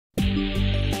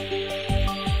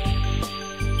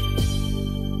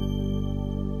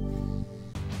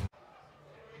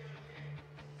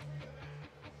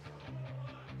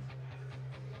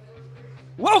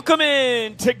Welcome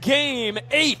in to Game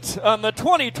 8 on the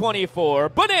 2024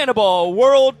 Banana Ball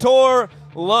World Tour,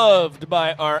 loved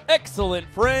by our excellent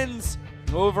friends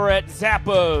over at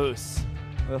Zappos.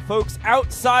 The folks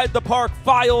outside the park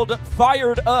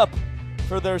fired up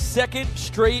for their second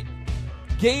straight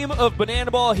game of Banana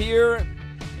Ball here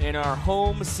in our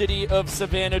home city of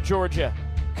Savannah, Georgia.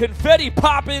 Confetti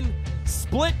popping,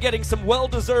 Split getting some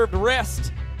well-deserved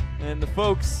rest, and the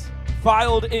folks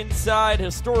filed inside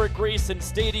historic Grayson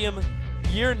Stadium,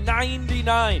 year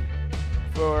 99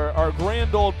 for our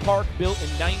grand old park built in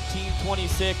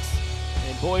 1926.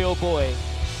 And boy, oh boy,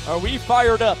 are we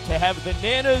fired up to have the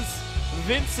Nanas,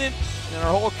 Vincent, and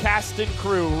our whole cast and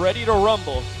crew ready to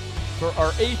rumble for our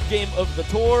 8th game of the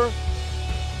tour,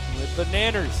 with the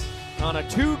Nanners on a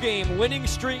 2-game winning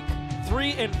streak,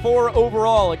 3-4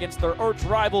 overall against their arch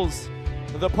rivals,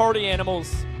 the Party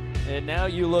Animals. And now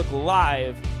you look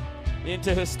live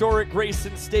into historic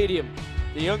Grayson Stadium.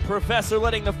 The young professor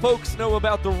letting the folks know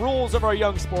about the rules of our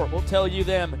young sport. We'll tell you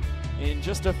them in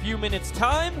just a few minutes'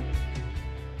 time.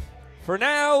 For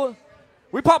now,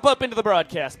 we pop up into the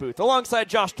broadcast booth. Alongside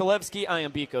Josh Talevsky, I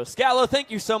am Biko Scalo. Thank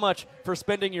you so much for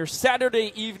spending your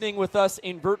Saturday evening with us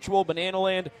in virtual Banana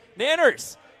Land.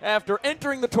 Nanners, after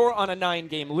entering the tour on a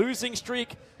 9-game losing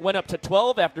streak, went up to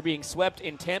 12 after being swept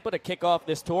in Tampa to kick off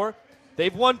this tour.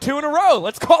 They've won 2 in a row.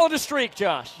 Let's call it a streak,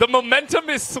 Josh. The momentum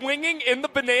is swinging in the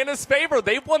Bananas' favor.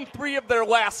 They've won 3 of their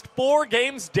last 4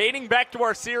 games, dating back to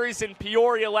our series in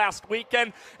Peoria last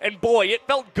weekend. And boy, it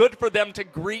felt good for them to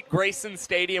greet Grayson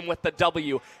Stadium with the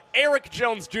W. Eric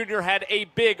Jones Jr. had a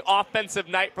big offensive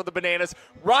night for the Bananas.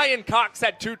 Ryan Cox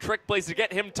had 2 trick plays to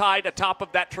get him tied atop of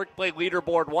that trick play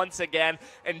leaderboard once again.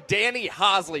 And Danny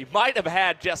Hosley might have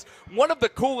had just one of the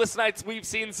coolest nights we've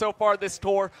seen so far this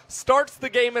tour. Starts the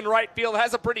game in right field,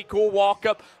 has a pretty cool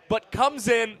walk-up, but comes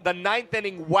in the 9th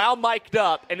inning while mic'd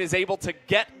up and is able to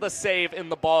get the save in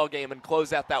the ball game and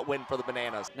close out that win for the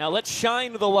Bananas. Now let's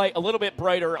shine the light a little bit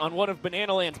brighter on one of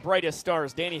Banana Land's brightest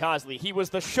stars, Danny Hosley. He was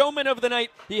the showman of the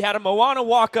night. He had a Moana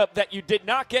walk-up that you did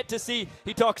not get to see.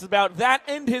 He talks about that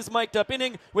and his mic'd up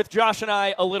inning with Josh and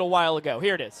I a little while ago.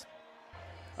 Here it is.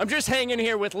 I'm just hanging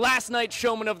here with last night's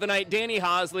showman of the night, Danny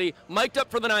Hosley, mic'd up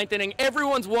for the 9th inning.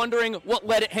 Everyone's wondering what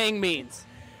let it hang means.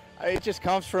 It just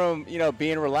comes from,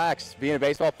 being relaxed. Being a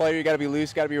baseball player, you got to be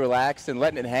loose, got to be relaxed, and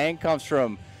letting it hang comes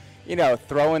from,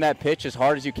 throwing that pitch as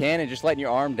hard as you can and just letting your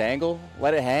arm dangle.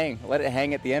 Let it hang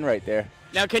at the end right there.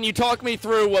 Now, can you talk me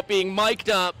through what being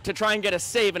mic'd up to try and get a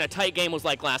save in a tight game was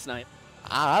like last night?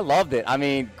 I loved it. I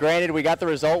mean, granted, we got the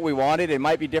result we wanted. It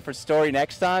might be a different story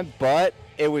next time, but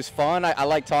it was fun. I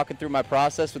like talking through my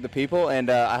process with the people, and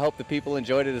I hope the people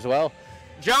enjoyed it as well.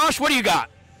 Josh, what do you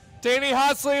got? Danny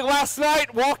Hosley last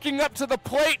night walking up to the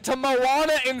plate to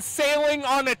Moana and sailing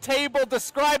on a table.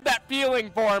 Describe that feeling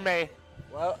for me.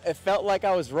 Well, it felt like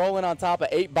I was rolling on top of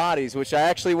 8 bodies, which I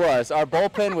actually was. Our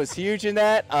bullpen was huge in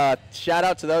that. Shout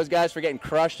out to those guys for getting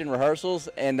crushed in rehearsals,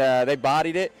 and they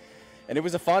bodied it. And it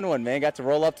was a fun one, man. Got to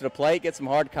roll up to the plate, get some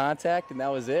hard contact, and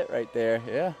that was it right there.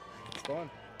 Yeah, it's fun.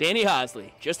 Danny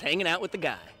Hosley, just hanging out with the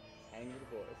guy. Hanging with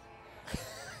the boys.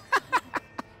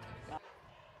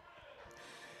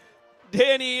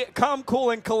 Danny, calm, cool,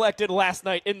 and collected last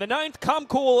night. In the 9th, calm,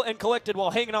 cool, and collected while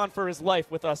hanging on for his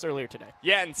life with us earlier today.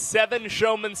 Yeah, and 7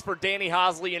 showmans for Danny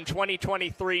Hosley in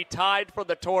 2023, tied for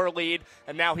the tour lead,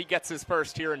 and now he gets his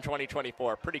first here in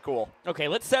 2024. Pretty cool. Okay,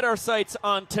 let's set our sights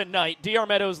on tonight. DR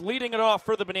Meadows leading it off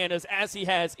for the Bananas, as he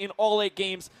has in all 8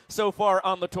 games so far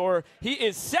on the tour. He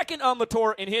is second on the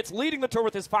tour in hits, leading the tour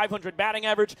with his .500 batting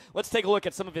average. Let's take a look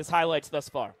at some of his highlights thus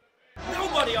far.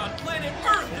 Nobody on planet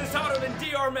Earth is hotter than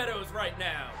DR Meadows right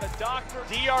now. The doctor,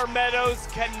 DR Meadows,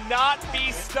 cannot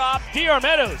be stopped. DR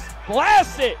Meadows,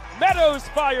 blast it! Meadows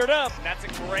fired up. And that's a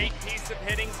great piece of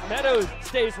hitting. Meadows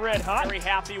stays red hot. Very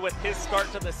happy with his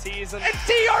start to the season. And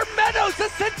DR Meadows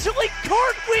essentially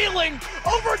cartwheeling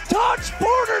over Dodge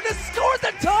Porter to score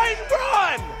the tying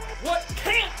run. What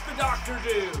can't the doctor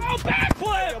do? Oh, back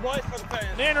flip!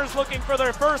 Nanners looking for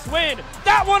their first win.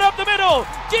 That one up the middle.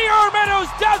 DR Meadows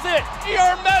does it.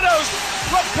 DR Meadows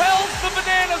propels the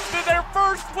Bananas to their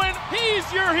first win.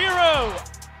 He's your hero.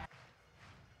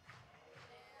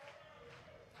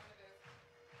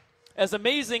 As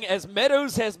amazing as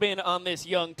Meadows has been on this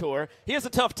young tour, he has a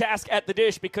tough task at the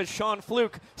dish because Sean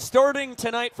Fluke starting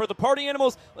tonight for the Party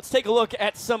Animals. Let's take a look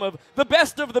at some of the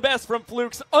best from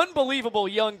Fluke's unbelievable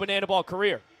young Banana Ball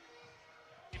career.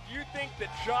 If you think that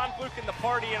Sean Fluke and the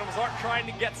Party Animals aren't trying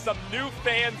to get some new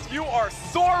fans, you are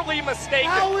sorely mistaken.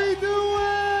 How we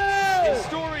doing? His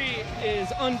story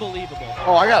is unbelievable.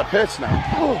 Oh, I got a pitch now.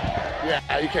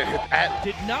 Yeah, you can't hit that.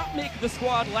 Did not make the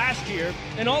squad last year,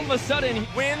 and all of a sudden, he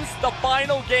Wins the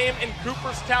final game in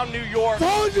Cooperstown, New York.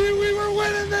 Told you we were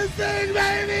winning this thing,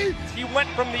 baby! He went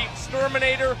from the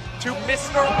exterminator to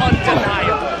Mr.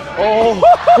 Undeniable.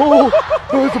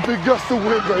 That's a big gust of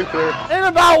wind right there. Think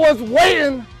about what's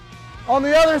waiting on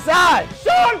the other side.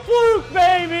 Sean Fluke,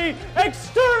 baby,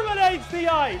 exterminates the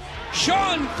ice.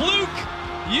 Sean Fluke,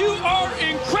 you are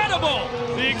incredible.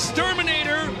 The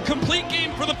exterminator, complete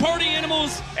game for the party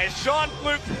animals. As Sean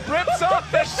Fluke rips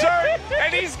off the shirt,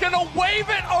 and he's gonna wave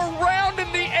it around in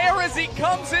the air as he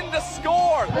comes in to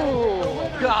score.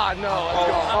 Oh, God, no. Let's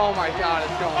go. Oh, my God,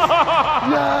 it's going.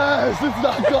 Yes, it's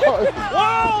not gone.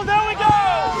 Whoa, there we go.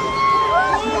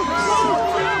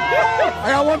 I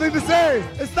got one thing to say.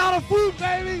 It's not a fluke,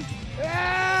 baby.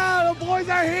 Yeah, the boys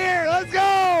are here. Let's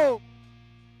go.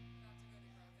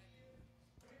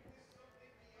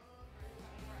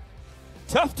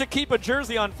 Tough to keep a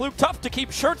jersey on Fluke, tough to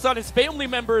keep shirts on his family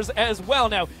members as well.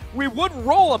 Now, we would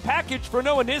roll a package for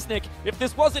Noah Nisnik if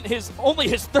this wasn't only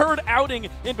his third outing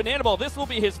in Banana Ball. This will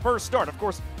be his first start. Of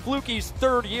course, Flukey's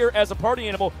third year as a party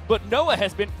animal, but Noah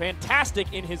has been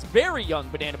fantastic in his very young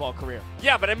Banana Ball career.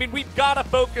 Yeah, but I mean, we've got to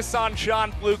focus on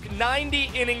Sean Fluke.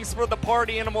 90 innings for the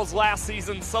Party Animals last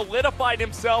season, solidified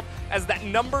himself as that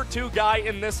number 2 guy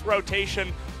in this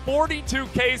rotation. 42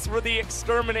 Ks for the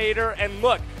exterminator, and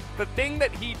look, the thing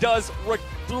that he does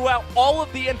throughout all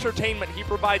of the entertainment he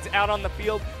provides out on the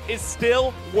field is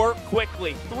still work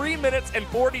quickly. 3 minutes and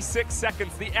 46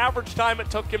 seconds, the average time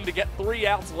it took him to get 3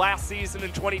 outs last season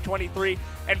in 2023.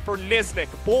 And for Nisnik,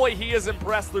 boy, he is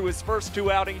impressed through his first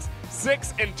 2 outings.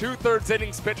 6 2/3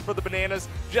 innings pitched for the Bananas,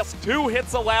 just 2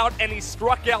 hits allowed, and he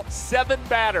struck out 7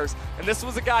 batters. And this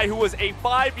was a guy who was a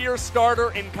 5-year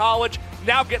starter in college,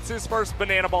 now gets his first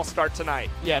Banana Ball start tonight.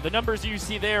 Yeah, the numbers you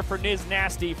see there for Niz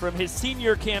Nasty from his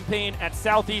senior campaign at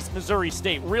Southeast Missouri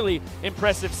State. Really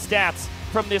impressive stats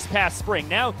from this past spring.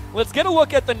 Now, let's get a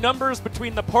look at the numbers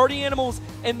between the Party Animals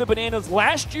and the Bananas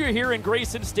last year here in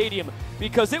Grayson Stadium,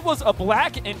 because it was a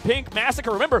black and pink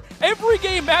massacre. Remember, every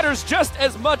game matters just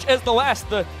as much as the last.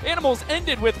 The Animals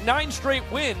ended with 9 straight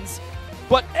wins,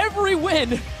 but every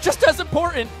win just as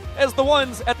important as the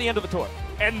ones at the end of the tour.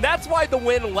 And that's why the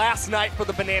win last night for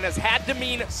the Bananas had to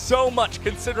mean so much,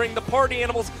 considering the Party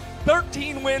Animals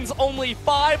 13 wins, only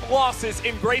 5 losses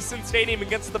in Grayson Stadium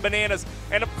against the Bananas.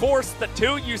 And of course, the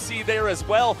 2 you see there as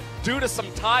well, due to some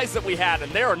ties that we had,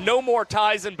 and there are no more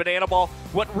ties in Banana Ball.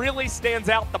 What really stands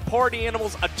out, the Party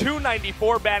Animals, a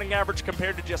 294 batting average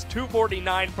compared to just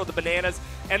 249 for the Bananas.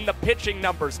 And the pitching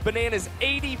numbers, Bananas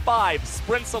 85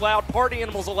 sprints allowed, Party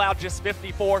Animals allowed just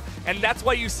 54, and that's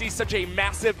why you see such a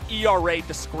massive ERA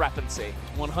discrepancy.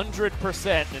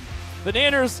 100%. And the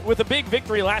Nanners with a big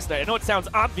victory last night. I know it sounds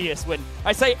obvious when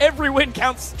I say every win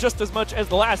counts just as much as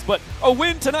the last, but a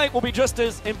win tonight will be just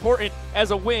as important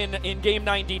as a win in Game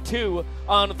 92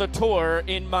 on the tour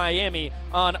in Miami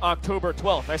on October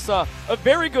 12th. I saw a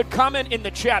very good comment in the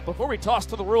chat before we toss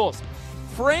to the rules.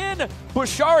 Fran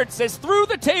Bouchard says, through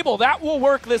the table, that will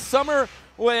work this summer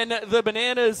when the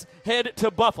Bananas head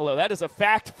to Buffalo. That is a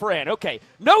fact, Fran. Okay,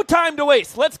 no time to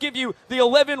waste. Let's give you the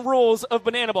 11 rules of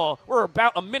Banana Ball. We're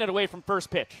about a minute away from first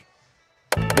pitch.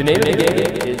 The name of the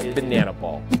game is Banana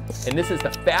Ball, and this is the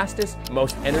fastest,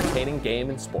 most entertaining game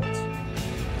in sports.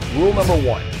 Rule number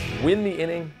 1, win the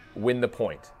inning, win the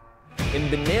point. In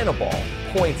Banana Ball,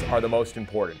 points are the most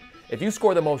important. If you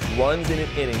score the most runs in an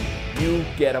inning, you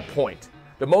get a point.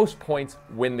 The most points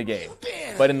win the game.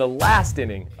 But in the last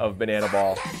inning of Banana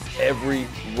Ball, every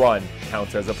run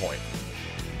counts as a point.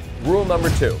 Rule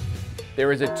number 2,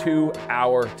 there is a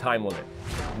 2-hour time limit.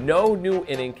 No new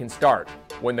inning can start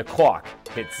when the clock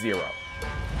hits 0.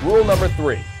 Rule number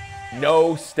 3,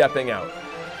 no stepping out.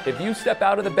 If you step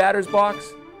out of the batter's box,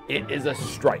 it is a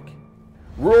strike.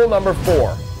 Rule number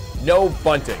 4, no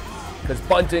bunting, because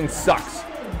bunting sucks.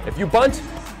 If you bunt,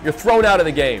 you're thrown out of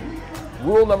the game.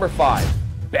 Rule number 5,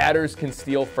 batters can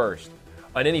steal first.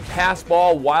 On any pass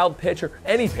ball, wild pitch, or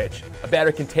any pitch, a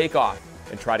batter can take off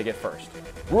and try to get first.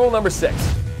 Rule number 6,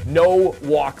 no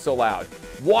walks allowed.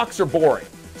 Walks are boring.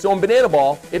 So in Banana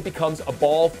Ball, it becomes a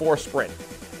ball 4 sprint.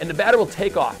 And the batter will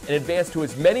take off and advance to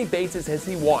as many bases as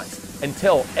he wants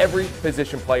until every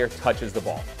position player touches the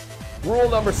ball. Rule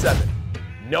number 7,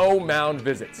 no mound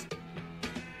visits.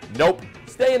 Nope.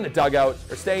 Stay in the dugout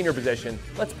or stay in your position.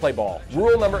 Let's play ball.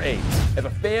 Rule number 8, if a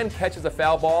fan catches a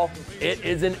foul ball, it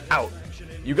is an out.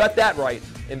 You got that right.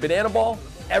 In Banana Ball,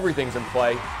 everything's in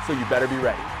play, so you better be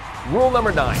ready. Rule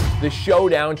number 9, the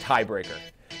showdown tiebreaker.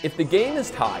 If the game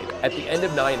is tied at the end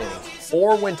of 9 innings,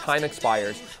 or when time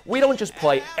expires, we don't just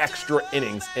play extra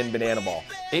innings in banana ball.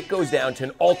 It goes down to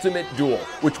an ultimate duel,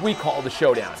 which we call the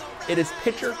showdown. It is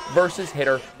pitcher versus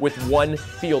hitter with one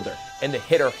fielder, and the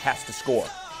hitter has to score.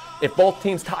 If both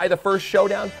teams tie the first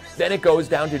showdown, then it goes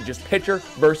down to just pitcher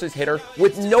versus hitter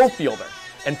with no fielder.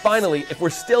 And finally, if we're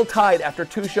still tied after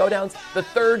 2 showdowns, the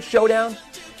third showdown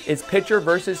is pitcher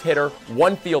versus hitter,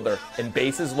 one fielder, and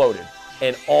bases loaded,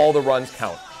 and all the runs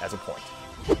count as a point.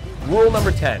 Rule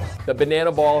number 10, the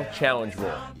banana ball challenge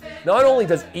rule. Not only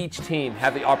does each team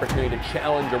have the opportunity to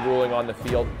challenge a ruling on the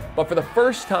field, but for the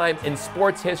first time in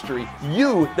sports history,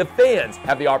 you, the fans,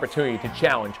 have the opportunity to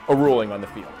challenge a ruling on the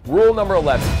field. Rule number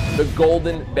 11, the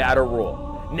golden batter rule.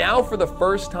 Now, for the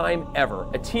first time ever,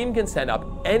 a team can send up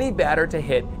any batter to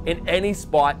hit in any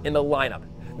spot in the lineup.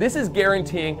 This is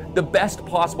guaranteeing the best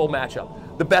possible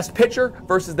matchup, the best pitcher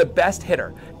versus the best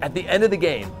hitter at the end of the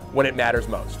game when it matters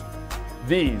most.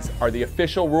 These are the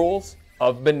official rules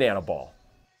of banana ball.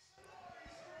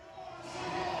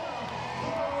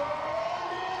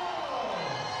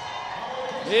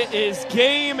 It is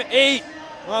Game 8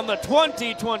 on the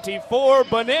 2024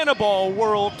 Banana Ball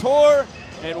World Tour,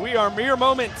 and we are mere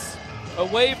moments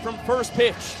away from first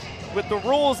pitch. With the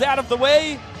rules out of the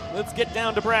way, let's get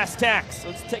down to brass tacks.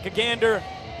 Let's take a gander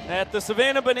at the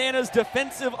Savannah Bananas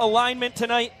defensive alignment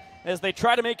tonight as they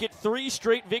try to make it 3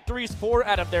 straight victories, 4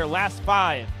 out of their last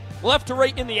 5. Left to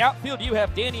right in the outfield, you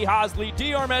have Danny Hosley,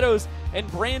 D.R. Meadows, and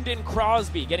Brandon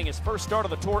Crosby getting his first start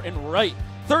of the tour in right.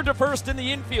 Third to first in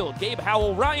the infield, Gabe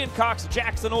Howell, Ryan Cox,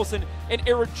 Jackson Olsen, and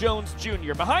Eric Jones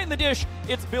Jr. Behind the dish,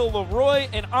 it's Bill Leroy,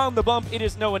 and on the bump, it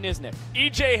is Noah Nisnik.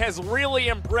 EJ has really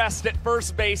impressed at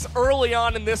first base early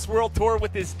on in this World Tour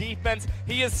with his defense.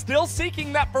 He is still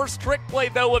seeking that first trick play,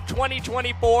 though, of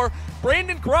 2024.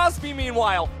 Brandon Crosby,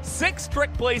 meanwhile, 6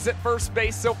 trick plays at first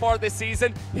base so far this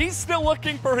season. He's still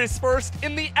looking for his first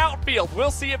in the outfield.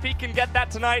 We'll see if he can get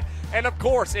that tonight. And, of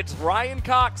course, it's Ryan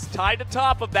Cox tied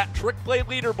atop of that trick play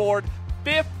leaderboard.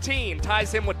 15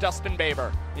 ties him with Dustin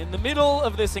Baber. In the middle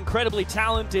of this incredibly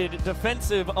talented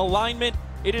defensive alignment,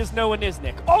 it is Noah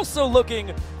Nisnik, also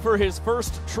looking for his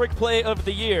first trick play of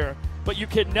the year, but you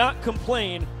cannot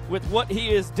complain with what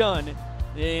he has done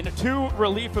in 2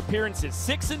 relief appearances.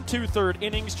 6 2/3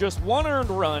 innings, just 1 earned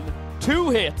run,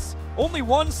 2 hits, only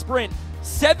 1 sprint,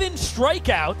 7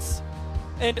 strikeouts,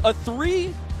 and a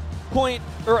 3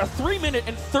 minute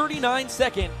and 39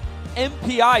 second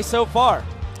MPI so far.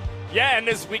 Yeah, and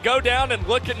as we go down and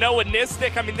look at Noah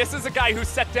Nisnik, I mean, this is a guy who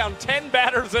set down 10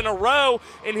 batters in a row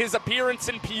in his appearance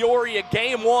in Peoria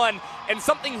Game 1, and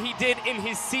something he did in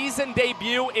his season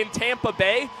debut in Tampa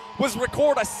Bay was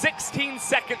record a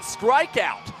 16-second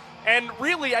strikeout. And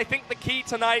really, I think the key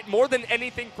tonight, more than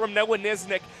anything from Noah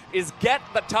Nisnik, is get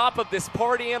the top of this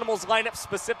Party Animals lineup,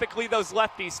 specifically those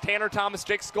lefties, Tanner Thomas,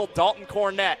 Jake Skull, Dalton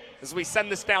Cornett, as we send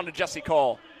this down to Jesse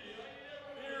Cole.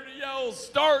 Here to yell,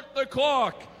 start the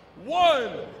clock.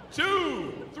 1,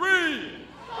 2, 3.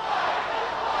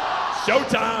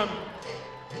 Showtime.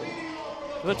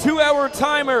 The 2-hour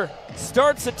timer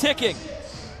starts a ticking,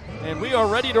 and we are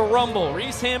ready to rumble.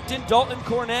 Reese Hampton, Dalton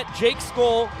Cornett, Jake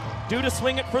Skull, due to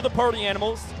swing it for the Party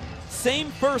Animals. Same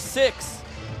first 6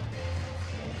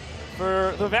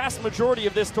 for the vast majority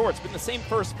of this tour. It's been the same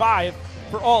first 5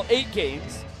 for all 8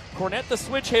 games. Cornett, the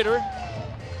switch hitter.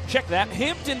 Check that.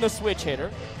 Hampton, the switch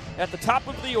hitter. At the top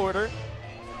of the order.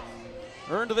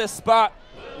 Earned this spot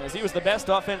as he was the best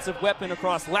offensive weapon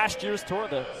across last year's tour.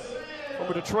 The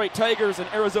former Detroit Tigers and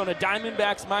Arizona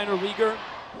Diamondbacks minor leaguer.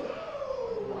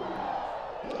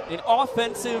 An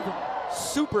offensive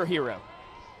superhero.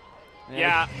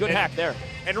 Yeah, good hack there.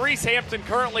 And Reese Hampton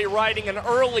currently riding an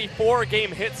early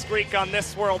 4-game hit streak on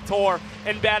this World Tour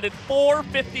and batted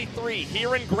 .453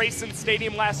 here in Grayson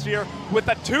Stadium last year with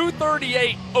a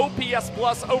 .238 OPS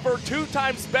plus, over 2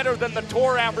 times better than the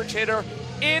tour average hitter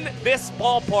in this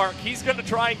ballpark. He's going to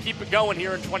try and keep it going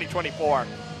here in 2024.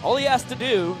 All he has to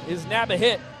do is nab a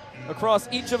hit across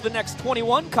each of the next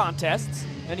 21 contests,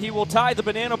 and he will tie the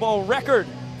Banana Ball record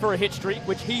for a hit streak,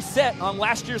 which he set on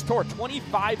last year's tour.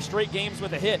 25 straight games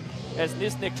with a hit, as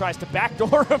Nisnik tries to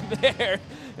backdoor him there.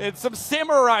 And some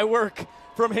samurai work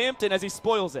from Hampton as he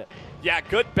spoils it. Yeah,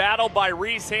 good battle by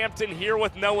Reese Hampton here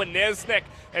with Noah Nisnik.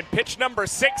 And pitch number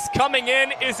 6 coming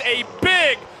in is a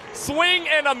big swing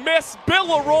and a miss. Bill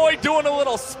Leroy doing a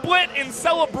little split in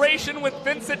celebration with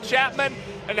Vincent Chapman.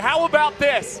 And how about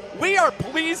this? We are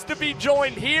pleased to be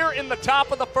joined here in the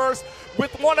top of the first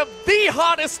with one of the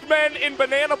hottest men in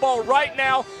Banana Ball right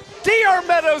now, D.R.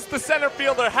 Meadows, the center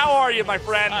fielder. How are you, my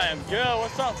friend? I am good.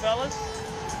 What's up, fellas?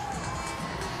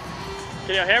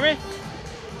 Can you hear me?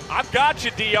 I've got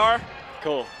you, D.R.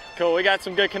 Cool. We got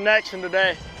some good connection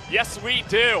today. Yes, we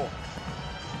do.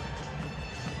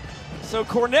 So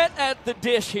Cornette at the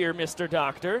dish here, Mr.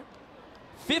 Doctor.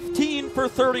 15 for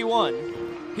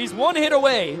 31. He's one hit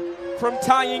away from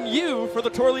tying you for the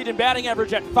tour lead in batting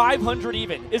average at 500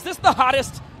 even. Is this the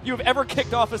hottest you've ever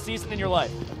kicked off a season in your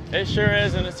life? It sure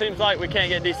is, and it seems like we can't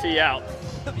get DC out.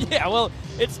 Yeah, well,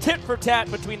 it's tit for tat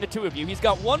between the two of you. He's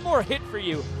got one more hit for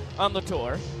you on the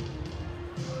tour,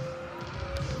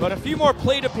 but a few more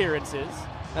plate appearances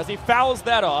as he fouls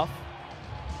that off.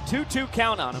 2-2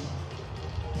 count on him.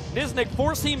 Nisnik,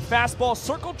 four-seam fastball,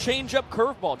 circle changeup,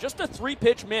 curveball. Just a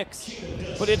three-pitch mix,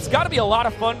 but it's got to be a lot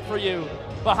of fun for you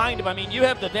behind him. I mean, you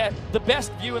have the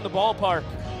best view in the ballpark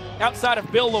outside of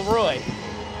Bill Leroy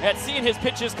at seeing his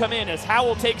pitches come in as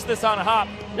Howell takes this on a hop.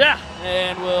 Yeah.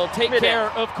 And will take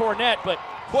care of Cornette. But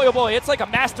boy, oh boy, it's like a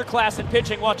masterclass in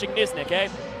pitching watching Nisnik, eh?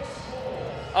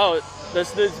 Oh,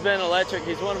 this dude's been electric.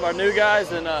 He's one of our new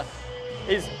guys, and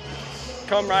he's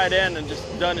come right in and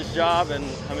just done his job. And,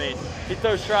 I mean, he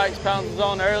throws strikes, pounds the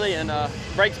zone early, and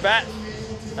breaks bats,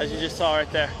 as you just saw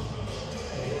right there.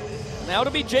 Now to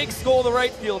be Jake Skoll, the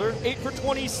right fielder, 8 for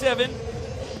 27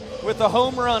 with a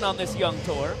home run on this young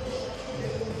tour.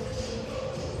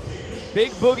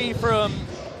 Big boogie from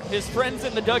his friends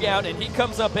in the dugout, and he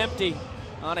comes up empty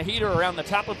on a heater around the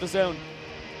top of the zone.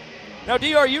 Now,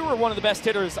 DR, you were one of the best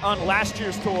hitters on last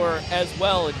year's tour as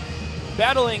well, and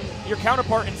battling your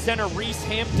counterpart in center, Reese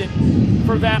Hampton,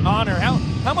 for that honor.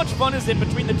 How much fun is it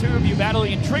between the two of you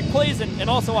battling in trick plays and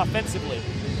also offensively?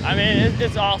 I mean,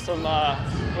 it's awesome.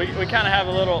 We kind of have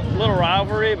a little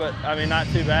rivalry, but, I mean, not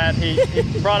too bad.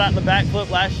 He brought out the backflip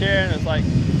last year, and it's like,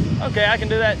 okay, I can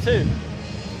do that too.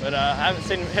 But I haven't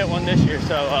seen him hit one this year,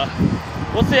 so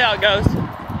we'll see how it goes.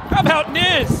 How about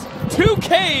Niz? 2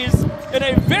 Ks in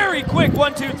a very quick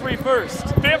 1-2-3 first.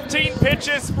 15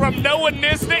 pitches from Noah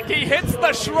Nisnik. He hits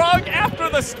the shrug after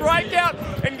the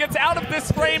strikeout and gets out of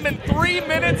this frame in 3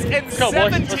 minutes and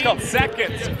 17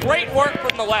 seconds. Great work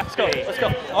from the lefty. Let's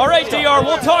go. All right, DR,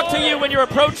 we'll talk to you when you're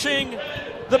approaching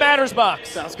the batter's box.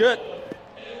 Sounds good.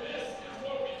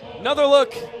 Another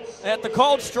look at the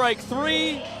called strike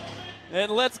 3. And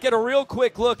let's get a real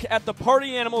quick look at the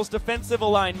Party Animals defensive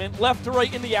alignment. Left to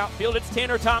right in the outfield, it's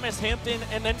Tanner Thomas, Hampton,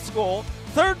 and then Skoll.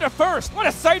 Third to first, what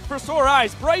a sight for sore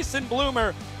eyes. Bryson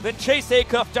Bloomer, then Chase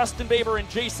Acuff, Dustin Baber, and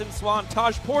Jason Swan.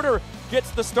 Taj Porter gets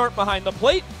the start behind the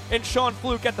plate, and Sean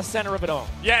Fluke at the center of it all.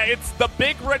 Yeah, it's the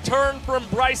big return from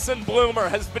Bryson Bloomer.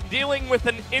 Has been dealing with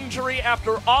an injury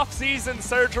after off-season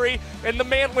surgery, and the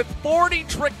man with 40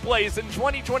 trick plays in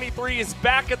 2023 is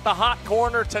back at the hot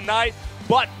corner tonight.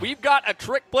 But we've got a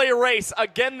trick play race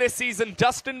again this season.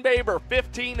 Dustin Baber,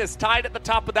 15, is tied at the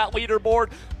top of that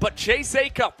leaderboard. But Chase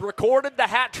Acuff recorded the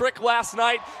hat trick last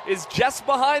night, is just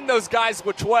behind those guys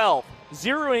with 12.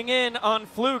 Zeroing in on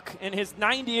Fluke in his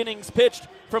 90 innings pitched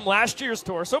from last year's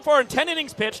tour. So far in 10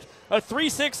 innings pitched, a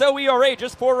 3.60 ERA,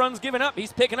 just 4 runs given up.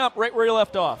 He's picking up right where he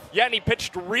left off. Yeah, and he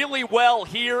pitched really well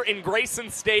here in Grayson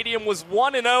Stadium, was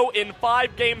 1-0 in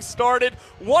 5 games started.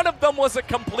 One of them was a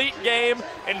complete game,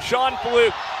 and Sean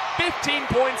Fluke, 15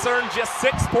 points earned, just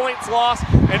 6 points lost,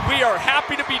 and we are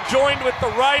happy to be joined with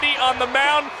the righty on the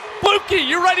mound. Flukey,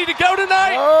 you ready to go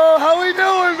tonight? Oh, how we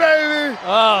doing, baby?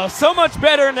 Oh, so much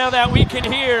better now that we can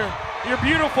hear your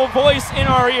beautiful voice in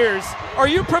our ears. Are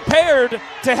you prepared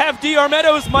to have DR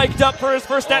Meadows mic'd up for his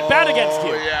first at-bat against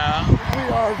you? Oh, yeah.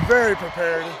 We are very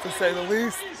prepared, to say the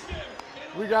least.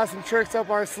 We got some tricks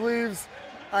up our sleeves.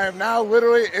 I am now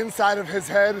literally inside of his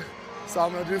head, so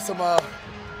I'm going to do some,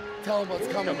 tell him what's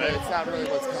coming, but it's not really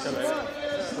what's coming.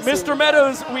 Mr.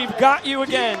 Meadows, we've got you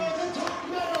again.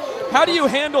 How do you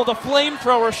handle the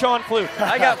flamethrower, Sean Fluke?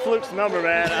 I got Fluke's number,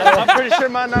 man. I'm pretty sure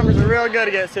my numbers are real good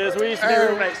against his. We used to be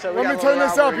roommates, so we let got me turn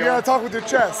this up. You gotta talk with your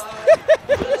chest.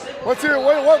 What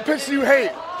pitch do you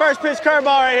hate? First pitch curveball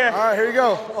right here. All right, here you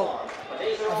go. Oh,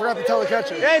 I forgot to tell the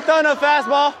catcher. You ain't throwing no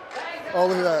fastball. Oh,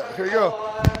 look at that. Here you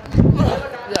go.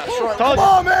 Yeah, short. Come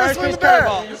on, man. First Swing pitch the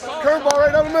bat. curveball. Curveball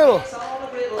right down the middle.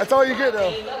 That's all you get,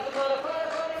 though.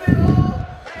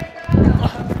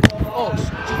 Oh,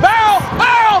 barrel!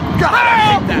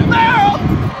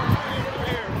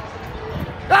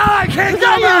 Ah, I can't It's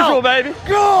get him unusual, out. baby.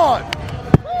 God.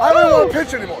 I don't want to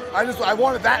pitch anymore. I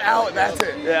wanted that out, and that's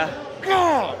it. Yeah.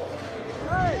 God.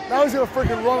 Now he's going to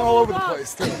freaking run all over the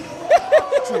place, too.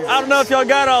 I don't know if y'all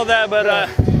got all that, but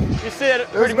you see it There's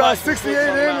pretty about much. 68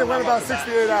 in and went about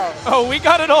 68 out. Oh, we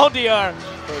got it all, DR.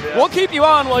 We'll keep you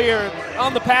on while you're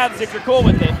on the pads if you're cool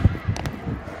with it.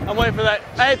 I'm waiting for that.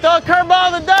 Hey, throw a curveball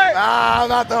in the dirt. Nah, I'm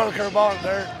not throwing a curveball in the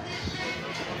dirt.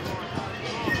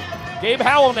 Gabe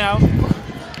Howell now.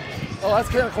 Oh, that's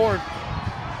can of corn.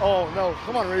 Oh, no.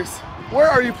 Come on, Reese. Where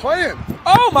are you playing?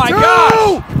 Oh, my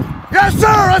gosh. Yes, sir.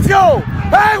 Let's go.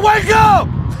 Hey, wake up!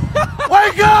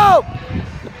 Wake up!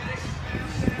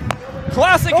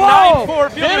 Classic Whoa,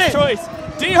 9-4 fielder's choice.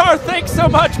 DR, thanks so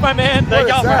much, my man. Thank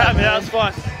y'all for having me. That was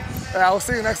fun. Yeah, we'll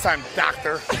see you next time,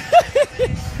 doctor.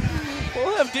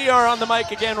 We'll have DR on the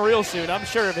mic again real soon. I'm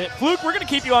sure of it. Fluke, we're going to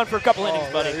keep you on for a couple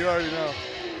innings, buddy. Yeah, you already know.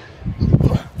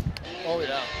 Oh,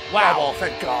 yeah. Wow. Oh,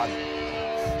 thank God.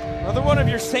 Another one of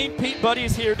your St. Pete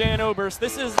buddies here, Dan Oberst.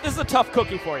 This is a tough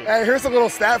cookie for you. Hey, here's a little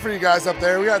stat for you guys up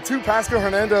there. We got 2 Pascal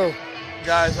Hernando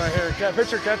guys right here.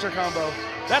 Pitcher-catcher combo.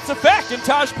 That's a fact in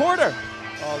Taj Porter.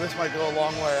 Oh, this might go a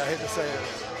long way. I hate to say it.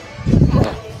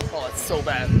 Oh, it's so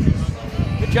bad.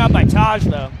 Good job by Taj,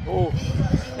 though. Oh.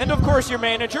 And, of course, your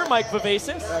manager, Mike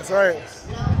Vivacis. That's right.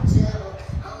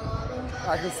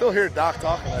 I can still hear Doc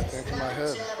talking, I think, in my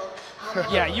head.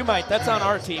 Yeah, you might. That's on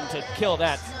our team to kill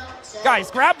that.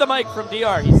 Guys, grab the mic from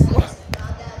DR.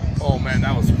 Oh, man,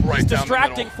 that was right down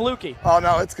distracting the middle. Fluky. Oh,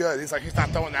 no, it's good. He's like, he's not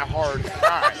throwing that hard. All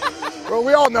right. Well,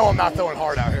 we all know I'm not throwing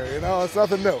hard out here, you know? It's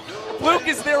nothing new. Fluke,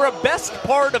 is there a best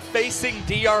part of facing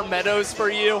DR Meadows for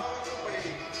you?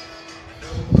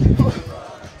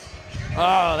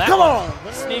 Oh, that Come on.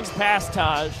 Sneaks past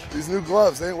Taj. These new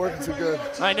gloves, they ain't working too good.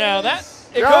 I know.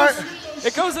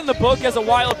 It goes in the book as a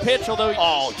wild pitch, although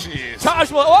Oh, jeez.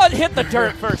 Taj will it hit the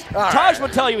dirt first. All Taj right.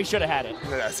 would tell you he should have had it.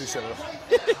 Yes, he should have.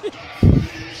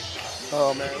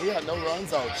 Oh, man, we got no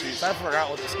runs. Oh, jeez. I forgot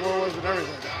what the score was and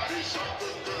everything.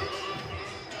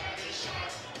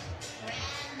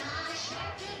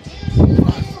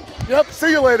 Yep,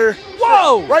 see you later.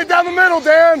 Whoa! Right down the middle,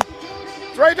 Dan.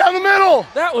 It's right down the middle.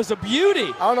 That was a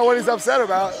beauty. I don't know what he's upset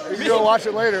about. You can go watch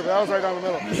it later, but that was right down the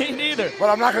middle. Me neither. But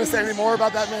I'm not going to say any more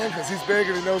about that man because he's big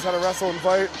and he knows how to wrestle and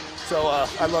fight. So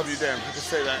I love you, Dan. I just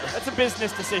say that. That's a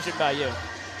business decision by you.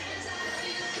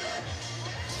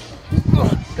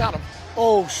 Got him.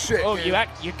 Oh, shit. Oh, man.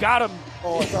 you got him.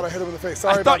 Oh, I thought I hit him in the face.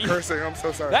 Sorry about cursing. I'm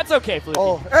so sorry. That's okay, Fluky.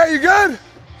 Oh, hey, you good?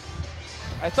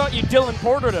 I thought you Dylan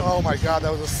Portered him. Oh, my God.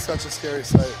 That was such a scary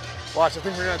sight. Watch. I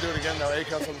think we're going to do it again, though.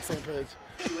 A-Cup's on the same page.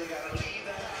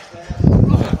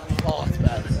 Oh, it's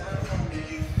bad.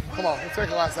 Come on. Let's take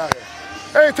a last out here.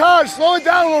 Hey, Taj, slow it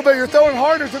down a little bit. You're throwing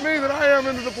harder to me than I am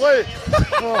into the plate.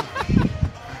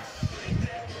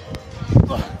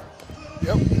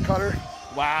 Yep, cutter.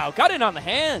 Wow, got it on the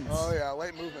hands. Oh, yeah,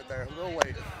 late movement there. A little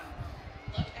late.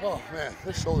 Oh, man,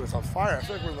 this shoulder's on fire. I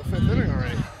feel like we're in the 5th inning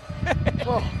already.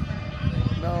 Oh,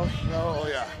 no, oh,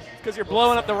 yeah. Because you're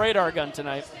blowing up the radar gun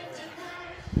tonight.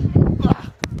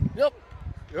 Yep.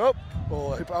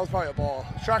 Oh, that was probably a ball.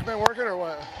 Trackman working or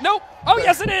what? Nope. Oh,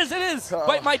 yes, it is. It is.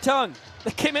 Bite my tongue.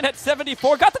 That came in at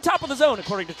 74. Got the top of the zone,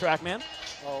 according to Trackman.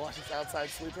 Oh, watch this outside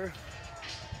sleeper.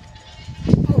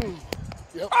 Ooh.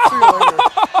 Yep, see you later.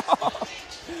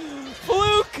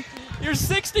 Fluke, your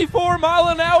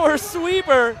 64-mile-an-hour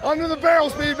sweeper. Under the barrel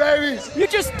speed, baby. You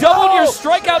just doubled your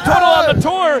strikeout total on the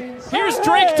tour. Here's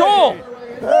Drake Toll.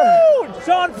 Woo!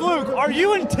 Sean Fluke, are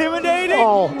you intimidating?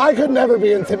 Oh, I could never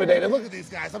be intimidated. Look at these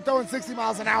guys. I'm throwing 60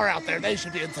 miles an hour out there. They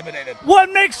should be intimidated.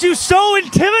 What makes you so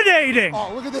intimidating?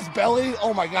 Oh, look at this belly.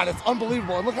 Oh, my God, it's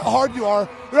unbelievable. And look how hard you are.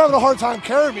 You're having a hard time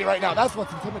carrying me right now. That's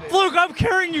what's intimidating. Fluke, I'm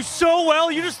carrying you so well.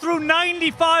 You just threw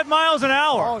 95 miles an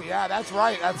hour. Oh, yeah, that's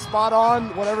right. That's spot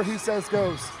on. Whatever he says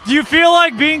goes. Do you feel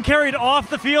like being carried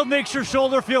off the field makes your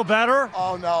shoulder feel better?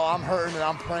 Oh, no, I'm hurting and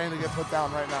I'm praying to get put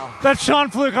down right now. That's Sean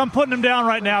Fluke. I'm putting him down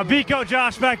right now. Biko,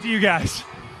 Josh, back to you guys.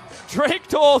 Drake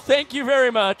Toll, thank you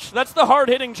very much. That's the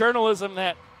hard-hitting journalism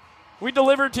that we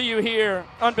delivered to you here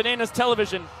on Bananas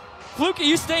Television. Fluke, are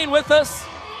you staying with us?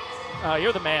 Oh,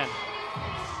 you're the man.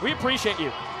 We appreciate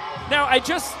you. Now, I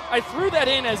threw that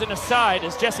in as an aside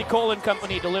as Jesse Cole and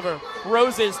company deliver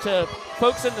roses to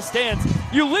folks in the stands.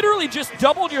 You literally just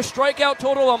doubled your strikeout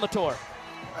total on the tour.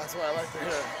 That's what I like to hear.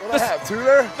 What do I have, 2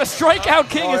 there? The strikeout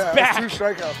king is back. 2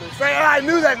 strikeouts. I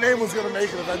knew that name was going to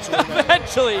make it eventually.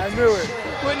 Eventually. I knew it.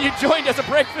 When you joined as a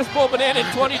Breakfast Bowl Banana in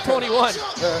 2021,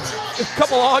 a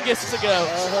couple Augusts ago,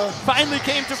 finally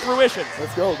came to fruition.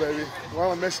 Let's go, baby. We're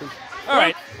on a mission. All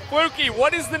right. Fluky,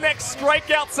 what is the next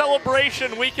strikeout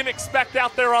celebration we can expect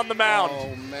out there on the mound?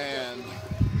 Oh, man.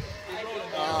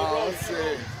 Let's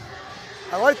see.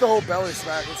 I like the whole belly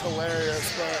smack. It's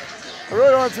hilarious, but I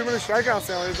really don't have too many strikeout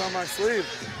celebrations on my sleeve.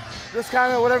 Just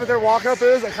kind of whatever their walk-up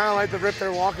is, I kind of like to rip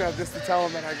their walk-up just to tell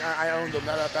them that I owned them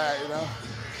at bat, you know?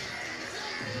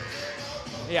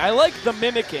 Yeah, I like the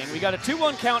mimicking. We got a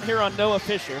 2-1 count here on Noah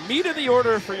Fisher. Meat of the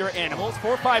order for your animals,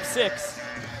 4, 5, 6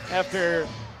 after...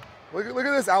 Look at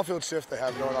this outfield shift they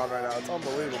have going on right now. It's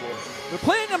unbelievable. They're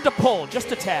playing them to pull,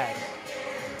 just a tag.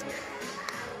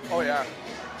 Oh, yeah.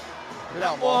 Get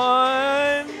out,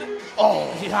 One.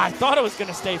 Oh. Yeah, I thought it was going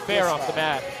to stay fair off the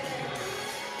bat.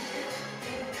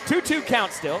 2-2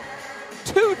 count still.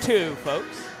 2-2,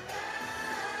 folks.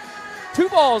 2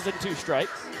 balls and 2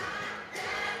 strikes.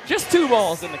 Just 2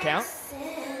 balls in the count.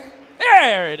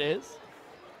 There it is.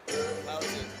 That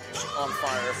was it. On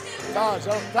fire. Dodge.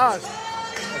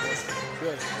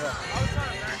 Good, yeah.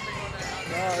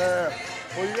 Yeah.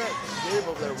 Well, you got Gabe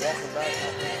over there walking back.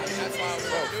 That's why I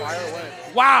was fire away.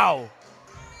 Wow.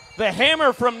 The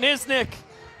hammer from Niznik,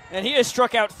 and he has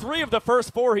struck out 3 of the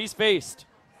first 4 he's faced.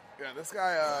 Yeah, this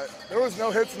guy, there was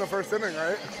no hits in the first inning,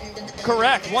 right?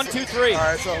 Correct. 1, 2, 3. All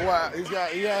right, so what?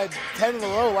 He had 10 in a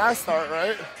row last start,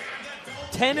 right?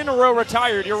 10 in a row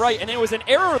retired, you're right, and it was an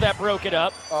error that broke it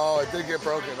up. Oh, it did get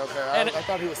broken, okay. I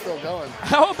thought he was still going.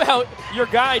 How about your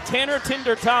guy, Tanner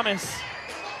Tinder Thomas,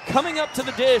 coming up to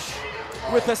the dish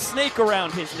with a snake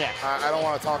around his neck? I don't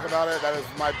want to talk about it. That is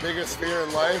my biggest fear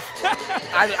in life.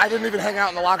 I didn't even hang out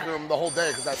in the locker room the whole day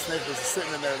because that snake was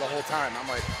sitting in there the whole time. I'm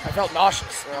like, I felt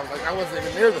nauseous. And I was like, I wasn't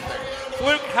even near the thing.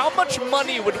 Luke, how much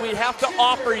money would we have to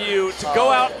offer you to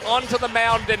go out onto the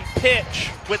mound and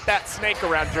pitch with that snake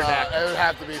around your neck? It would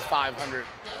have to be $500.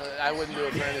 I wouldn't do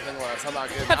it for anything less. I'm not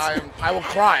kidding. I will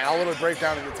cry. I'll literally break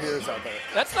down into tears out there.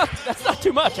 That's not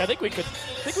too much. I think we could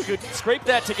scrape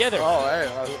that together. Oh, hey,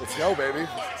 let's go, baby.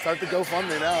 Start the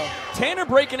GoFundMe now. Tanner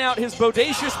breaking out his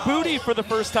bodacious booty for the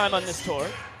first time on this tour.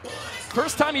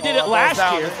 First time he did it last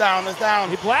year. It's down.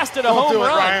 He blasted a home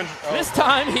run. This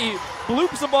time he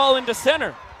bloops the ball into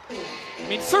center. I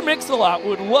mean, Sir Mix-a-Lot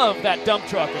would love that dump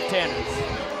truck of Tanner's.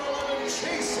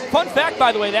 Fun fact,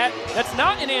 by the way, that's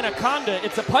not an anaconda.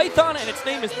 It's a python, and its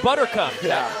name is Buttercup.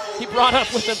 Yeah. He brought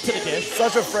up with him to the dish.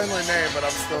 Such a friendly name, but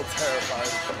I'm still terrified.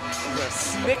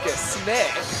 Snick a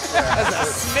snake. That's a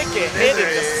snicket hit in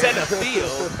the center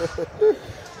field.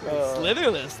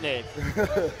 Slitherless snake.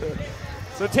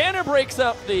 So Tanner breaks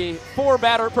up the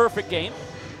 4-batter perfect game.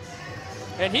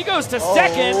 And he goes to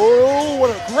second. Oh, what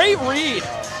a great read.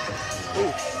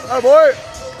 Oh, boy.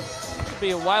 Could be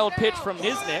a wild pitch from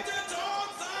Niznik.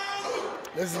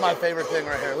 This is my favorite thing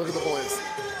right here. Look at the boys.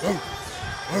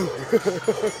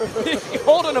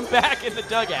 Holding them back in the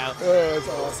dugout. Oh, that's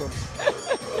awesome.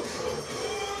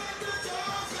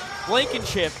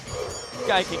 Blankenship.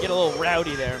 Guy could get a little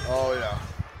rowdy there. Oh, yeah.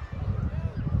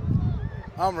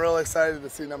 I'm real excited to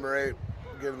see number 8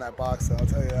 get in that box, though, I'll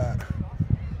tell you that.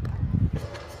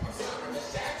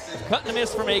 Cut and a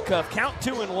miss from Acuff. Count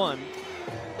 2-1.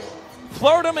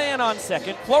 Florida man on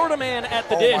second. Florida man at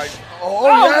the dish. Yes!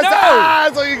 No!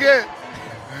 That's what you get.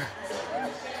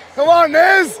 Come on,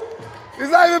 Niz. He's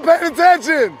not even paying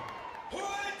attention.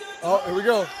 Oh, here we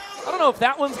go. I don't know if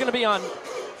that one's going to be on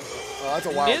that's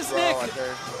a wild Niznik throw right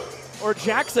there. or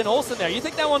Jackson Olsen there. You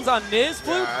think that one's on Niz,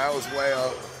 Fluke? Yeah, that was way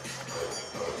up.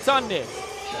 It's on Niz.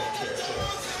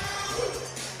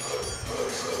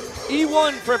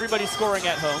 E1 for everybody scoring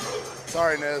at home.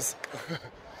 Sorry, Niz.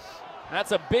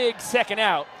 That's a big second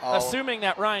out, assuming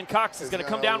that Ryan Cox is going to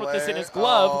come down with this in his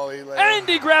glove. And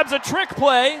he grabs a trick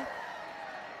play.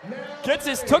 Gets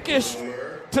his tookish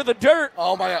to the dirt.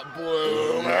 Oh, my God.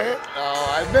 Bloomer. Oh,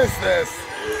 I missed this.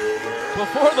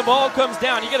 Before the ball comes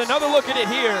down, you get another look at it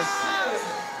here.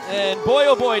 And boy,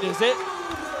 oh boy, does it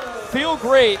feel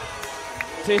great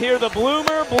to hear the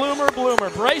bloomer.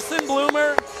 Bryson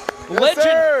Bloomer,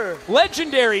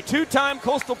 legendary 2-time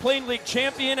Coastal Plain League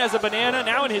champion as a banana,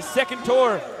 now in his second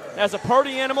tour as a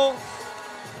party animal.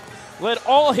 Led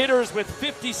all hitters with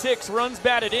 56 runs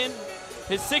batted in.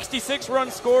 His 66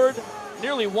 runs scored,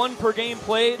 nearly 1 per game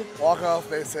played. Walk-off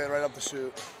base hit right up the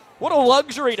chute. What a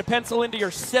luxury to pencil into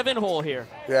your 7-hole here.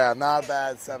 Yeah, not a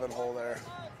bad 7-hole there.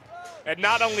 And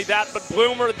not only that, but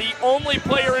Bloomer, the only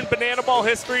player in Banana Ball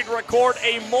history to record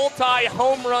a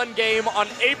multi-home run game on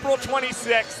April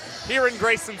 26th here in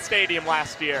Grayson Stadium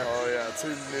last year. Oh, yeah, 2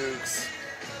 nukes.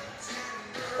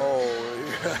 Oh,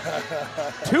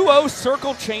 yeah. 2-0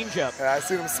 circle changeup. Yeah, I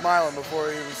seen him smiling before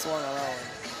he even swung on that one.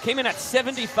 Came in at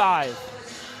 75,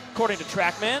 according to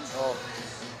TrackMan. Oh.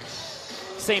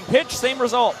 Same pitch, same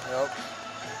result. Yep.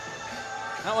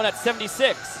 That one at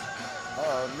 76.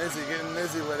 Oh, Nizzy, getting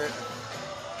Nizzy with it.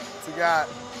 What's he got?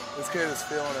 This kid is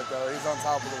feeling it, though. He's on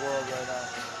top of the world right now.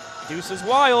 Deuce is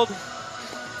wild.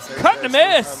 Cut and a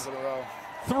miss.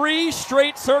 3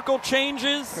 straight circle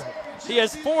changes. He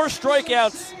has 4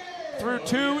 strikeouts through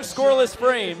 2 scoreless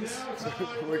frames.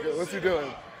 What's he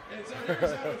doing?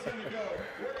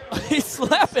 He's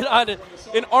slapping on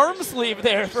an arm sleeve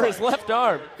there for his left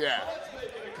arm. Yeah.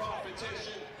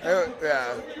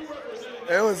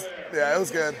 It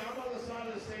was good.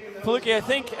 Fluky, I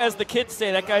think, as the kids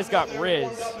say, that guy's got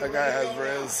riz. That guy has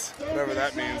riz, whatever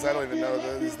that means. I don't even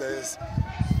know these days.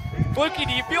 Fluky,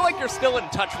 do you feel like you're still in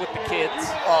touch with the kids?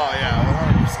 Oh,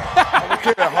 yeah, 100%.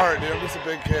 kid at heart, dude. I'm just a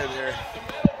big kid here.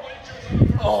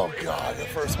 Oh, God, the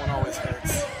first one always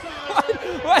hurts.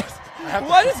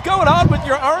 What is going on with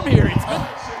your arm here?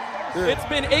 It's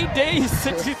been 8 days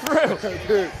since you threw.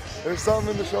 Dude, there's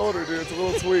something in the shoulder, dude. It's a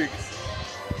little tweak.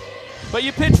 But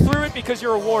you pitched through it because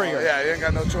you're a warrior. Yeah, you ain't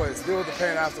got no choice. Deal with the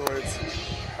pain afterwards.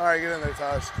 All right, get in there,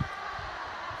 Taj.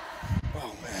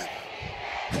 Oh, man.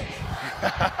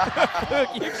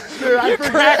 you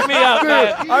crack me up,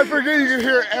 man. I forget you can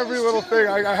hear every little thing.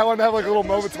 I want to have like a little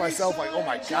moment to myself, like, oh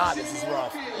my God, this is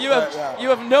rough. You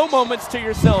have no moments to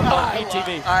yourself on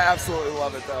PTV. I absolutely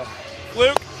love it, though.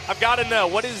 Luke, I've got to know,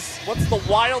 what's the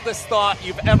wildest thought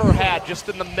you've ever had just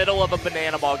in the middle of a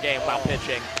banana ball game while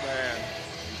pitching? Man.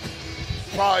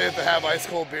 Probably have to have ice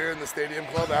cold beer in the stadium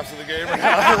club after the game.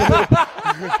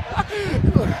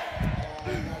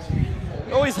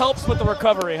 Always helps with the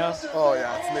recovery, huh? Oh,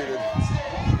 yeah, it's needed.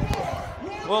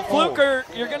 Well, Fluker,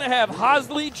 you're going to have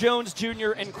Hosley, Jones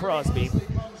Jr., and Crosby.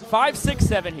 5, 6,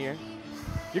 7 here.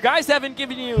 Your guys haven't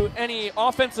given you any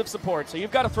offensive support, so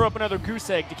you've got to throw up another goose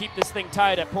egg to keep this thing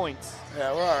tied at points.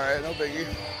 Yeah, we're all right. No biggie.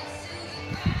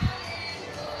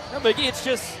 No biggie. It's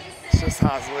just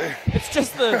Hosley. It's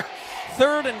just the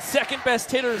third and second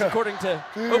best hitters according to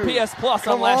OPS Plus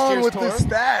on last year's tour. Come on with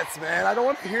the stats, man. I don't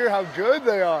want to hear how good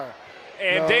they are.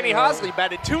 And Danny Hosley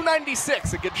batted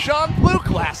 .296 against Sean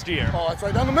Fluke last year. Oh, it's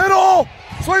right down the middle.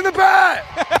 Swing the bat.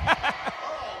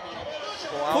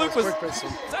 Fluke is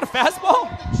that a fastball?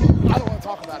 I don't want to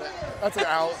talk about it. That's an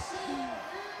out.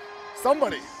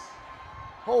 Somebody.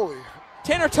 Holy.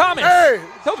 Tanner Thomas. Hey.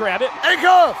 He'll grab it. Hey,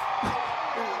 Cuff.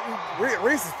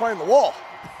 Reese is playing the wall.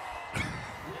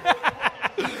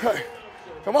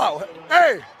 Come on.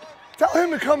 Hey, tell him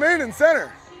to come in and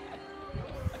center.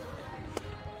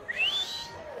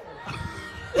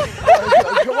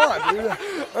 Come on, dude.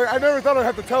 I never thought I'd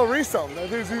have to tell Reese something.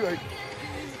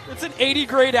 It's an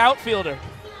 80-grade outfielder.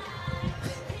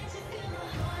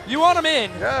 You want him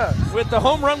in with the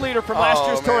home run leader from last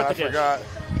year's tour at the dish. I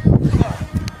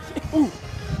forgot. Ooh.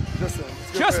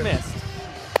 Just missed.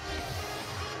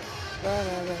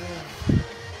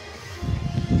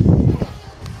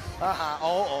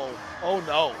 Oh,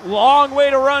 no. Long way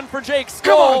to run for Jake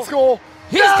Skull. Come on, Skull.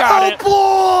 He's got it. Boy!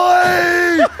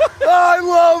 I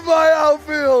love my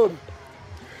outfield.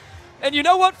 And you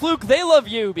know what, Fluke? They love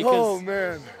you because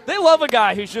they love a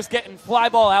guy who's just getting fly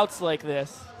ball outs like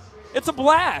this. It's a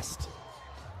blast.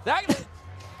 That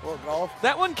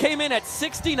one came in at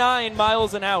 69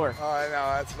 miles an hour. Oh, I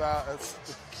know. That's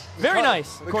very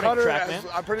nice, according to TrackMan.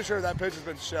 I'm pretty sure that pitch has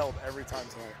been shelled every time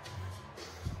tonight.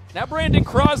 Now Brandon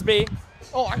Crosby.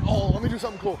 Let me do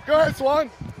something cool. Go ahead,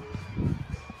 Swan.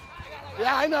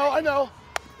 Yeah, I know.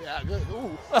 Yeah, good.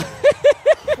 Ooh.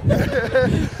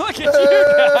 Look at you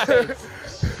guys.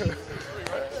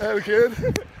 Hey, kid.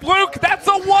 Luke, that's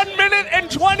a 1 minute and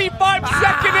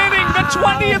 25-second inning, the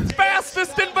 20th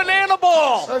fastest in banana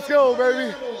ball. Let's go,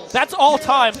 baby. That's all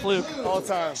time, Fluke. All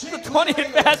time. The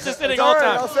 20th fastest inning all right,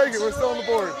 time. I'll take it. We're still on the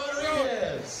board.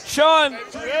 Sean,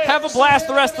 have a blast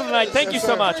the rest of the night. Thank you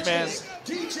so much, man.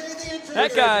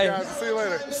 That guy. See you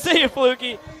later. See you,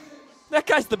 Flukey. That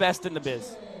guy's the best in the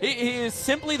biz. He is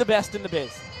simply the best in the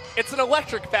biz. It's an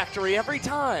electric factory every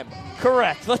time.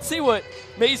 Correct. Let's see what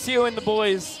Maceo and the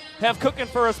boys have cooking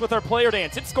for us with our player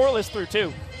dance. It's scoreless through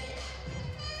 2.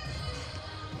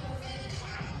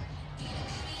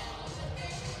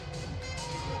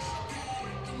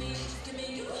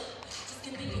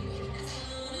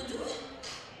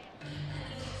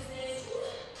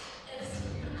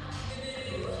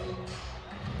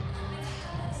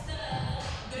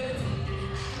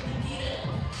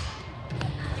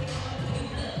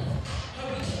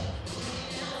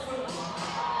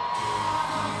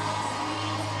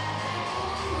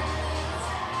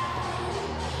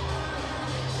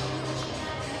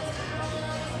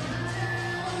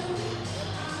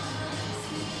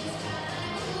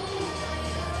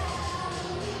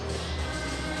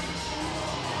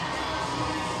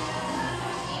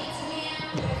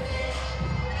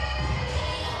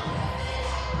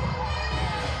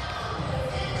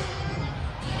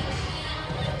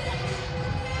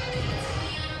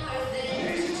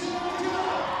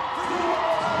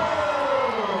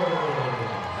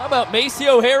 About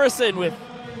Maceo Harrison with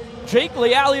Jake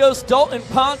Lealios, Dalton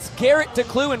Ponce, Garrett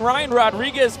DeClue, and Ryan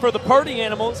Rodriguez for the Party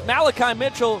Animals, Malachi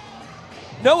Mitchell,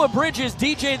 Noah Bridges,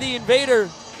 DJ the Invader,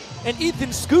 and Ethan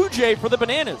Scujay for the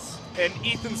Bananas. And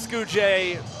Ethan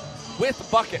Scujay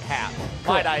with bucket hat,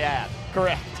 might I add.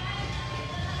 Correct.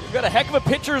 We've got a heck of a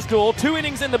pitcher's duel. 2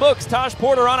 innings in the books. Taj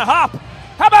Porter on a hop.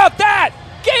 How about that?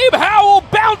 Gabe Howell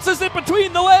bounces it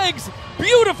between the legs.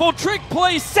 Beautiful trick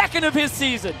play, second of his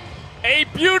season. A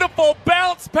beautiful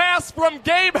bounce pass from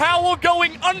Gabe Howell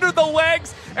going under the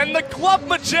legs, and the club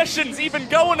magicians even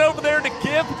going over there to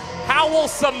give Howell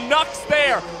some knucks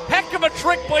there. Heck of a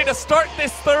trick play to start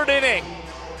this third inning.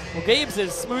 Well, Gabe's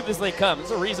as smooth as they come.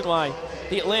 There's a reason why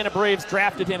the Atlanta Braves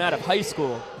drafted him out of high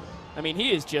school. I mean,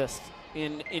 he is just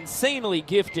an insanely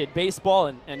gifted baseball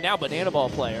and now banana ball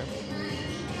player.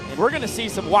 And we're going to see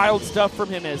some wild stuff from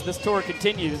him as this tour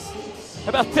continues. How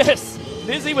about this?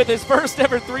 Nizzy with his first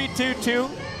ever 3-2-2.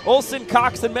 Olsen,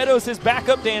 Cox, and Meadows his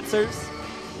backup dancers.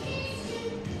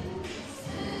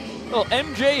 Little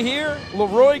MJ here.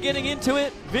 Leroy getting into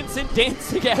it. Vincent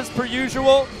dancing as per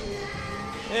usual.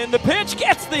 And the pitch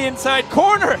gets the inside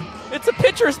corner. It's a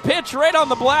pitcher's pitch right on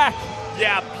the black.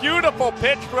 Yeah, beautiful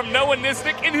pitch from Noah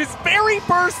Nisnik in his very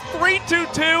first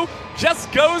 3-2-2.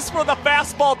 Just goes for the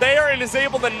fastball there and is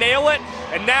able to nail it.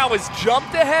 And now is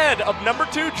jumped ahead of number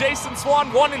 2, Jason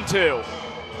Swan, 1-2.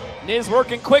 Niz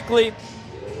working quickly.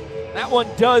 That one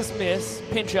does miss.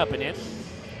 Pinch up and in.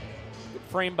 Good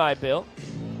frame by Bill.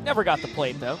 Never got the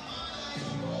plate though.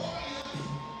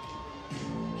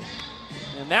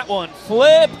 And that one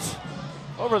flipped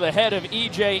over the head of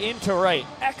EJ into right.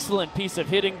 Excellent piece of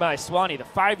hitting by Swanee, the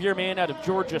 5-year man out of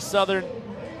Georgia Southern.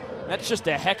 That's just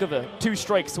a heck of a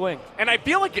 2-strike swing. And I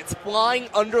feel like it's flying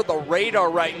under the radar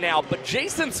right now, but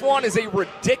Jason Swan is a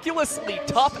ridiculously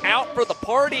tough out for the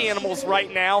Party Animals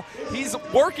right now. He's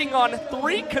working on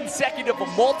 3 consecutive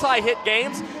multi-hit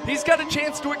games. He's got a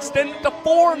chance to extend it to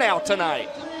 4 now tonight.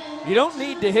 You don't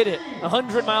need to hit it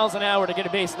 100 miles an hour to get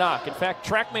a base knock. In fact,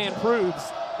 TrackMan proves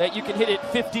that you can hit it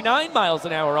 59 miles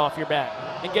an hour off your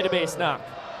bat and get a base knock.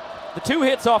 The 2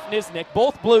 hits off Nisnik,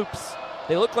 both bloops.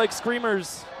 They look like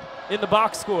screamers in the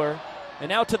box score. And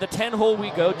now to the 10-hole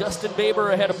we go. Dustin Baber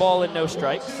ahead of ball and no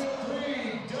strikes.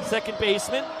 Second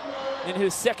baseman in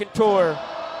his second tour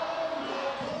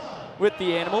with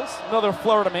the Animals. Another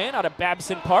Florida man out of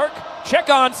Babson Park. Check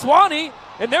on Swanee,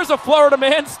 and there's a Florida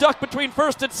man stuck between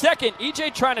first and second.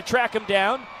 EJ trying to track him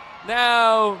down.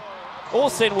 Now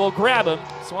Olsen will grab him.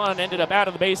 Swan ended up out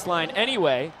of the baseline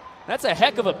anyway. That's a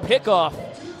heck of a pickoff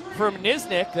from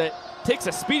Nisnik that takes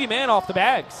a speedy man off the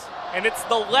bags. And it's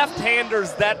the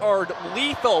left-handers that are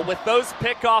lethal with those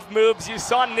pickoff moves. You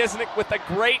saw Nisnik with a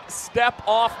great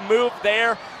step-off move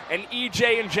there. And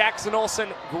EJ and Jackson Olsen,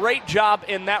 great job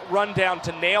in that rundown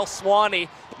to nail Swanee.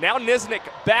 Now Nisnik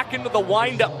back into the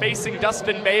windup facing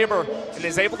Dustin Baber and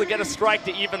is able to get a strike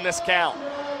to even this count.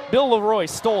 Bill Leroy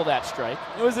stole that strike.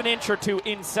 It was an inch or 2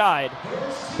 inside,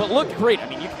 but looked great. I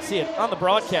mean, you can see it on the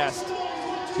broadcast.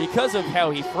 Because of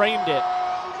how he framed it,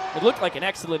 it looked like an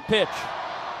excellent pitch.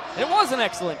 And it was an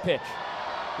excellent pitch.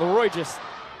 Leroy just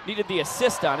needed the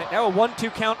assist on it. Now a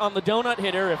 1-2 count on the donut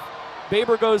hitter. If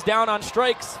Baber goes down on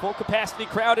strikes, full capacity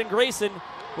crowd in Grayson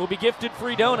will be gifted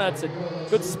free donuts. And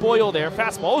good spoil there.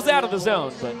 Fastball's out of the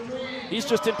zone, but he's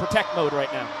just in protect mode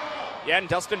right now. Yeah, and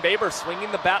Dustin Baber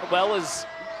swinging the bat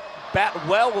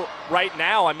well right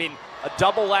now. I mean, a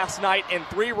double last night and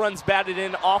 3 runs batted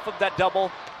in off of that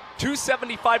double.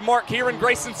 275 mark here in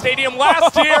Grayson Stadium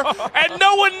last year, and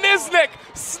Noah Nisnik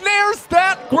snares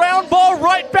that ground ball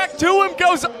right back to him,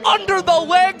 goes under the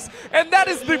legs, and that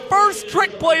is the first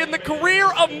trick play in the career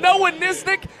of Noah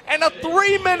Nisnik and a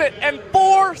 3-minute and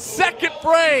 4-second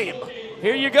frame.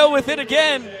 Here you go with it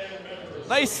again.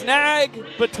 Nice snag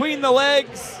between the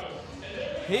legs.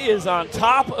 He is on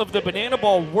top of the banana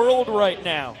ball world right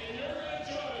now.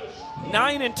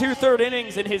 9 2/3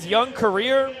 innings in his young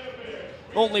career.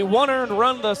 Only 1 earned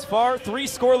run thus far, 3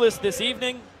 scoreless this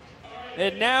evening.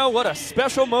 And now what a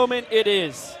special moment it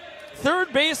is.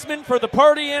 Third baseman for the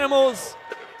Party Animals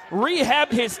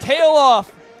rehabbed his tail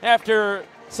off after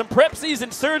some prep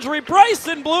season surgery.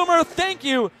 Bryson Bloomer, thank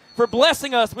you for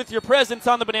blessing us with your presence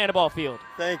on the banana ball field.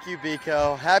 Thank you,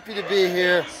 Biko. Happy to be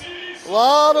here. A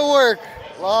lot of work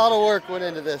went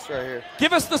into this right here.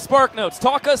 Give us the spark notes.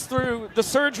 Talk us through the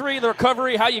surgery, the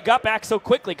recovery, how you got back so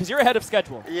quickly, because you're ahead of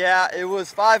schedule. Yeah, it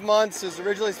was 5 months. It was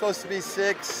originally supposed to be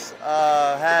 6.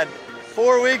 Had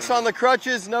 4 weeks on the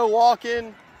crutches, no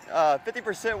walking,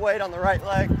 50% weight on the right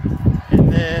leg.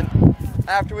 And then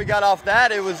after we got off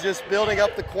that, it was just building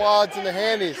up the quads and the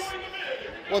hammies.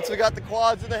 Once we got the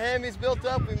quads and the hammies built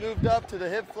up, we moved up to the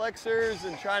hip flexors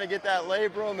and trying to get that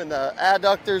labrum and the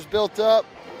adductors built up.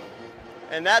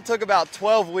 And that took about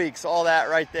 12 weeks, all that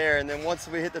right there. And then once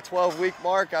we hit the 12-week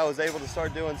mark, I was able to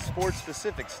start doing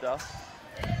sports-specific stuff.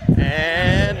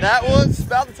 And that was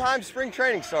about the time spring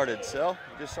training started. So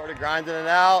just started grinding it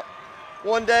out.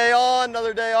 1 day on,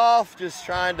 another day off, just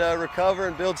trying to recover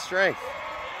and build strength.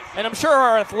 And I'm sure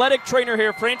our athletic trainer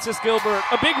here, Francis Gilbert,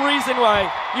 a big reason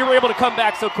why you were able to come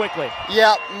back so quickly.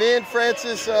 Yeah, me and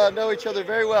Francis know each other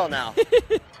very well now.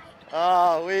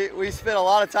 We spent a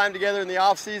lot of time together in the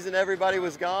off season. Everybody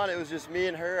was gone. It was just me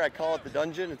and her. I call it the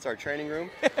dungeon. It's our training room.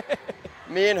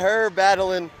 Me and her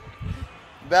battling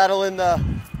the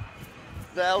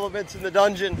elements in the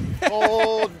dungeon.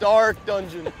 Cold, dark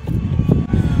dungeon.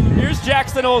 Here's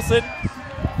Jackson Olsen.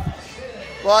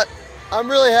 But I'm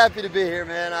really happy to be here,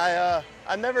 man.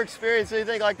 I've never experienced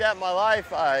anything like that in my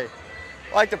life. I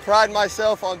like to pride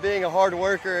myself on being a hard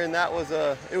worker, and it was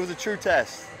a true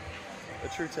test. A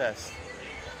true test.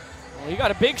 Well, you got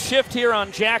a big shift here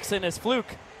on Jackson as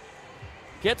Fluke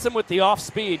gets him with the off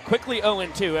speed. Quickly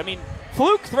 0-2. I mean,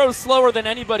 Fluke throws slower than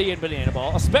anybody in banana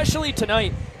ball, especially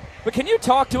tonight. But can you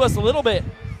talk to us a little bit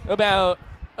about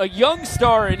a young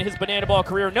star in his banana ball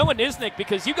career, Noah Nisnik,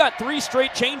 because you got 3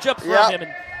 straight changeups from him,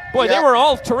 and boy, they were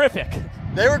all terrific.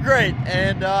 They were great,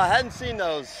 and I hadn't seen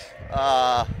those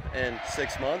in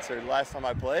 6 months, or the last time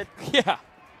I played. Yeah.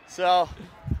 So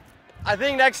I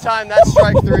think next time that's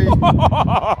strike 3.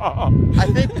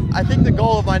 I think the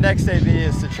goal of my next AB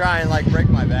is to try and break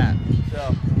my bat.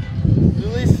 So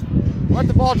at least let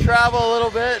the ball travel a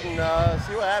little bit and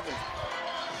see what happens.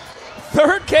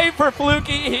 Third K for Flukie.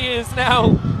 He is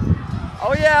now.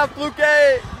 Oh yeah,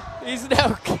 Fluke. He's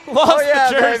now lost the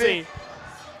jersey. Baby.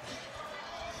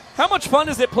 How much fun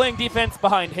is it playing defense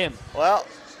behind him? Well,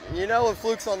 you know when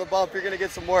Fluke's on the bump, you're going to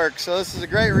get some work. So this is a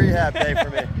great rehab day for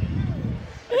me.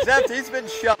 Except he's been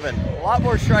shoving. A lot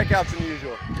more strikeouts than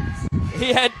usual.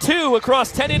 He had 2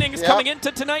 across 10 innings coming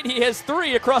into tonight. He has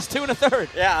 3 across 2 1/3.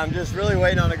 Yeah, I'm just really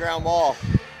waiting on a ground ball.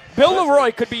 Bill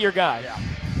Leroy could be your guy. Yeah.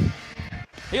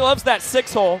 He loves that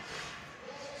 6-hole.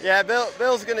 Yeah,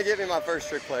 Bill's going to give me my first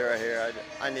trick play right here.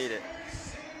 I need it.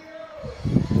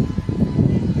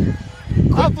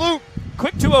 Fluke.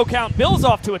 Quick 2-0 count. Bill's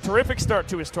off to a terrific start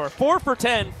to his tour. 4 for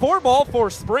 10, 4 ball, 4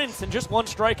 sprints, and just 1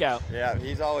 strikeout. Yeah,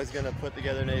 he's always going to put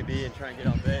together an AB and try and get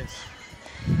on base.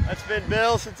 That's been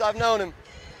Bill since I've known him.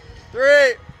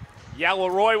 3. Yeah,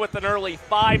 Leroy with an early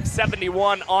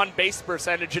 571 on base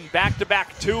percentage and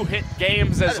back-to-back 2-hit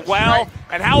games as well. Right.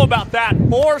 And how about that?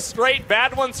 4 straight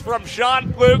bad ones from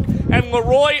Sean Fluke. And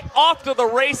Leroy off to the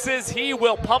races. He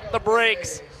will pump the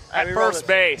brakes at first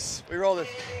base. We roll this.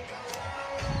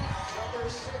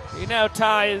 He now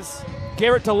ties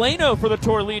Garrett Delano for the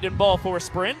tour lead in ball 4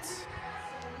 sprints.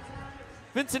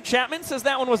 Vincent Chapman says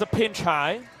that one was a pinch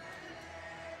high.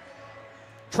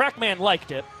 Trackman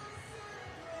liked it.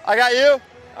 I got you.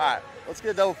 All right, let's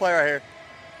get a double play right here.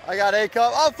 I got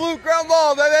A-cup. Oh, Fluke, ground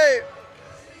ball, baby.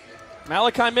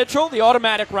 Malachi Mitchell, the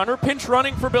automatic runner, pinch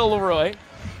running for Bill Leroy.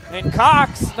 And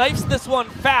Cox knifes this one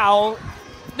foul.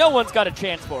 No one's got a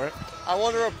chance for it. I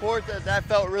want to report that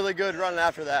felt really good running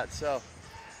after that. So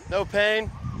no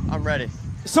pain. I'm ready.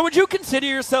 So would you consider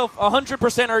yourself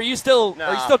 100%, or are you still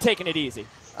taking it easy?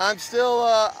 I'm still,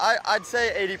 I'd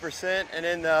say 80%, and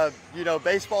in the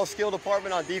baseball skill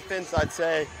department on defense, I'd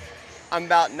say I'm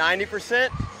about 90%.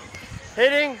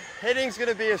 Hitting's going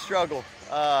to be a struggle.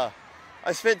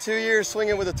 I spent 2 years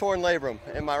swinging with a torn labrum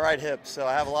in my right hip, so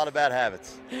I have a lot of bad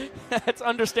habits. That's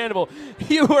understandable.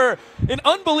 You were an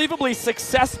unbelievably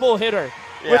successful hitter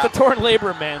with a torn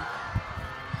labrum, man.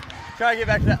 Try to get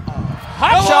back to that.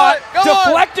 Hot shot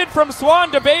deflected from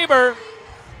Swan to Baber,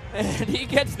 and he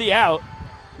gets the out.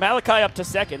 Malachi up to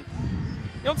second.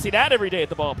 You don't see that every day at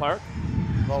the ballpark.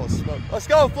 Ball was smoked. Let's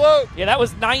go, Fluke. Yeah, that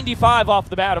was 95 off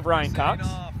the bat of Ryan Cox.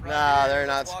 Nah, they're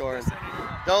not scoring.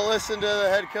 Don't listen to the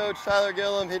head coach, Tyler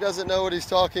Gillum. He doesn't know what he's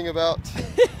talking about.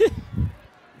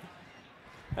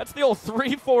 That's the old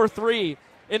 3-4-3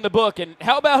 in the book. And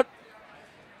how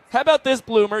about this,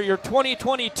 Bloomer, your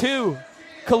 2022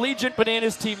 Collegiate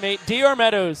Bananas teammate, DR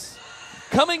Meadows,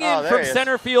 coming in from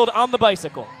center field on the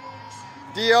bicycle.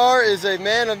 DR is a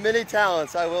man of many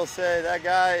talents, I will say. That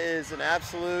guy is an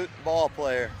absolute ball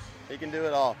player. He can do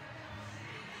it all.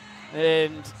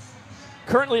 And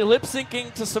currently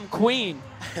lip-syncing to some Queen.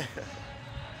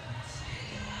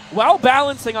 While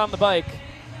balancing on the bike.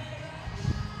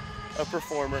 A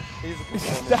performer. He's a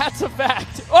performer. That's a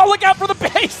fact. Oh, look out for the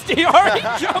base. DR,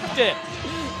 he jumped it.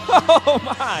 Oh,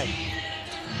 my.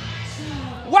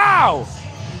 Wow.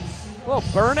 Well,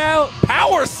 burnout.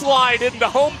 Power slide into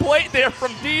home plate there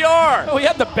from DR. Oh, he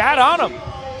had the bat on him.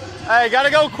 Hey, got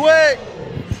to go quick.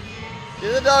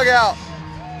 Get the dugout.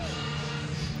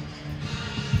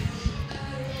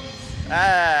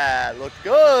 Ah, looked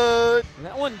good.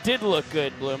 That one did look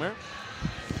good, Bloomer.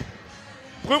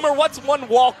 Bloomer, what's one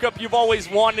walk-up you've always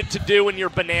wanted to do in your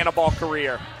banana ball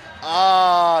career?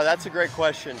 That's a great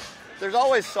question. there's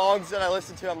always songs that I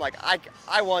listen to. I'm like,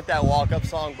 I want that walk-up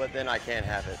song, but then I can't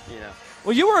have it, you know.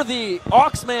 Well, you are the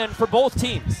aux man for both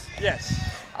teams. Yes,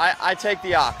 I take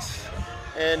the aux.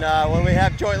 And when we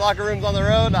have joint locker rooms on the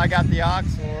road, I got the aux.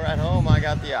 When we're at home, I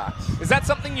got the aux. Is that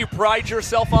something you pride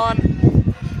yourself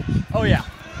on? Oh, yeah.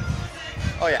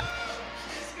 Oh, yeah.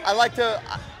 I like to,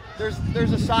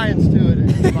 there's a science to it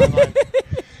in my mind.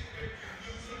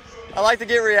 I like to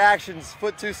get reactions,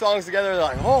 put two songs together, they're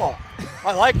like, oh,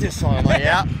 I like this song. I'm like,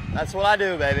 yeah, that's what I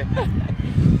do, baby.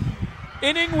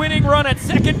 Inning-winning run at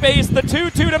second base, the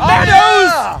 2-2 to Meadows.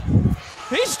 Yeah!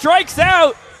 He strikes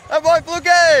out. That boy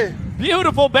Fluke!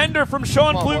 Beautiful bender from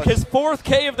Sean Fluke, boys. his 4th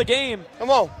K of the game. Come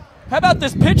on. How about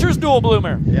this pitcher's duel,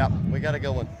 Bloomer? Yeah, we got a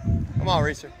good one. Come on,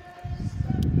 Reeser.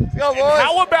 Let's go, boys. And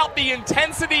how about the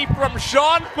intensity from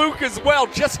Sean Fluke as well,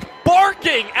 just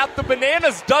barking at the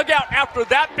Bananas dugout after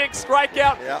that big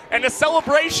strikeout and a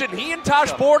celebration. He and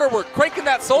Taj Porter were cranking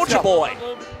that Soldier Boy.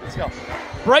 Let's go.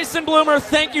 Bryson Bloomer,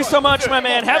 thank you so much, my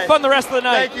man. Have fun the rest of the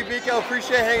night. Thank you, Biko.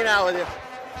 Appreciate hanging out with you.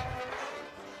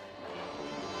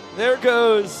 There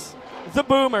goes the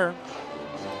Boomer.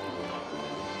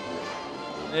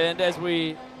 And as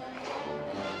we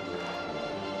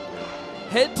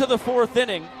head to the 4th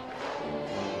inning,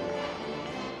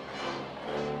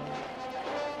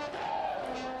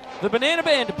 the Banana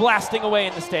Band blasting away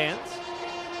in the stands.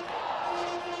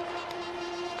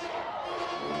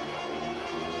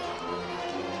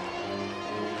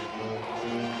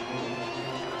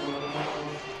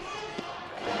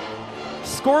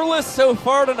 Scoreless so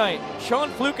far tonight.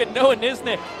 Sean Fluke and Noah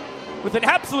Nisnik with an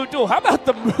absolute duel. How about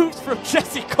the moves from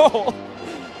Jesse Cole?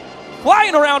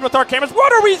 Flying around with our cameras.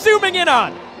 What are we zooming in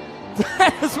on?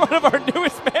 That is one of our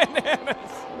newest bananas.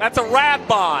 That's a rad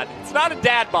bod. It's not a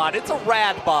dad bod, it's a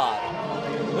rad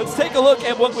bod. Let's take a look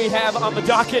at what we have on the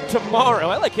docket tomorrow.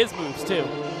 I like his moves too.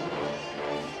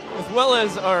 As well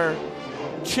as our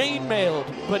chain-mailed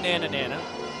Banana Nana.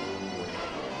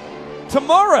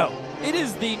 Tomorrow, it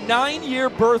is the 9-year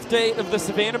birthday of the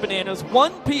Savannah Bananas,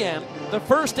 1 p.m., the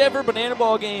first ever Banana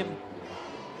Ball game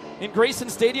in Grayson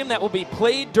Stadium that will be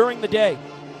played during the day.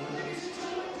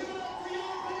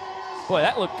 Boy,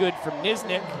 that looked good from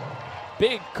Nisnik.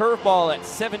 Big curveball at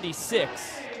 76.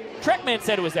 Trackman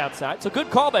said it was outside, so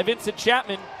good call by Vincent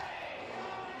Chapman.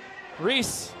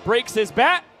 Reese breaks his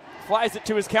bat, flies it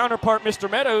to his counterpart, Mr.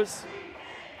 Meadows.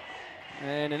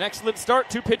 And an excellent start,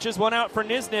 2 pitches, 1 out for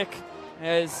Nisnik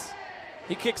as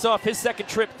he kicks off his second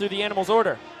trip through the Animals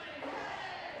order.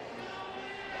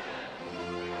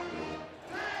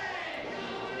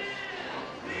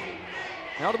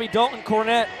 Now it'll be Dalton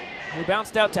Cornett, who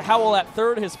bounced out to Howell at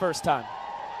third his first time.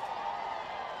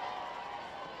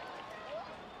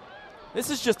 This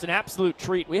is just an absolute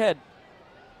treat. We had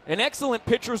an excellent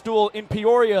pitcher's duel in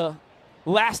Peoria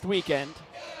last weekend.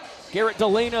 Garrett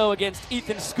Delano against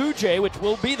Ethan Scuje, which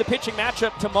will be the pitching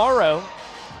matchup tomorrow.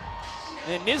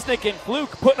 And Nisnik and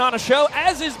Fluke putting on a show,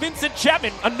 as is Vincent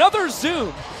Chapman. Another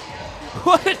zoom.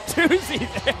 What a doozy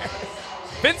there.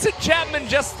 Vincent Chapman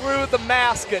just threw the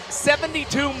mask at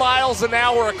 72 miles an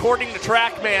hour, according to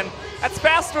TrackMan. That's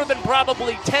faster than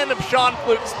probably 10 of Sean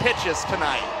Fluke's pitches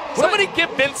tonight. Somebody give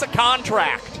Vince a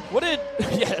contract. Yeah,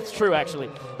 that's true, actually.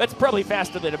 That's probably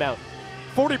faster than about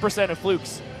 40% of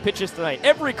Fluke's pitches tonight.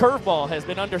 Every curveball has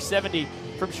been under 70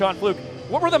 from Sean Fluke.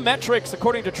 What were the metrics,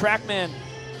 according to TrackMan,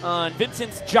 on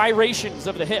Vincent's gyrations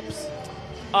of the hips?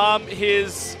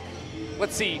 His,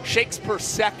 let's see, shakes per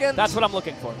second? That's what I'm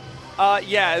looking for.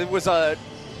 Yeah, it was a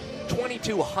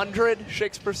 2,200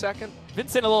 shakes per second.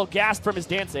 Vincent a little gassed from his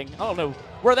dancing. I don't know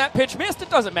where that pitch missed. It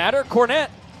doesn't matter. Cornett,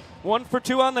 1 for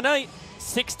 2 on the night.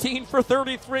 16 for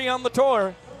 33 on the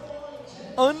tour.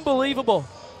 Unbelievable.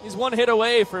 He's 1 hit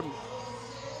away from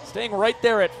staying right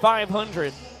there at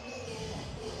 500.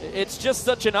 It's just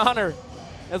such an honor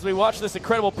as we watch this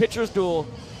incredible pitcher's duel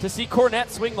to see Cornett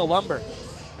swing the lumber.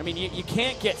 I mean, you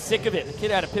can't get sick of it. The kid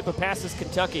out of Pipapassus,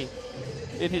 Kentucky,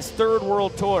 in his 3rd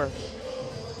World Tour.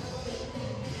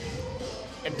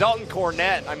 And Dalton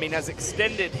Cornett, I mean, has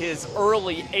extended his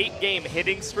early 8-game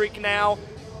hitting streak now,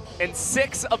 and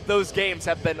 6 of those games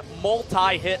have been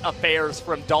multi-hit affairs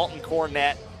from Dalton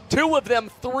Cornett. 2 of them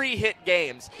 3-hit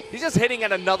games. He's just hitting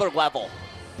at another level.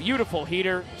 Beautiful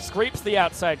heater, scrapes the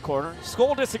outside corner.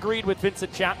 Skoll disagreed with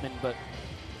Vincent Chapman, but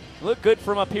looked good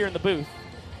from up here in the booth.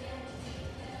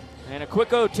 And a quick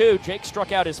 0-2. Jake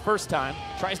struck out his first time.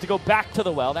 Tries to go back to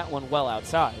the well. That one well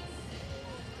outside.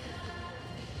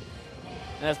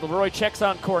 And as Leroy checks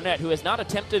on Cornett, who has not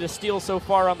attempted a steal so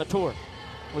far on the tour,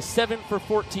 was 7 for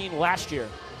 14 last year.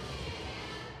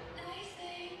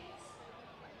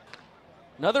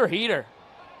 Another heater.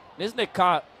 Nisnik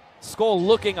caught Skoll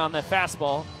looking on the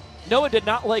fastball. Noah did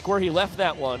not like where he left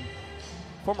that one.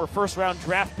 Former first-round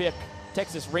draft pick,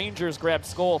 Texas Rangers grabbed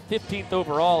Skull 15th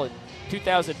overall in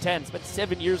 2010. Spent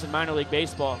 7 years in minor league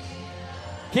baseball.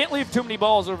 Can't leave too many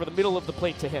balls over the middle of the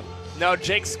plate to him. No,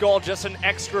 Jake Skull, just an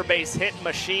extra base hit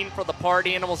machine for the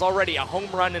Party Animals. Already a home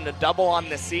run and a double on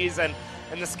this season.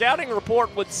 And the scouting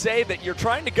report would say that you're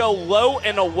trying to go low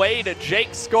and away to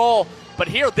Jake Skull. But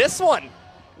here, this one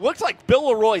looks like Bill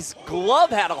Leroy's glove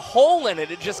had a hole in it.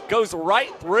 It just goes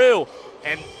right through.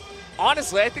 And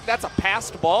honestly, I think that's a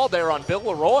passed ball there on Bill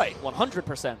Leroy.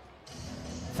 100%.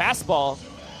 Fastball.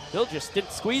 Bill just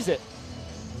didn't squeeze it.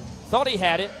 Thought he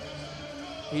had it.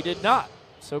 He did not.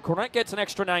 So Cornette gets an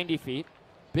extra 90 feet.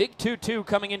 Big 2-2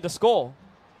 coming into Skull.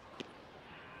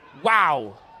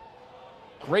 Wow.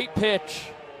 Great pitch.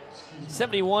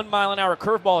 71-mile-an-hour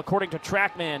curveball according to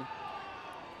TrackMan.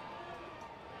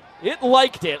 It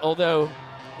liked it, although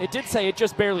it did say it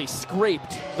just barely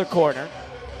scraped the corner.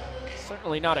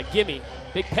 Certainly not a gimme.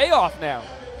 Big payoff now.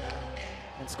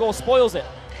 And Skull spoils it.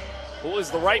 It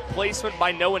was the right placement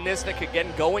by Noah Nisnik, again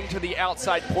going to the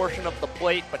outside portion of the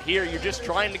plate, but here you're just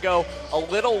trying to go a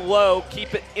little low,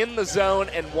 keep it in the zone,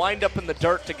 and wind up in the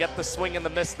dirt to get the swing and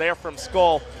the miss there from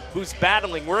Skull, who's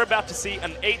battling. We're about to see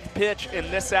an 8th pitch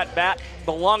in this at-bat,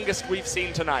 the longest we've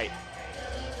seen tonight.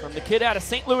 From the kid out of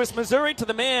St. Louis, Missouri to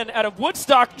the man out of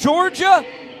Woodstock, Georgia.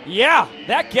 Yeah,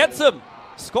 that gets him.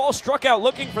 Skull struck out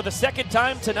looking for the second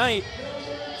time tonight.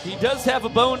 He does have a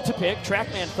bone to pick.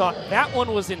 TrackMan thought that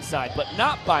one was inside, but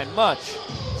not by much.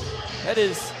 That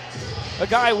is a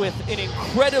guy with an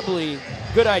incredibly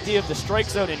good idea of the strike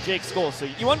zone in Jake Skull, so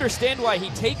you understand why he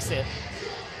takes it,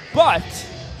 but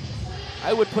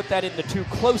I would put that in the too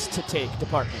close to take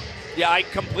department. Yeah, I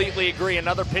completely agree.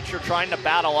 Another pitcher trying to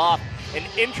battle off. And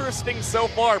interesting so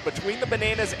far between the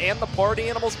Bananas and the Party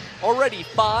Animals, already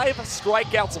 5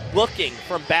 strikeouts looking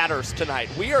from batters tonight.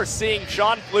 We are seeing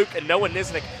Sean Fluke and Noah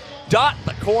Nisnik dot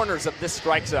the corners of this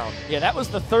strike zone. Yeah, that was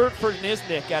the 3rd for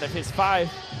Nisnik out of his 5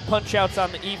 punch-outs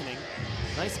on the evening.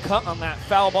 Nice cut on that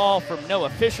foul ball from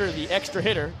Noah Fisher, the extra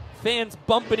hitter. Fans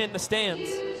bumping in the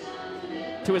stands.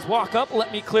 To his walk-up,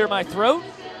 let me clear my throat.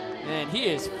 And he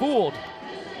is fooled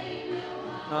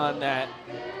on that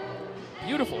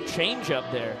beautiful change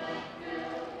up there.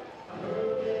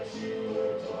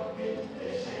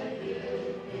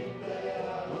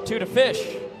 Two to Fish.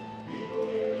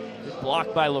 Good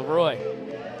block by Leroy.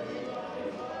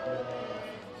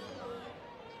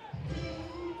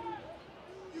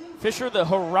 Fisher, the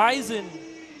Horizon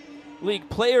League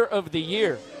Player of the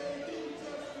Year.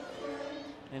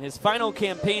 In his final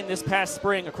campaign this past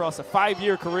spring across a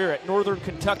 5-year career at Northern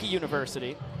Kentucky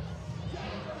University.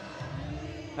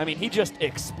 I mean, he just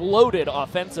exploded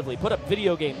offensively, put up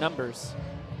video game numbers.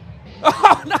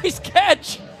 Oh, nice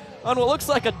catch on what looks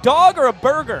like a dog or a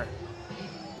burger.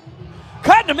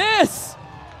 Cut and a miss.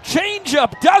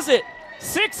 Changeup does it.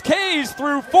 6 Ks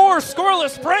through 4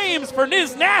 scoreless frames for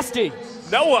Niz Nasty.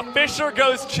 Noah Fisher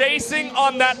goes chasing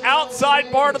on that outside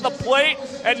part of the plate,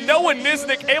 and Noah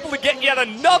Nisnik able to get yet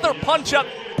another punch out.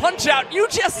 You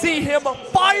just see him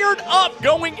fired up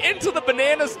going into the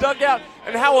Bananas dugout.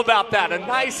 And how about that? A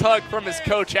nice hug from his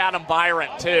coach, Adam Byron,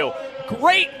 too.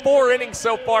 Great 4 innings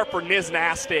so far for Niz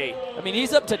Nasty. I mean,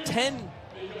 he's up to 10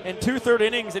 and 2/3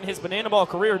 innings in his Banana Ball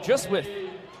career just with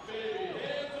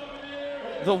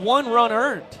the 1 run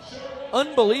earned.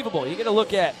 Unbelievable. You get a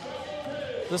look at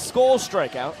the Skull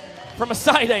strikeout from a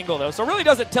side angle, though, so it really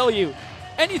doesn't tell you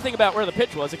anything about where the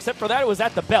pitch was, except for that it was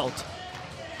at the belt.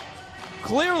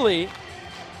 Clearly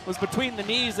was between the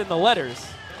knees and the letters.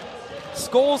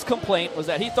 Skull's complaint was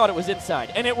that he thought it was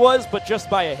inside, and it was, but just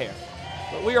by a hair.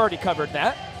 But we already covered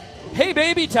that. Hey,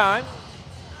 baby time.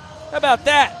 How about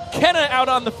that? Kenna out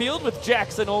on the field with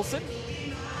Jackson Olsen.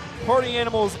 Party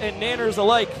Animals and Nanners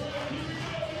alike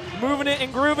moving it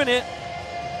and grooving it.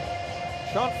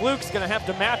 Sean Fluke's going to have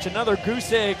to match another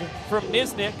goose egg from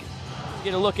Nisnik.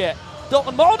 Get a look at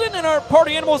Dalton Malden and our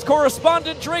Party Animals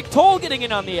correspondent Drake Toll getting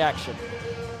in on the action.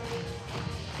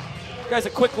 Guy's a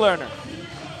quick learner.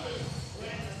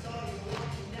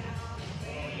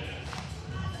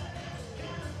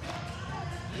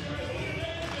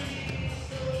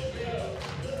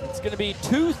 It's going to be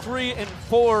 2, 3, and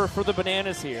 4 for the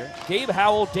Bananas here. Gabe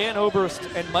Howell, Dan Oberst,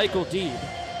 and Michael Deeb.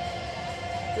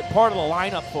 Good part of the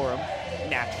lineup for him,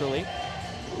 naturally.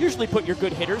 Usually put your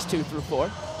good hitters 2 through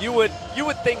 4. You would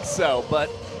think so, but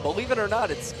believe it or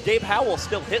not, it's Gabe Howell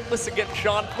still hitless against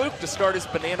Sean Fluke to start his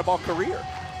Banana Ball career.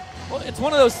 Well, it's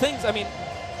one of those things. I mean,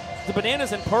 the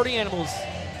Bananas and Party Animals,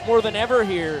 more than ever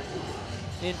here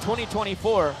in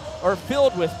 2024, are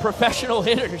filled with professional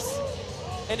hitters.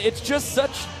 And it's just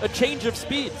such a change of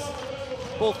speeds.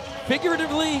 both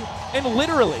figuratively and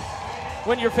literally.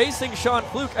 When you're facing Sean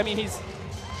Fluke, I mean, he's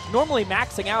normally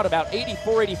maxing out about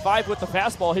 84, 85 with the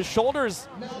fastball. His shoulder's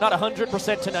not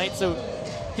 100% tonight, so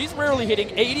he's rarely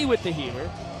hitting 80 with the heater.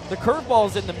 The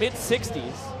curveball's in the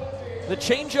mid-60s. The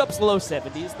changeup's low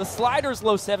 70s. The slider's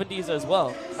low 70s as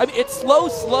well. I mean, it's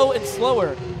slow, and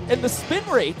slower. And the spin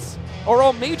rates are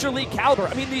all major league caliber.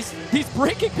 I mean, these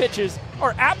breaking pitches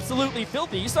are absolutely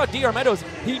filthy. You saw D.R. Meadows.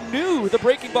 He knew the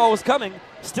breaking ball was coming,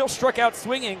 still struck out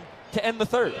swinging to end the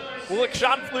third. Well, look,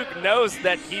 Sean Fluke knows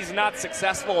that he's not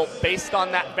successful based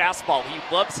on that fastball.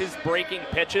 He loves his breaking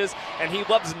pitches, and he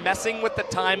loves messing with the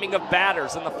timing of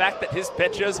batters. And the fact that his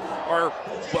pitches are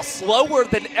slower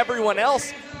than everyone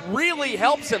else really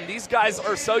helps him. These guys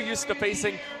are so used to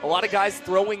facing a lot of guys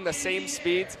throwing the same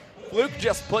speeds. Fluke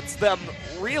just puts them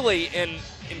really in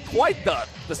quite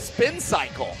the spin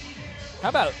cycle. How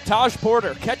about Taj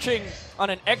Porter catching on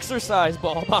an exercise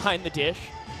ball behind the dish?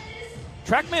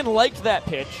 Trackman liked that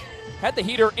pitch, had the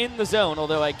heater in the zone,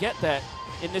 although I get that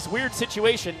in this weird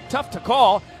situation, tough to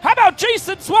call. How about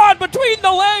Jason Swan between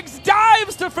the legs,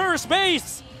 dives to first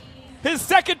base? His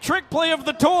second trick play of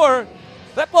the tour.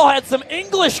 That ball had some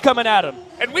English coming at him.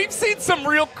 And we've seen some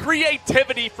real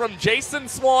creativity from Jason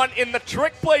Swan in the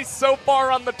trick plays so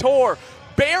far on the tour.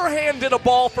 Barehanded a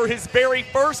ball for his very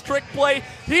first trick play.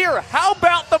 Here, how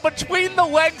about the between the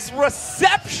legs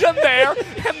reception there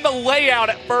and the layout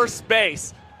at first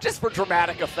base? Just for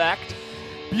dramatic effect.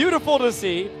 Beautiful to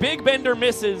see. Big bender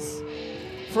misses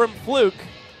from Fluke.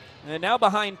 And now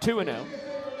behind 2-0.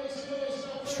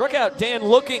 Struck out Dan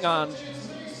looking on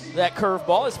that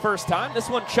curveball his first time. This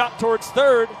one chopped towards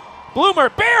third. Bloomer,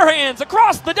 bare hands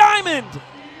across the diamond.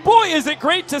 Boy, is it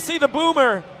great to see the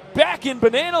Boomer back in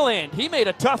Banana Land. He made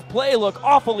a tough play look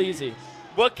awful easy.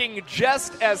 Looking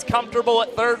just as comfortable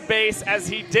at third base as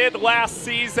he did last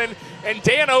season. And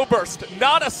Dan Oberst,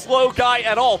 not a slow guy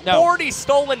at all. No. 40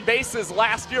 stolen bases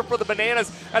last year for the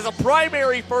Bananas as a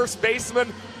primary first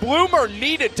baseman. Bloomer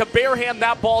needed to barehand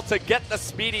that ball to get the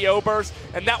speedy Oberst,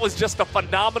 and that was just a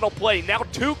phenomenal play. Now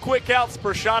 2 quick outs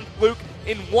for Sean Fluke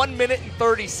in 1 minute and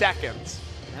 30 seconds.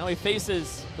 Now he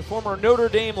faces the former Notre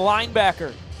Dame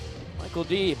linebacker, Michael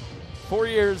Deeb. 4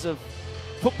 years of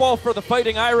football for the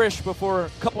Fighting Irish before a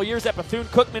couple years at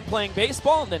Bethune-Cookman playing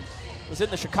baseball, and then was in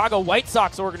the Chicago White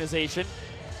Sox organization.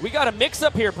 We got a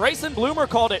mix-up here. Bryson Bloomer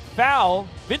called it foul.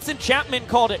 Vincent Chapman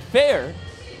called it fair.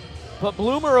 But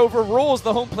Bloomer overrules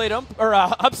the home plate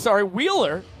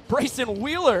Wheeler. Bryson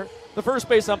Wheeler, the first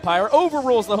base umpire,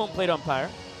 overrules the home plate umpire.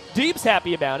 Deeb's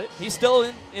happy about it. He's still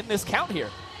in this count here.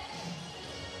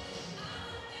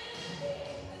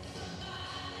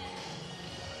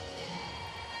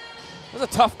 It was a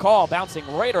tough call, bouncing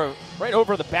right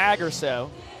over the bag or so.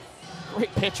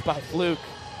 Great pitch by Fluke.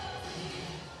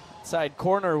 Side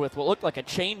corner with what looked like a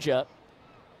changeup.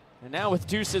 And now with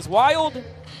deuces wild.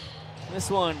 This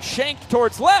one shanked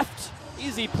towards left.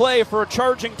 Easy play for a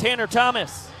charging Tanner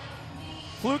Thomas.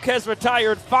 Fluke has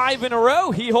retired 5 in a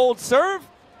row. He holds serve.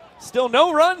 Still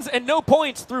no runs and no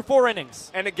points through 4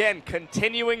 innings. And again,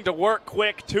 continuing to work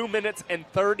quick, 2 minutes and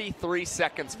 33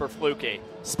 seconds for Fluke.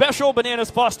 Special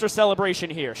Bananas Foster celebration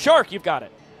here. Shark, you've got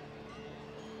it.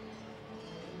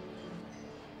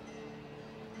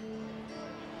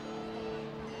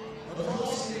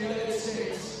 Across the United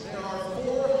States, there are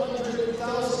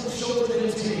 400,000 children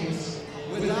and teens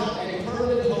without a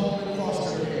permanent home in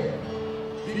foster care.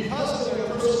 Because of their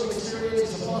personal experience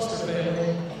as a foster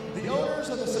family, the owners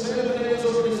of the Savannah Bananas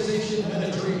organization had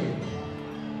a dream.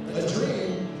 A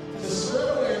dream to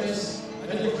spread awareness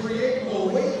and to create a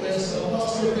wait list of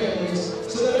foster families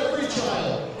so that every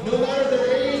child, no matter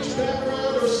their age,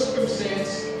 background, or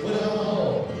circumstance, would have a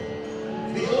home.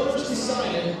 The owners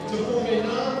decided to form a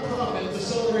non-profit to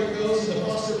celebrate those in the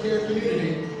foster care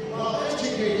community while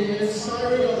educating and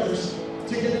inspiring others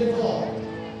to get involved.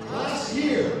 Last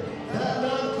year, that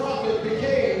non-profit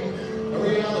became a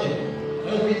reality,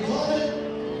 and we call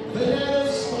it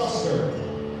Bananas Foster.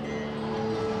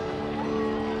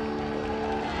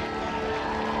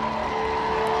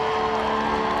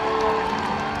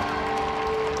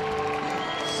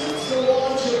 Since the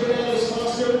launch of Bananas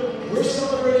Foster, we're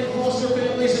celebrating foster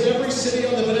families in every city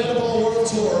on the Banana Ball World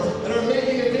Tour and are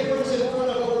making a difference in front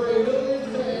of over 1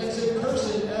 million fans in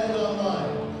person and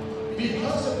online.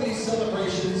 Because of these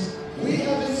celebrations, we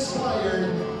have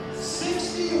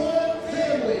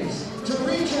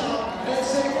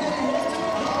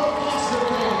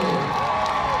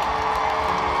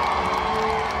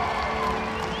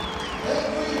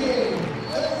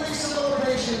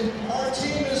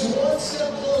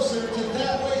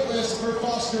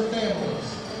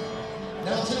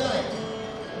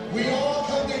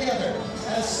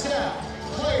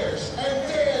players,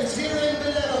 and fans here in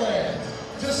Banana Land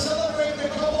to celebrate the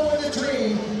couple with a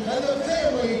dream and the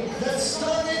family that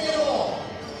started it all,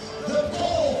 the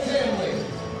Cole family.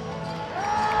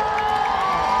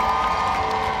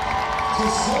 To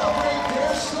celebrate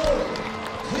their story,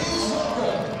 please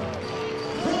welcome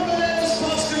from Bananas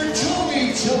Foster,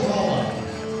 Joey Chabala.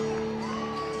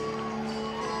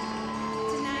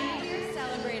 Tonight we are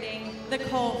celebrating the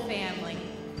Cole family.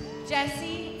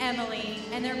 Jesse, Emily,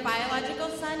 and their biological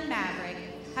son Maverick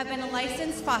have been a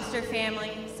licensed foster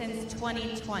family since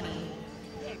 2020.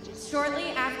 Shortly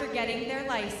after getting their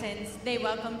license, they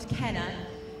welcomed Kenna,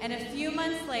 and a few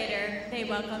months later, they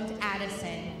welcomed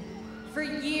Addison. For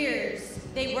years,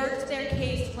 they worked their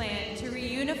case plan to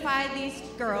reunify these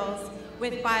girls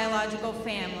with biological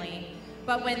family,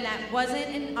 but when that wasn't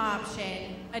an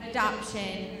option,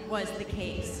 adoption was the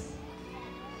case.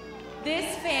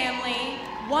 This family,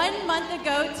 1 month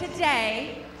ago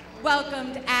today,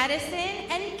 welcomed Addison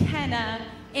and Kenna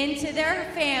into their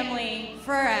family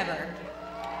forever.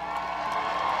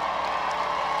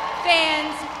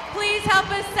 Fans, please help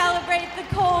us celebrate the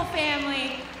Cole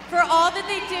family for all that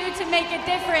they do to make a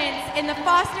difference in the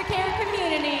foster care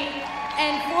community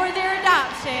and for their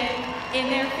adoption in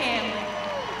their family.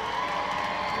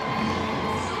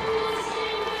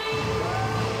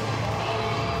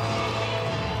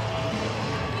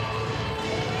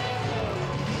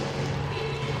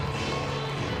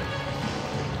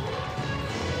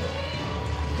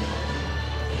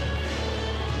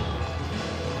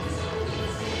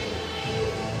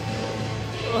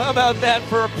 Well, how about that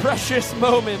for a precious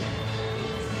moment?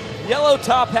 Yellow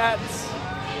top hats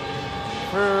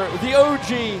for the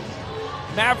OG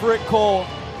Maverick Cole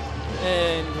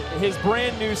and his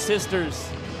brand new sisters,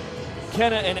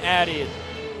 Kenna and Addie.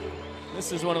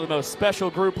 This is one of the most special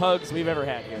group hugs we've ever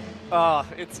had here.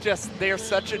 It's just, they're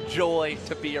such a joy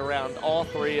to be around, all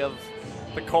three of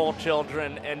the Cole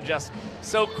children, and just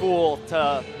so cool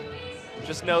to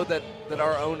just know that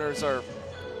our owners are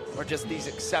just these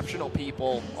exceptional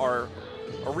people, are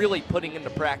really putting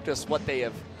into practice what they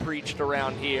have preached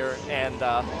around here. And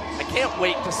I can't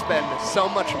wait to spend so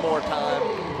much more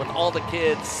time with all the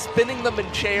kids, spinning them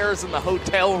in chairs in the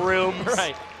hotel rooms.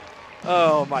 Right.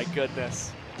 Oh, my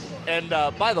goodness. And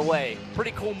by the way,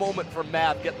 pretty cool moment for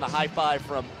Mav getting the high five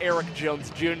from Eric Jones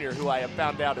Jr., who I have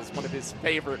found out is one of his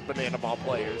favorite Banana Ball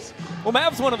players. Well,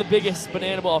 Mav's one of the biggest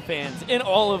Banana Ball fans in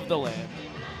all of the land.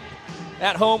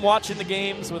 At home watching the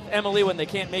games with Emily when they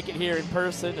can't make it here in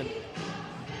person, and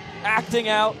acting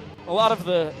out a lot of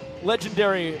the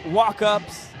legendary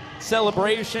walk-ups,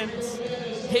 celebrations,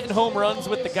 hitting home runs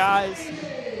with the guys.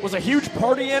 Was a huge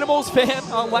Party Animals fan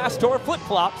on last tour,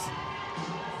 flip-flops.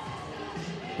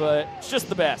 But it's just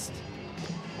the best.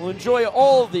 We'll enjoy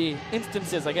all the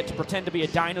instances I get to pretend to be a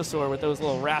dinosaur with those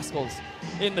little rascals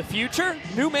in the future.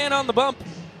 New man on the bump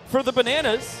for the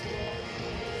Bananas.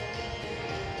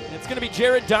 It's going to be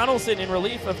Jared Donaldson in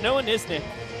relief of Noah Nisnik,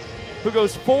 who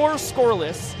goes 4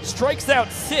 scoreless, strikes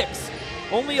out 6,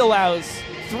 only allows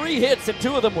 3 hits, and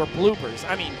 2 of them were bloopers.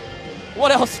 I mean,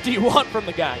 what else do you want from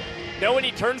the guy? No, and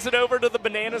he turns it over to the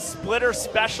banana splitter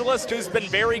specialist, who's been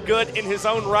very good in his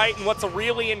own right, and what's a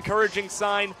really encouraging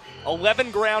sign,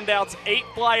 11 groundouts, 8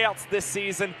 flyouts this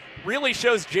season, really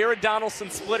shows Jared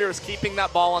Donaldson's splitters keeping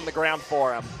that ball on the ground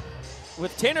for him.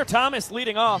 With Tanner Thomas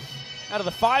leading off out of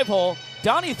the 5-hole,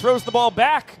 Donnie throws the ball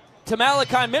back to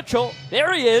Malachi Mitchell.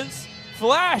 There he is.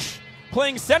 Flash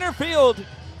playing center field,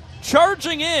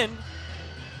 charging in,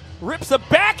 rips a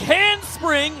back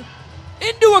handspring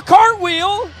into a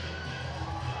cartwheel,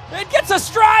 and gets a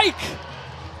strike.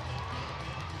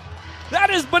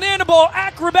 That is Banana Ball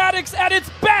acrobatics at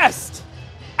its best.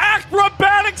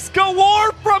 Acrobatics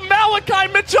galore from Malachi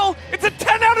Mitchell. It's a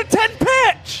 10 out of 10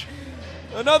 pitch.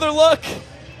 Another look.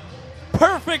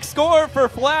 Perfect score for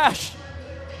Flash.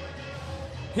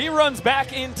 He runs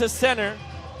back into center.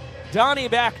 Donnie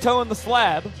back toeing the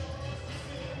slab.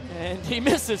 And he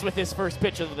misses with his first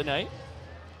pitch of the night.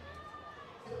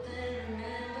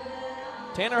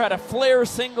 Tanner had a flare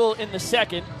single in the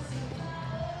second.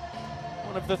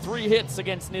 One of the 3 hits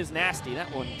against Niz Nasty.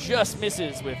 That one just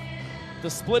misses with the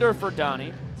splitter for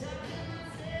Donnie.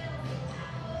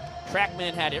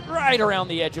 Trackman had it right around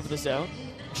the edge of the zone.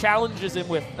 Challenges him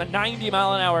with a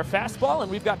 90-mile-an-hour fastball,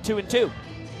 and we've got 2-2.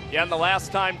 Yeah, and the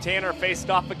last time Tanner faced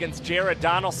off against Jared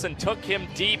Donaldson took him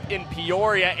deep in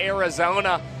Peoria,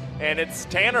 Arizona. And it's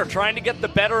Tanner trying to get the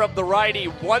better of the righty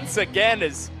once again,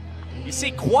 as you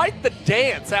see quite the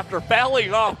dance after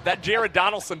fouling off that Jared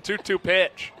Donaldson 2-2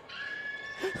 pitch.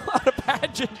 A lot of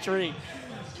pageantry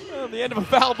on the end of a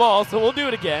foul ball, so we'll do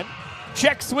it again.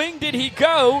 Check swing, did he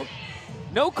go?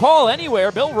 No call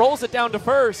anywhere. Bill rolls it down to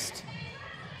first.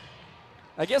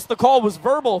 I guess the call was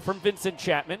verbal from Vincent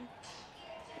Chapman.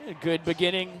 A good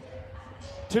beginning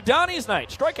to Donnie's night.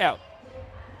 Strikeout.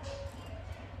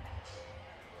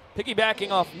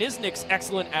 Piggybacking off Nisnik's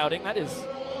excellent outing, that is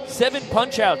 7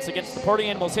 punch-outs against the Party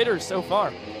Animals hitters so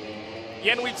far.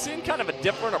 Yeah, and we've seen kind of a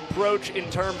different approach in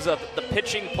terms of the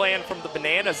pitching plan from the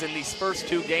Bananas in these first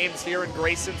 2 games here in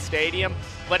Grayson Stadium,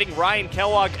 letting Ryan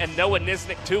Kellogg and Noah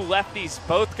Nisnik, 2 lefties,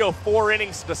 both go 4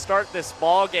 innings to start this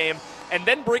ball game, and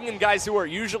then bringing guys who are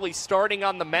usually starting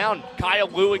on the mound, Kyle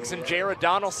Lewigs and Jared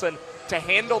Donaldson, to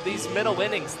handle these middle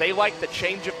innings. They like the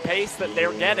change of pace that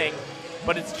they're getting,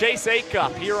 but it's Jace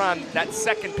Acup here on that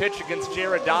second pitch against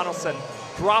Jared Donaldson,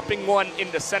 dropping one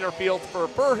into center field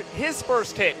for his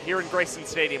first hit here in Grayson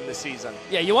Stadium this season.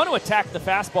 Yeah, you want to attack the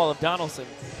fastball of Donaldson.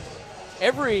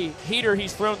 Every heater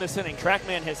he's thrown this inning,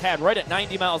 TrackMan has had right at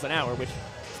 90 miles an hour, which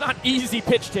is not an easy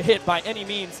pitch to hit by any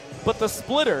means, but the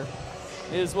splitter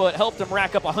is what helped him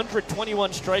rack up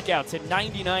 121 strikeouts in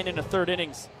 99 1/3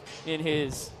 innings in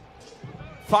his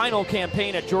final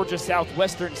campaign at Georgia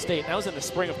Southwestern State. That was in the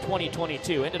spring of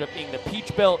 2022. Ended up being the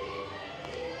Peach Belt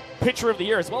Pitcher of the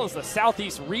Year as well as the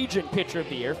Southeast Region Pitcher of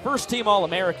the Year. First team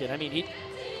All-American. I mean,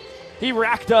 he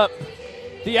racked up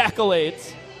the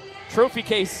accolades. Trophy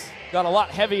case got a lot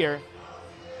heavier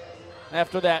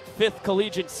after that 5th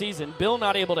collegiate season. Bill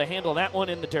not able to handle that one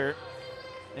in the dirt.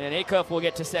 And Acuff will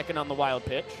get to second on the wild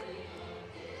pitch.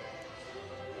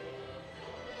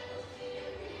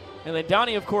 And then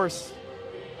Donnie, of course,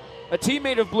 a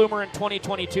teammate of Bloomer in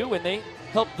 2022 when they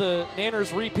helped the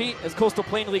Nanners repeat as Coastal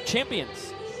Plain League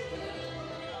champions.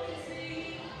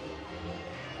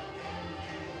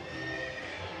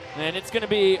 And it's going to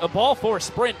be a ball 4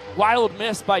 sprint. Wild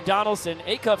miss by Donaldson.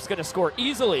 Acuff's going to score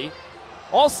easily.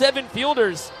 All 7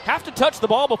 fielders have to touch the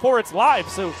ball before it's live.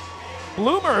 So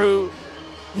Bloomer, who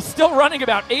is still running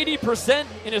about 80%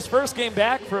 in his first game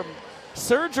back from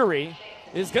surgery,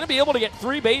 is going to be able to get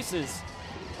 3 bases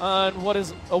on what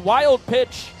is a wild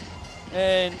pitch.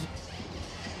 And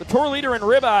the tour leader in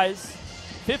ribeyes,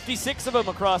 56 of them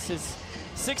across his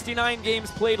 69 games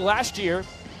played last year,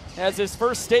 has his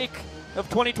first stake of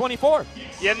 2024.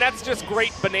 Yeah, and that's just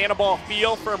great banana ball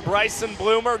feel from Bryson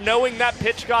Bloomer. Knowing that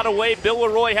pitch got away, Bill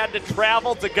Leroy had to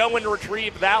travel to go and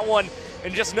retrieve that one.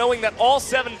 And just knowing that all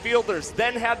 7 fielders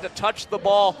then had to touch the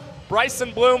ball,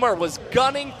 Bryson Bloomer was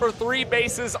gunning for 3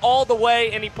 bases all the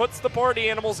way, and he puts the Party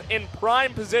Animals in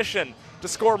prime position to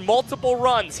score multiple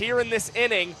runs here in this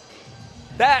inning.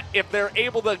 That, if they're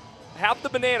able to have the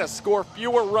Bananas score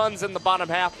fewer runs in the bottom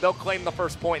half, they'll claim the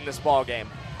first point in this ball game.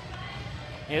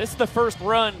 Yeah, this is the first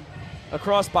run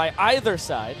across by either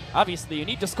side. Obviously, you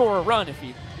need to score a run if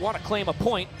you want to claim a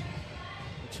point,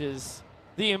 which is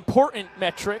the important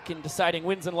metric in deciding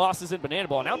wins and losses in banana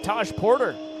ball. Now Taj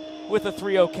Porter with a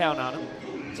 3-0 count on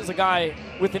him. This is a guy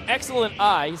with an excellent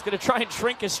eye. He's going to try and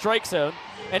shrink his strike zone,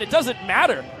 and it doesn't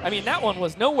matter. I mean, that one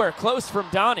was nowhere close from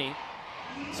Donnie.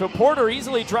 So Porter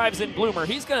easily drives in Bloomer.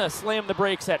 He's going to slam the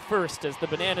brakes at first as the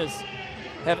Bananas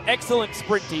have excellent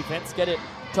sprint defense. Get it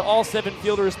to all 7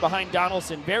 fielders behind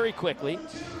Donaldson very quickly.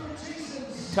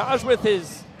 Taj with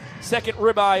his second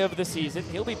ribeye of the season.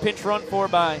 He'll be pinch run for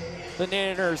by the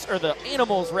Nanners, or the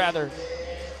Animals rather,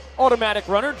 automatic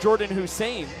runner Jordan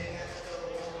Hussein,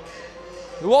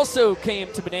 who also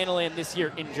came to Banana Land this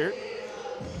year injured.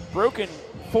 Broken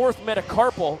 4th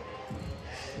metacarpal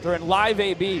during live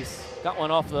ABs. Got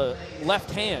one off the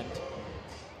left hand.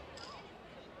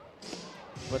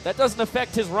 But that doesn't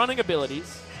affect his running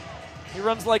abilities. He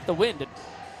runs like the wind. And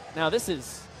now this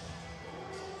is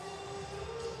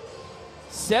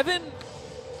 7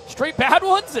 straight bad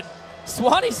ones, and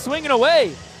Swanee swinging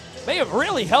away. May have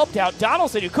really helped out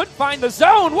Donaldson, who couldn't find the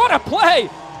zone. What a play!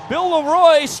 Bill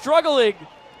Leroy struggling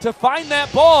to find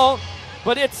that ball,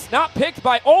 but it's not picked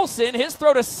by Olson. His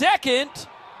throw to second,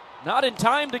 not in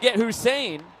time to get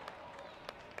Hussein.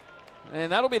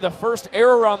 And that'll be the first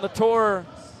error on the tour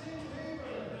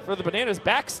for the Bananas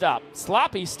backstop.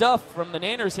 Sloppy stuff from the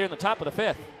Nanners here in the top of the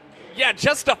 5th. Yeah,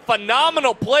 just a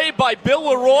phenomenal play by Bill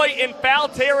Leroy in foul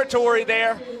territory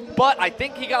there. But I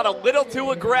think he got a little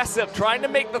too aggressive, trying to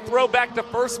make the throw back to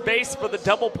first base for the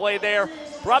double play there.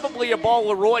 Probably a ball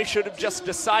Leroy should have just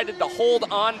decided to hold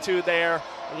on to there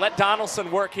and let Donaldson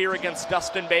work here against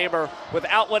Dustin Baber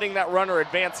without letting that runner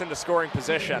advance into scoring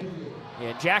position.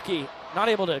 Yeah, Jackie not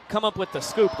able to come up with the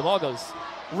scoop. The ball goes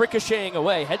ricocheting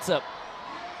away. Heads up.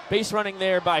 Base running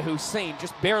there by Hussein.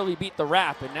 Just barely beat the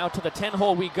wrap. And now to the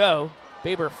 10-hole we go.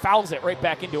 Baber fouls it right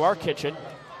back into our kitchen.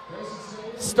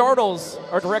 Startles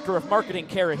our director of marketing,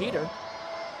 Kara Heater.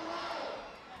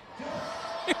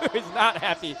 Who is not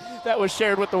happy that was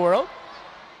shared with the world.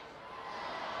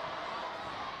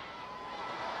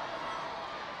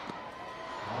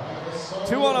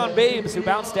 2-1 on Babes, who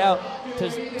bounced out to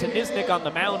Niznik on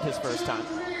the mound his first time.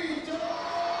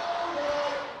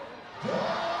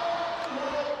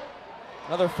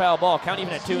 Another foul ball, count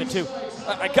even at 2-2.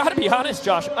 I gotta be honest,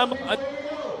 Josh, I'm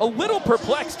a little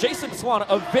perplexed. Jason Swan,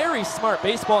 a very smart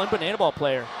baseball and banana ball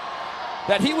player,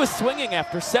 that he was swinging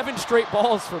after 7 straight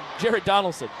balls from Jared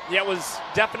Donaldson. Yeah, it was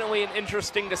definitely an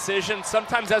interesting decision.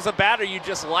 Sometimes as a batter, you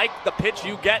just like the pitch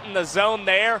you get in the zone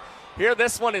there. Here,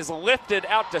 this one is lifted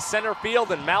out to center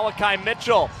field, and Malachi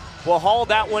Mitchell will haul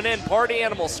that one in. Party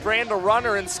Animals strand a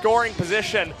runner in scoring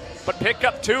position, but pick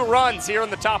up 2 runs here in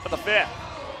the top of the 5th.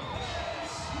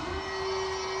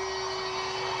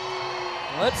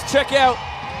 Let's check out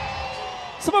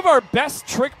some of our best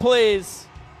trick plays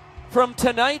from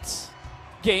tonight's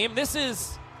game. This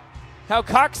is how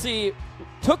Coxey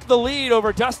took the lead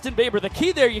over Dustin Baber. The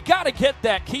key there, you got to get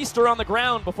that keister on the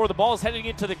ground before the ball is heading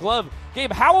into the glove.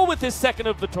 Gabe Howell with his second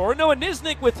of the tour. Noah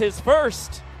Niznik with his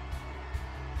first.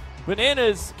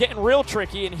 Bananas getting real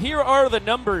tricky, and here are the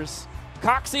numbers.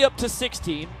 Coxey up to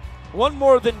 16, 1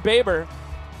 more than Baber,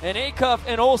 and Acuff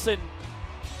and Olsen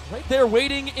right there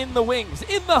waiting in the wings,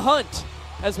 in the hunt,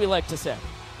 as we like to say.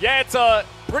 Yeah, it's a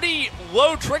pretty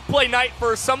low trick play night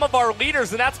for some of our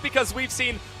leaders, and that's because we've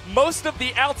seen most of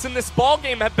the outs in this ball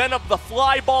game have been of the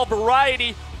fly ball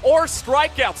variety or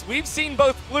strikeouts. We've seen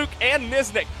both Fluke and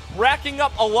Niznik racking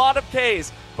up a lot of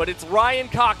Ks, but it's Ryan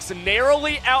Cox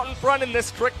narrowly out in front in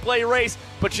this trick play race.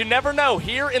 But you never know.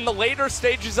 Here in the later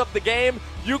stages of the game,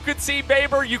 you could see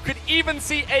Baber, you could even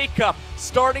see Acuff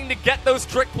starting to get those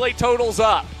trick play totals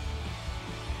up.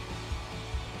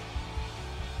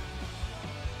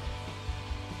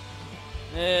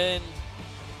 And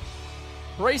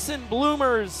Bryson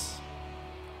Bloomer's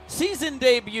season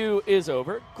debut is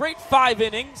over. Great 5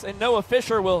 innings, and Noah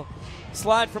Fisher will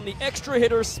slide from the extra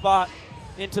hitter spot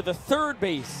into the third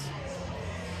base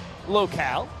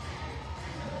locale.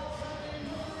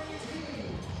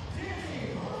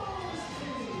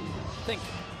 I think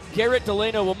Garrett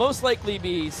Delano will most likely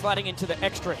be sliding into the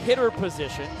extra hitter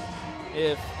position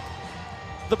if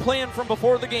the plan from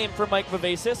before the game for Mike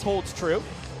Vivacis holds true.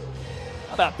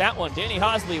 How about that one? Danny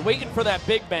Hosley waiting for that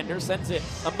big bender, sends it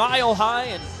a mile high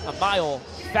and a mile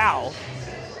foul.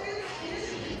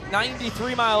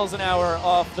 93 miles an hour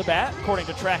off the bat, according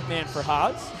to TrackMan for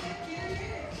Haas.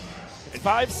 It's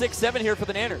 5, 6, 7 here for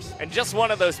the Nanners. And just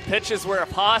one of those pitches where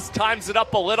if Haas times it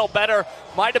up a little better,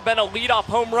 might have been a leadoff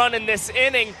home run in this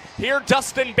inning. Here,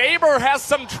 Dustin Baber has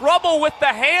some trouble with the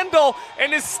handle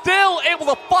and is still able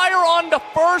to fire on to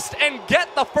first and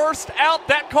get the first out.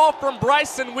 That call from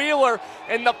Bryson Wheeler,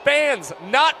 and the fans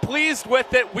not pleased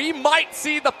with it. We might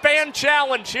see the fan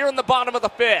challenge here in the bottom of the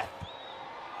 5th.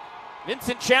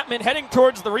 Vincent Chapman heading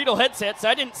towards the Riedel headsets.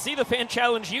 I didn't see the fan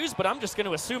challenge used, but I'm just going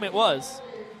to assume it was.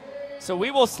 So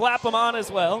we will slap them on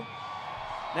as well.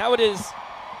 Now it is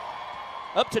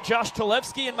up to Josh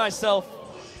Talevsky and myself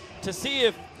to see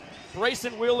if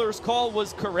Bryson Wheeler's call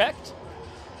was correct.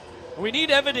 We need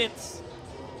evidence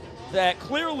that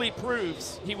clearly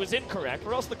proves he was incorrect,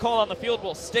 or else the call on the field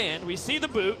will stand. We see the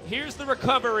boot. Here's the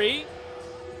recovery.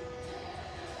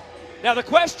 Now the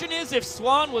question is if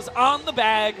Swan was on the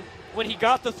bag when he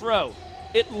got the throw.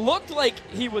 It looked like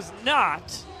he was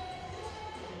not.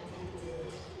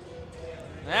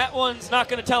 That one's not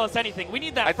going to tell us anything. We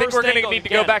need that I think first we're going to angle need to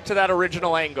again. go back to that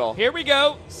original angle. Here we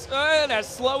go. And as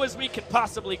slow as we can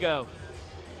possibly go.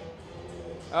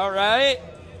 All right.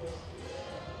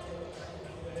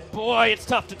 Boy, it's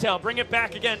tough to tell. Bring it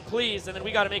back again, please, and then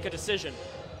we got to make a decision.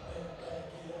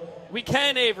 We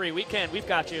can, Avery. We can. We've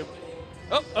got you.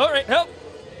 Oh, all right. Help.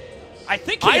 I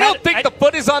don't think the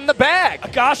foot is on the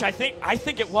bag. Gosh, I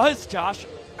think it was, Josh.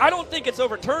 I don't think it's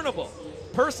overturnable,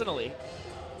 personally.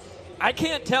 I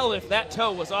can't tell if that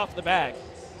toe was off the bag.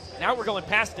 Now we're going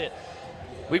past it.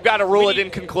 We've got to rule it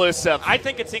inconclusive. I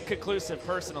think it's inconclusive,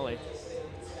 personally.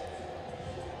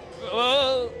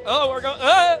 Oh, we're going.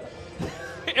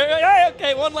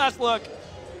 Okay, one last look.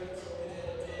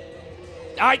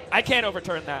 I can't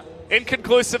overturn that.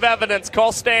 Inconclusive evidence.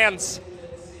 Call stands.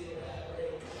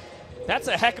 That's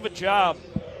a heck of a job.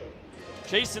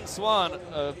 Jason Swan,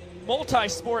 a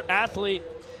multi-sport athlete,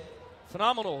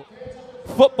 phenomenal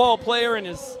football player in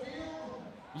his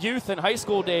youth and high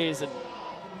school days, and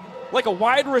like a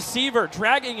wide receiver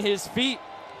dragging his feet,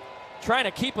 trying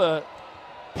to keep a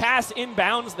pass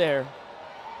inbounds there.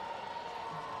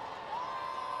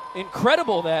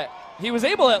 Incredible that he was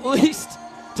able at least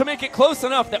to make it close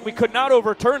enough that we could not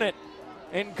overturn it.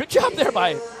 And good job there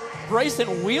by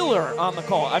Bryson Wheeler on the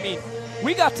call. I mean,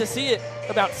 we got to see it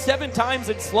about 7 times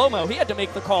in slow-mo. He had to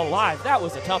make the call live. That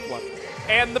was a tough one.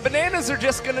 And the Bananas are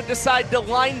just going to decide to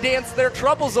line dance their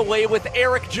troubles away with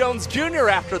Eric Jones Jr.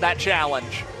 after that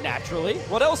challenge. Naturally.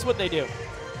 What else would they do?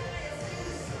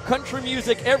 Country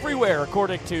music everywhere,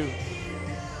 according to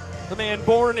the man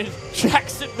born in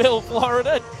Jacksonville,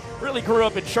 Florida. Really grew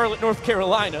up in Charlotte, North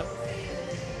Carolina.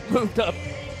 Moved up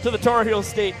to the Tar Heel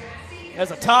State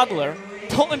as a toddler.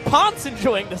 Dolan Ponce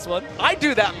enjoying this one. I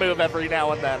do that move every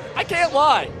now and then. I can't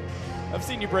lie. I've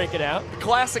seen you break it out. The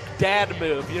classic dad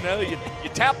move, you know. You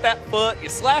tap that foot, you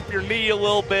slap your knee a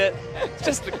little bit. It's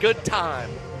just a good time.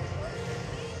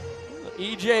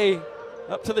 EJ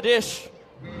up to the dish.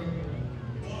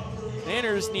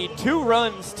 Manners need 2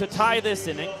 runs to tie this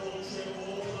inning,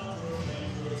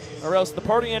 or else the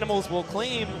Party Animals will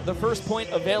claim the first point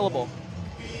available.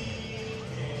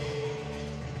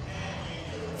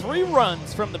 3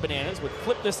 runs from the Bananas would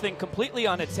flip this thing completely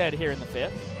on its head here in the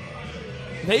 5th.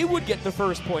 They would get the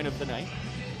first point of the night.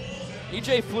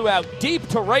 EJ flew out deep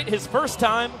to right his first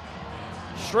time.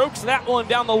 Strokes that one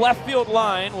down the left field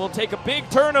line. Will take a big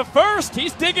turn of first.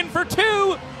 He's digging for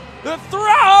 2. The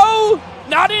throw,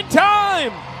 not in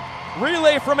time.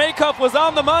 Relay from Acuff was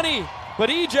on the money, but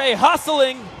EJ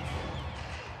hustling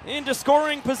into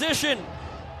scoring position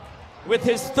with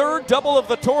his 3rd double of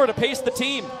the tour to pace the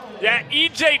team. Yeah,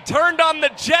 EJ turned on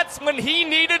the Jets when he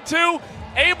needed to,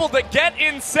 able to get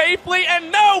in safely,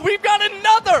 and no, we've got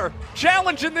another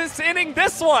challenge in this inning,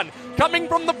 this one coming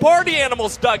from the Party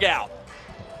Animals dugout.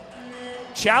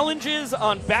 Challenges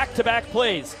on back-to-back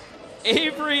plays.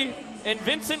 Avery and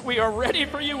Vincent, we are ready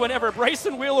for you whenever.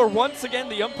 Bryson Wheeler, once again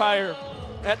the umpire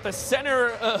at the center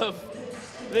of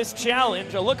this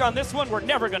challenge. A look on this one, we're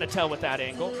never going to tell with that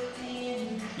angle.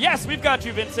 Yes, we've got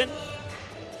you, Vincent.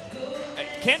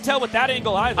 Can't tell with that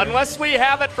angle either. Unless we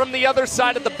have it from the other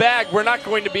side of the bag, we're not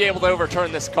going to be able to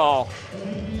overturn this call.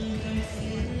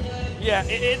 Yeah,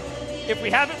 if we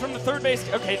have it from the third base,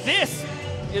 okay, this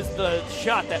is the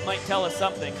shot that might tell us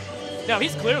something. No,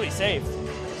 he's clearly safe.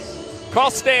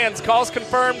 Call stands, calls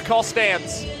confirmed, call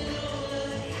stands.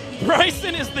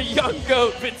 Bryson is the young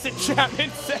goat, Vincent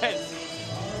Chapman says.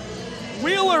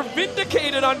 Wheeler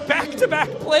vindicated on back-to-back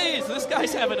plays. This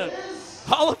guy's having a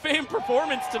Hall of Fame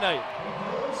performance tonight.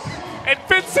 And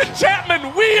Vincent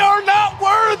Chapman, we are not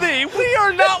worthy. We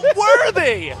are not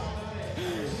worthy.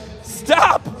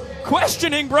 Stop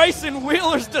questioning Bryson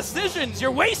Wheeler's decisions. You're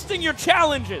wasting your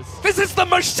challenges. This is the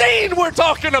machine we're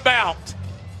talking about.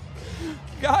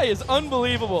 Guy is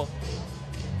unbelievable.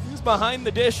 He was behind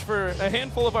the dish for a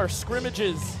handful of our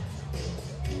scrimmages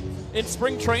in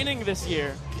spring training this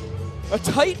year. A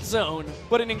tight zone,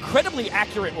 but an incredibly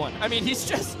accurate one. I mean, he's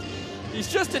just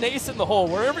an ace in the hole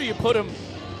wherever you put him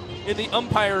in the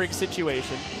umpiring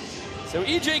situation. So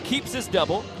EJ keeps his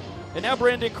double, and now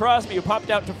Brandon Crosby, who popped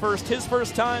out to first his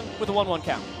first time with a 1-1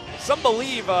 count. Some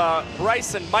believe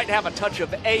Bryson might have a touch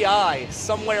of AI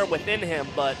somewhere within him,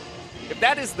 but if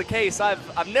that is the case,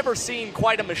 I've never seen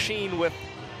quite a machine with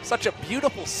such a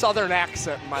beautiful Southern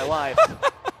accent in my life.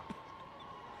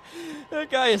 That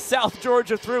guy is South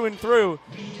Georgia through and through.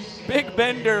 Big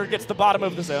Bender gets the bottom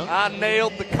of the zone. I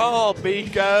nailed the call,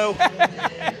 Biko.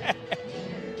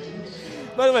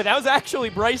 By the way, that was actually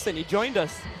Bryson. He joined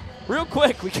us real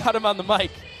quick. We got him on the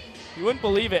mic. You wouldn't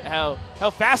believe it, how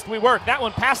fast we work. That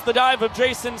one past the dive of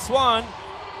Jason Swan.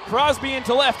 Crosby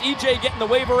into left. EJ getting the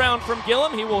wave around from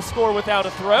Gillum. He will score without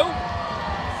a throw.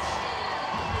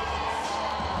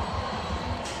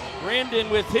 Brandon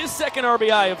with his 2nd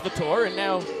RBI of the tour, and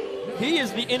now he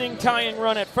is the inning tying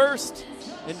run at first.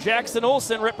 And Jackson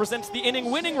Olsen represents the inning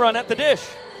winning run at the dish.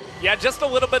 Yeah, just a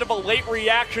little bit of a late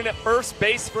reaction at first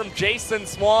base from Jason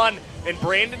Swan, and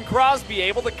Brandon Crosby,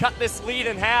 able to cut this lead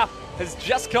in half, has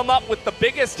just come up with the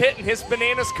biggest hit in his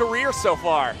Bananas career so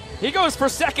far. He goes for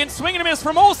second, swing and a miss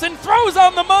from Olsen, throws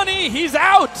on the money, he's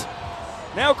out.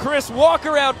 Now Chris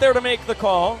Walker out there to make the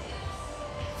call.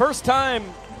 First time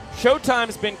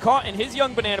Showtime's been caught in his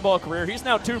young Banana Ball career. He's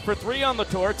now 2 for 3 on the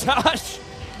tour. Tosh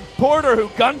Porter, who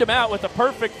gunned him out with a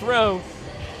perfect throw.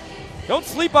 Don't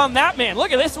sleep on that man.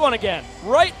 Look at this one again.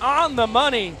 Right on the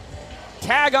money.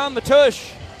 Tag on the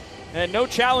tush. And no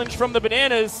challenge from the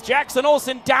Bananas. Jackson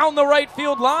Olsen down the right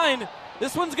field line.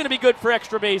 This one's going to be good for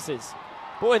extra bases.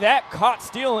 Boy, that caught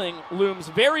stealing looms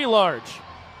very large.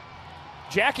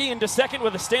 Jackie into second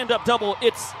with a stand-up double.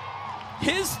 It's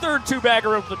his 3rd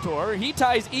 2-bagger of the tour. He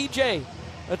ties EJ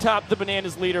atop the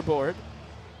Bananas leaderboard.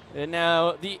 And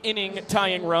now the inning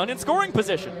tying run in scoring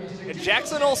position. And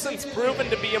Jackson Olsen's proven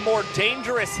to be a more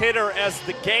dangerous hitter as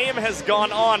the game has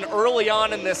gone on early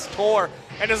on in this tour,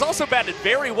 and has also batted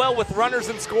very well with runners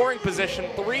in scoring position,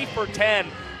 3 for 10.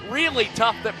 Really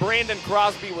tough that Brandon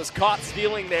Crosby was caught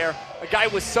stealing there. A guy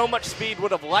with so much speed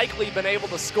would have likely been able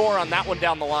to score on that one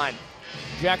down the line.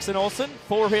 Jackson Olsen,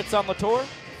 4 hits on the tour,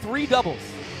 3 doubles.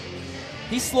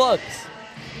 He slugs.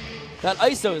 That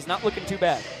ISO is not looking too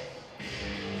bad.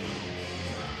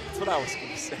 That's what I was going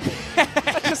to say.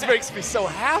 That just makes me so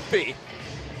happy.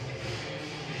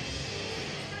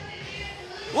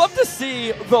 Love to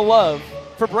see the love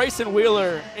for Bryson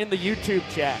Wheeler in the YouTube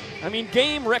chat. I mean,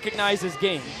 game recognizes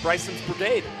game. Bryson's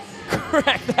Brigade.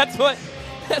 Correct. That's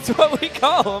what we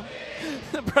call him.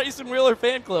 The Bryson Wheeler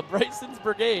fan club, Bryson's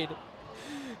Brigade.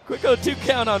 Quick 0-2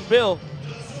 count on Bill,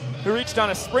 who reached on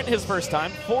a sprint his first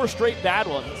time. 4 straight bad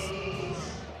ones.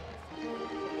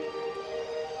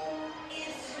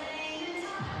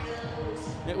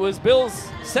 It was Bill's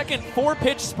second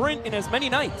 4-pitch sprint in as many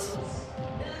nights.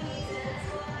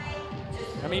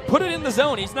 I mean, put it in the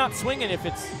zone. He's not swinging if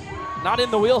it's not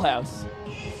in the wheelhouse.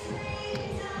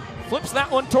 Flips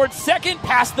that one towards second,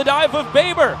 past the dive of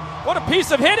Baber. What a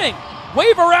piece of hitting.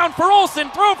 Wave around for Olsen,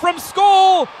 throw from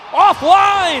Skoll,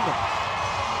 offline.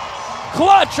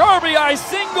 Clutch RBI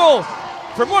single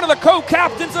from one of the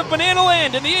co-captains of Banana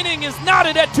Land, and the inning is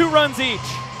knotted at 2 runs each.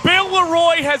 Bill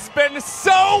Leroy has been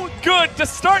so good to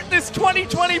start this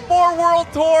 2024 World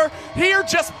Tour. Here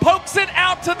just pokes it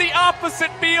out to the opposite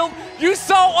field. You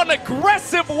saw an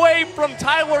aggressive wave from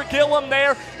Tyler Gillum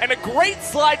there, and a great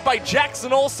slide by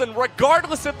Jackson Olsen,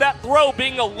 regardless of that throw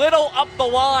being a little up the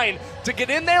line, to get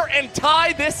in there and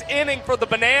tie this inning for the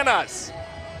Bananas.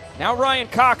 Now Ryan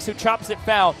Cox, who chops it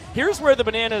foul. Here's where the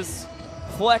Bananas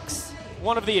flex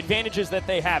one of the advantages that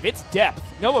they have. It's depth.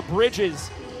 Noah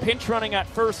Bridges pinch running at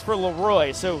first for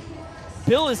Leroy. So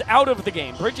Bill is out of the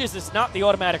game. Bridges is not the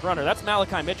automatic runner. That's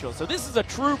Malachi Mitchell. So this is a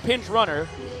true pinch runner.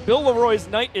 Bill Leroy's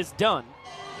night is done.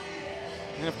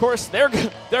 And of course, there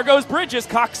goes Bridges.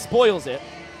 Cox spoils it.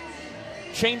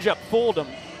 Changeup fooled him.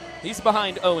 He's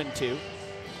behind 0-2.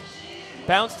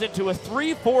 Bounced into a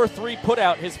 3-4-3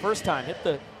 putout his first time. Hit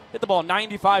the ball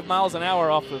 95 miles an hour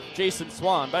off of Jason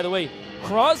Swan. By the way,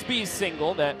 Crosby's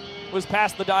single that was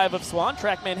past the dive of Swan,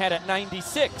 TrackMan had at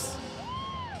 96.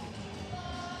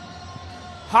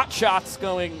 Hot shots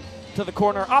going to the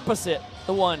corner opposite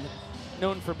the one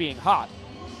known for being hot.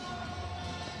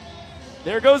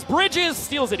 There goes Bridges,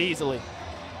 steals it easily.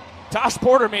 Tosh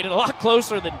Porter made it a lot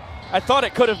closer than I thought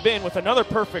it could have been with another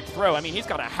perfect throw. I mean, he's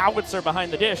got a howitzer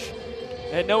behind the dish.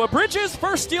 And Noah Bridges,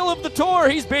 first steal of the tour,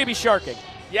 he's baby sharking.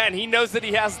 Yeah, and he knows that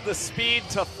he has the speed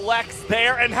to flex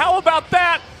there. And how about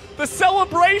that? The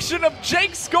celebration of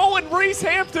Jake Skoll and Reese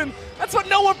Hampton. That's what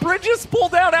Noah Bridges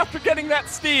pulled out after getting that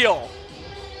steal.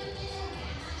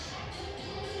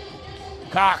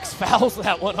 Cox fouls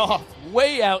that one off,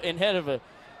 way out in head of a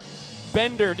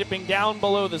bender dipping down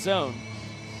below the zone.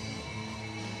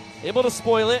 Able to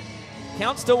spoil it.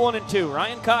 Count still 1-2.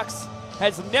 Ryan Cox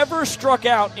has never struck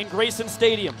out in Grayson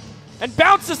Stadium. And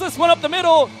bounces this one up the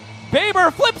middle.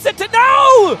 Baber flips it to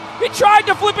no! He tried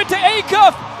to flip it to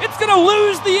Acuff. It's going to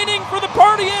lose the inning for the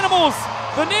Party Animals.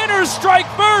 The Nanners strike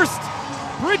first.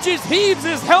 Bridges heaves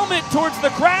his helmet towards the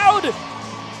crowd.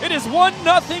 It is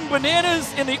 1-0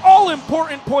 Bananas in the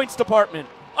all-important points department.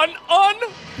 An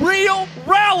unreal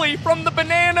rally from the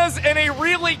Bananas and a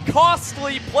really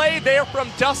costly play there from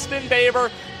Dustin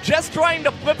Baber. Just trying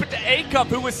to flip it to Acuff,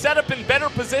 who was set up in better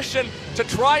position to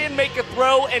try and make a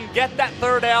throw and get that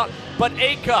third out. But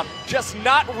Acuff just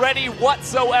not ready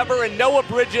whatsoever, and Noah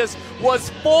Bridges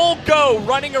was full go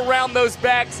running around those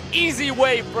bags. Easy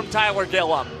wave from Tyler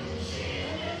Gillum.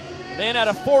 Then out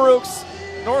of Four Oaks,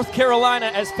 North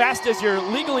Carolina, as fast as you're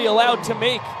legally allowed to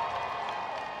make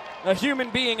a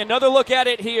human being. Another look at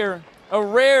it here. A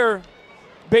rare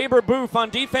Baber boof on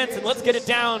defense, and let's get it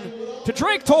down to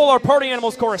Drake Toll, our Party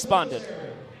Animals correspondent.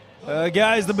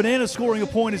 Guys, the Bananas scoring a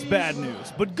point is bad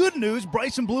news. But good news,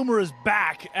 Bryson Bloomer is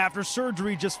back after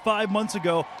surgery just 5 months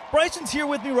ago. Bryson's here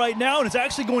with me right now and is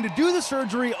actually going to do the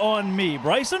surgery on me.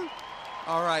 Bryson?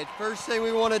 All right, first thing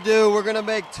we want to do, we're going to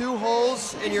make 2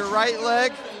 holes in your right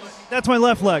leg. That's my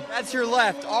left leg. That's your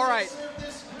left. All right.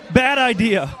 Bad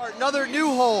idea. Another new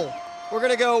hole. We're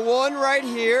going to go 1 right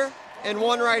here and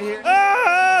 1 right here.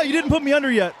 Ah, you didn't put me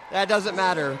under yet. That doesn't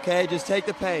matter, okay? Just take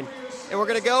the pain. And we're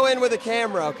going to go in with a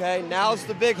camera, okay? Now's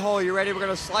the big hole. You ready? We're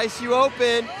going to slice you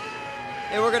open.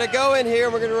 And we're going to go in here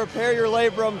and we're going to repair your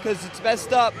labrum because it's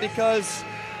messed up because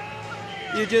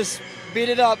you just beat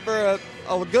it up for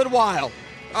a good while.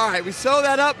 All right, we sew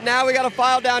that up. Now we got to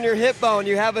file down your hip bone.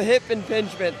 You have a hip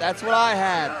impingement. That's what I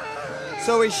had.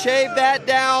 So we shave that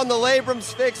down. The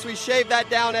labrum's fixed. We shave that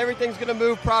down. Everything's going to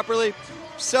move properly.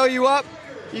 Sew you up.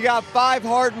 You got 5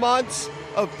 hard months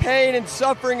of pain and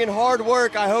suffering and hard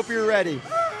work. I hope you're ready.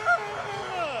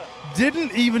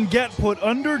 Didn't even get put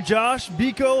under. Josh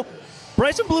Biko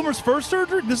Bryson Bloomer's first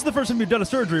surgery? This is the first time you've done a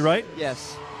surgery, right?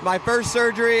 Yes. My first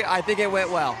surgery, I think it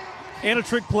went well. And a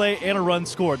trick play and a run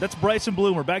scored. That's Bryson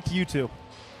Bloomer. Back to you two.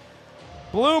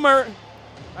 Bloomer,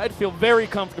 I'd feel very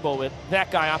comfortable with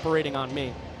that guy operating on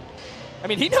me. I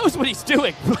mean, he knows what he's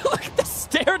doing. Look at the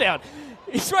stare down.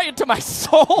 He's right into my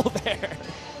soul there.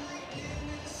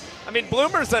 I mean,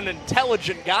 Bloomer's an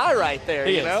intelligent guy right there.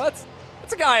 He you is. know, that's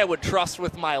a guy I would trust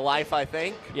with my life, I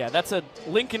think. Yeah, that's a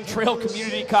Lincoln Trail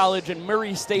Community College and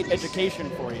Murray State education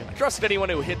for you. I trust anyone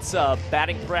who hits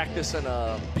batting practice in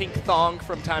a pink thong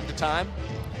from time to time.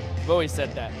 I've always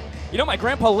said that. You know, my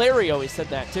grandpa Larry always said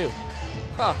that too.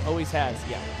 Huh. Always has,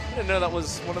 yeah. I didn't know that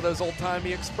was one of those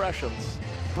old-timey expressions.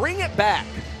 Bring it back.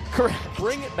 Correct.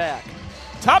 Bring it back.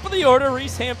 Top of the order,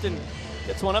 Reese Hampton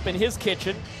gets one up in his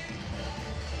kitchen.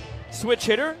 Switch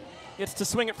hitter gets to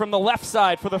swing it from the left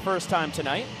side for the first time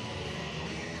tonight.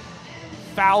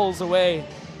 Fouls away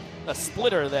a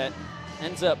splitter that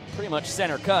ends up pretty much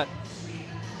center cut.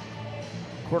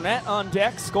 Cornette on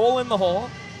deck, Skoll in the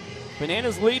hole.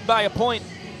 Bananas lead by a point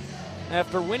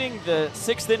after winning the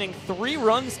 6th inning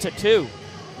 3-2.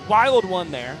 Wild one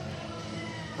there.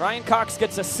 Ryan Cox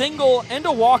gets a single and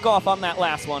a walk-off on that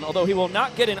last one, although he will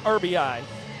not get an RBI.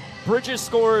 Bridges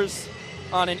scores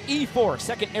on an E4,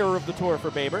 second error of the tour for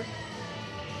Baber.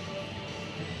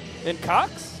 And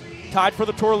Cox tied for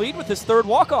the tour lead with his 3rd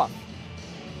walk-off.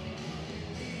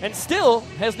 And still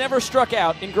has never struck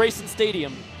out in Grayson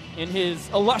Stadium in his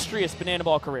illustrious banana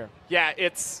ball career. Yeah,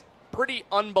 it's pretty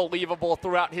unbelievable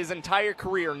throughout his entire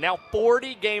career. Now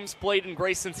 40 games played in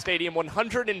Grayson Stadium,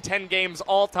 110 games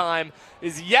all time,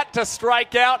 is yet to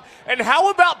strike out. And how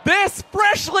about this?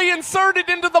 Freshly inserted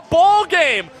into the ball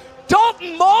game,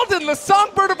 Dalton Malden, the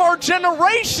songbird of our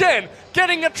generation,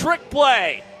 getting a trick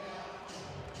play.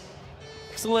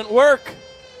 Excellent work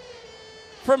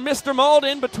from Mr.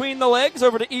 Malden between the legs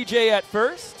over to EJ at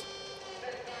first.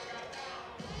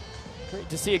 Great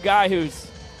to see a guy who's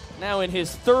now in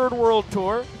his 3rd World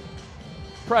Tour,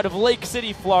 proud of Lake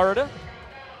City, Florida.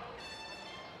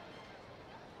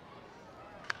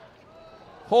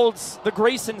 Holds the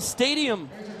Grayson Stadium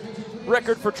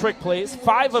record for trick plays,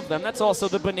 5 of them. That's also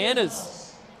the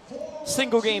Bananas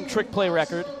single game trick play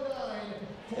record.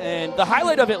 And the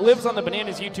highlight of it lives on the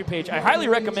Bananas YouTube page. I highly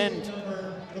recommend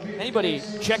anybody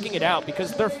checking it out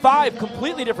because they're 5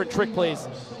 completely different trick plays.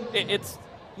 It's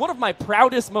one of my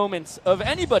proudest moments of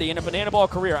anybody in a banana ball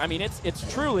career. I mean,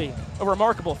 it's truly a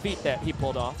remarkable feat that he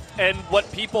pulled off. And what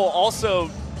people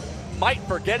also might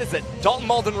forget is that Dalton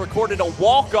Malden recorded a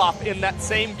walk-off in that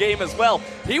same game as well.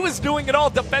 He was doing it all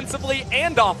defensively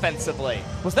and offensively.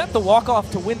 Was that the walk-off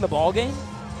to win the ball game?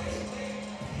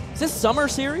 Is this summer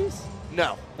series?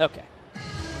 No. Okay.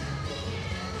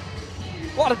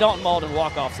 A lot of Dalton Malden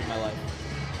walk-offs in my life.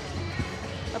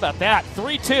 How about that?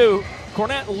 3-2.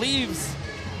 Cornette leaves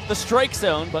the strike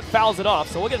zone, but fouls it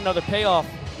off. So we'll get another payoff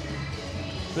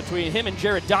between him and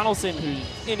Jared Donaldson,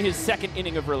 who's in his 2nd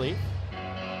inning of relief.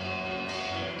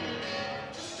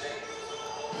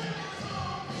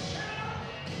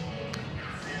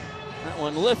 That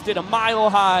one lifted a mile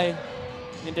high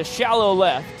into shallow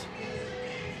left.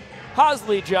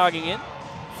 Hosley jogging in,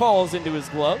 falls into his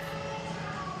glove.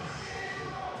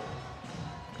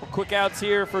 Quick outs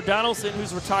here for Donaldson,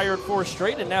 who's retired 4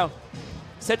 straight and now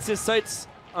sets his sights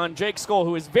on Jake Skoll,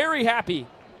 who is very happy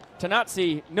to not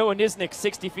see Noah Nisnik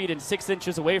 60 feet and 6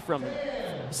 inches away from him.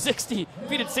 60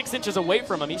 feet and 6 inches away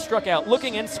from him. He struck out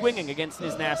looking and swinging against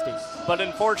his nasty. But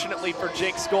unfortunately for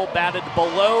Jake Skoll, batted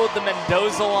below the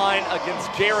Mendoza line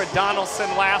against Jared Donaldson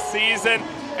last season.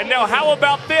 And now how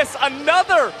about this?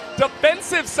 Another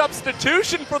defensive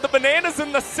substitution for the Bananas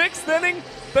in the 6th inning.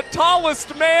 The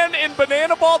tallest man in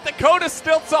banana ball, Dakota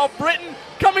Stilts All-Britain,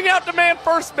 coming out to man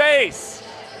first base.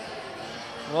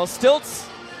 Well, Stilts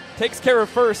takes care of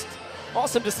first.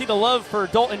 Awesome to see the love for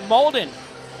Dalton Malden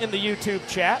in the YouTube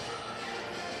chat.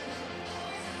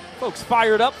 Folks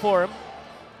fired up for him.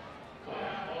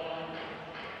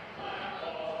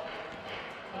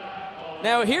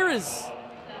 Now here is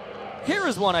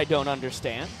one I don't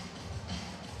understand.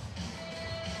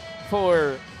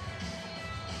 For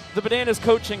the Bananas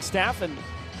coaching staff and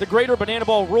the Greater Banana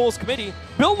Ball Rules Committee,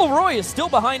 Bill Leroy is still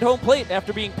behind home plate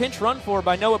after being pinch run for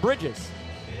by Noah Bridges.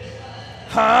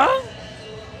 Huh?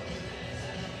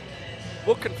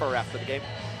 We'll confer after the game.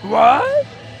 What?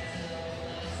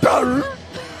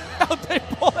 How'd they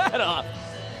pull that off?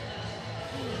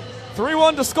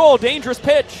 3-1 to Skoll, dangerous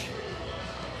pitch.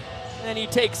 And he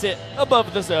takes it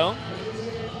above the zone.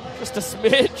 Just a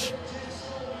smidge.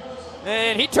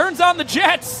 And he turns on the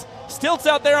Jets. Stilts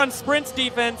out there on sprints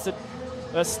defense.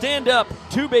 A stand-up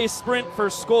 2-base sprint for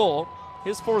Skoll.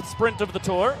 His 4th sprint of the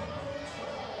tour.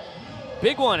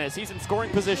 big one as he's in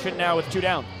scoring position now with 2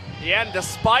 down. Yeah, and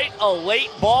despite a late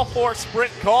ball 4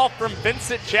 sprint call from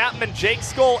Vincent Chapman, Jake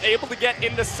Skoll able to get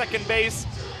into second base,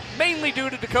 mainly due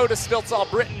to Dakota Stiltzall,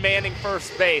 Britton Manning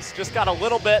first base. Just got a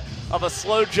little bit of a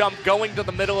slow jump going to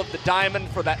the middle of the diamond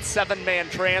for that 7-man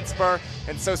transfer.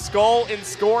 And so Skoll in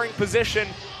scoring position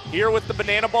here with the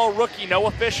Banana Ball rookie,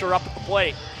 Noah Fisher, up at the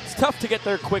plate. It's tough to get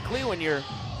there quickly when you're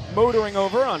motoring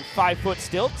over on 5-foot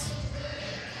stilts.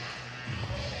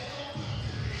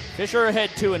 Fisher ahead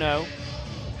 2-0.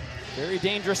 Very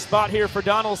dangerous spot here for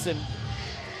Donaldson.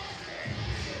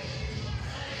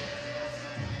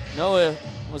 Noah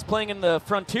was playing in the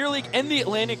Frontier League and the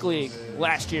Atlantic League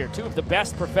last year, 2 of the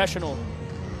best professional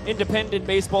independent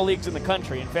baseball leagues in the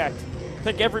country. In fact, I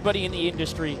think everybody in the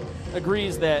industry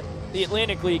agrees that the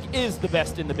Atlantic League is the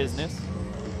best in the business.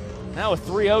 Now a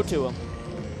 3-0 to him.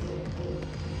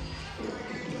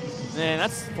 Man,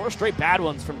 that's 4 straight bad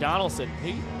ones from Donaldson.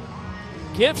 He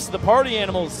gives the Party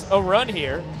Animals a run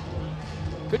here.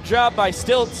 Good job by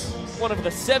Stiltz, one of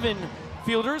the 7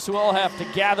 fielders who all have to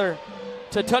gather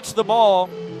to touch the ball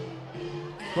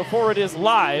before it is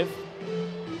live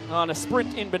on a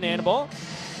sprint in Banana Ball.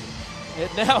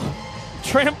 And now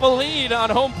trampoline on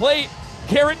home plate.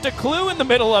 Garrett DeClue in the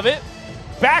middle of it.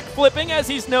 Back flipping as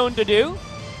he's known to do.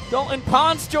 Dalton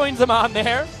Ponce joins him on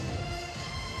there.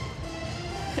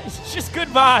 It's just good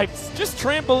vibes, just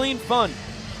trampoline fun.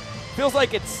 Feels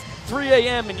like it's 3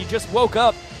 a.m. and you just woke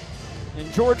up and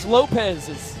George Lopez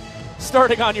is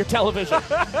starting on your television.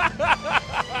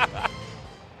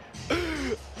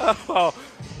 Oh,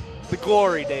 the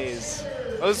glory days.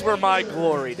 Those were my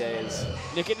glory days.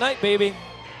 Nick at Night, baby.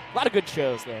 A lot of good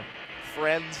shows there.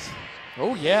 Friends.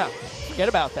 Oh, yeah. Forget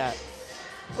about that.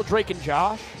 Well, Drake and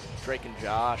Josh. Drake and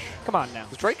Josh. Come on now.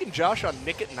 Was Drake and Josh on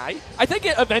Nick at Night? I think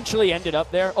it eventually ended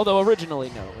up there, although originally,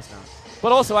 no, it was not.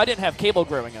 But also, I didn't have cable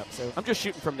growing up, so I'm just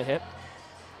shooting from the hip.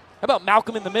 How about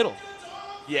Malcolm in the Middle?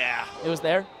 Yeah. It was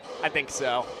there? I think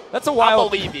so. That's a wild. I'll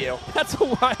believe you. That's a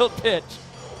wild pitch.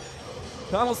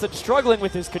 Donaldson struggling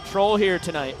with his control here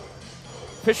tonight.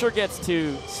 Fisher gets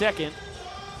to second.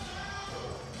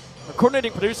 Our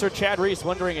coordinating producer, Chad Reese,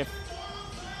 wondering if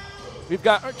we've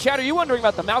got... Chad, are you wondering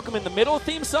about the Malcolm in the Middle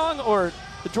theme song or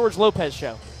the George Lopez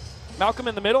show? Malcolm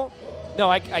in the Middle? No,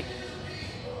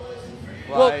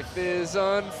 Life is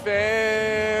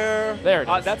unfair. There it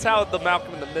is. That's how the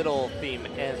Malcolm in the Middle theme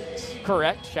ends.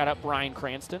 Correct. Shout out Bryan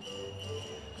Cranston.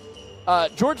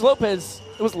 George Lopez,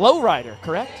 it was Lowrider,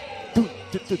 correct?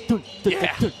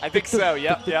 Yeah, I think so.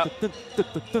 Yep.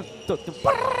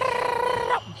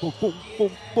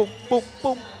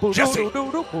 Jesse.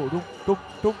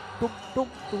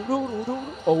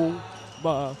 Oh,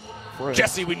 my friend.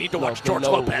 Jesse, we need to watch George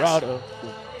Lopez.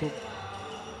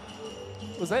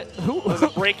 Was that who? It was a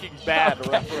Breaking Bad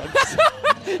reference.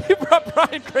 He brought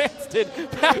Bryan Cranston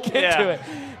back into it.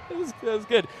 It was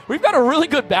good. We've got a really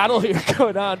good battle here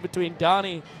going on between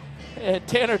Donnie and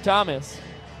Tanner Thomas.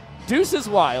 Deuce is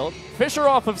wild. Fisher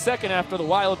off of second after the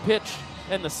wild pitch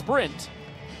and the sprint.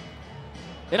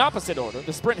 In opposite order.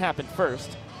 The sprint happened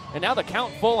first. And now the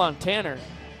count full on Tanner.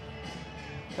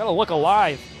 Got to look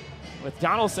alive with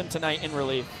Donaldson tonight in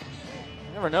relief.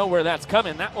 You never know where that's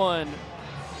coming. That one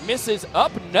misses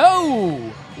up.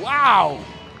 No! Wow!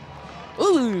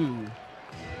 Ooh!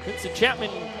 Vincent Chapman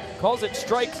calls it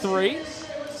strike 3.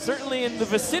 Certainly in the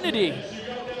vicinity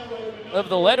of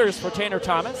the letters for Tanner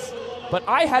Thomas. But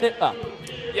I had it up.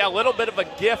 Yeah, a little bit of a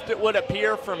gift, it would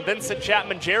appear, from Vincent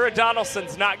Chapman. Jared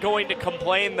Donaldson's not going to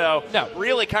complain, though. No.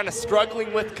 Really kind of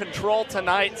struggling with control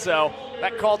tonight, so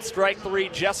that called strike 3,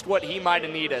 just what he might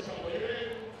have needed.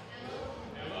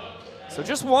 So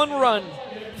just one run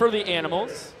for the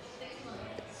Animals.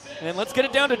 And let's get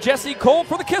it down to Jesse Cole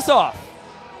for the kiss-off.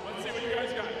 Let's see what you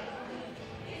guys got.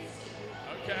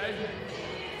 Okay.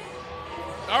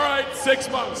 All right, 6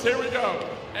 months. Here we go.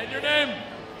 And your name?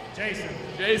 Jason.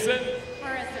 Jason.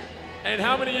 Marissa. And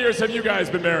how many years have you guys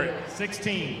been married?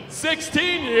 16.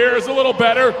 16 years, a little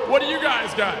better. What do you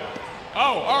guys got?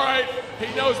 Oh, all right.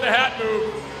 He knows the hat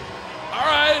move. All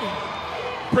right.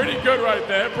 Pretty good right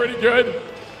there. Pretty good.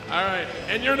 All right.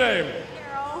 And your name?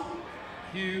 Carol.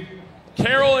 Hugh.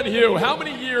 Carol and Hugh. How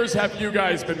many years have you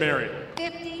guys been married?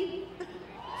 50.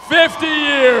 50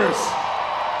 years.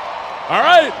 All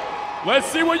right. Let's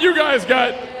see what you guys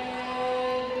got.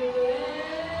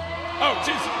 Oh,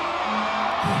 jeez.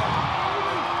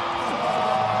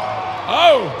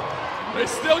 Oh, they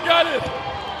still got it.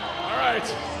 All right.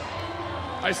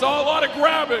 I saw a lot of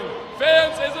grabbing.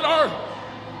 Fans, is it our...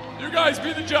 You guys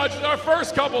be the judge. Our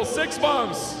first couple, 6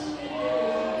 months.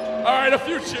 All right, a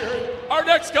few cheering. Our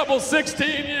next couple,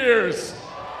 16 years.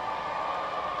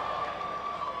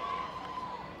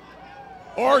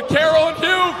 or Carol and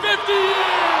Hugh, 50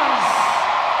 years.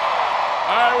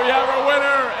 All right, we have our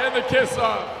winner and the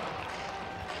kiss-off.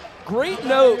 Great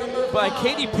note by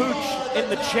Katie Pooch in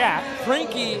the chat.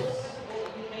 Frankie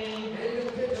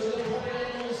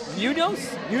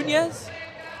Muniz?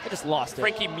 I just lost it.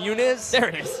 Frankie Muniz. There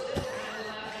it is.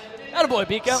 Attaboy,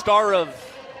 Biko. Star of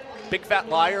Big Fat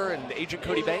Liar and Agent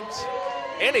Cody Banks.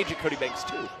 And Agent Cody Banks,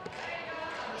 too.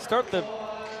 Start the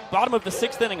bottom of the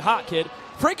 6th inning hot, kid.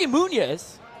 Frankie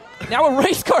Muniz, now a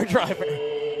race car driver.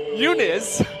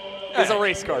 Muniz is a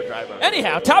race car driver.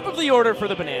 Anyhow, top of the order for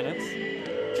the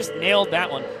Bananas. Just nailed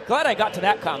that one. Glad I got to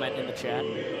that comment in the chat.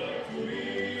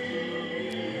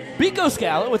 Biko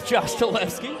Scala with Josh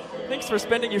Talevsky. Thanks for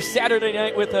spending your Saturday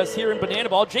night with us here in Banana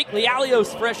Ball. Jake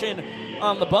Lialios fresh in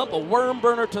on the bump. A worm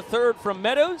burner to third from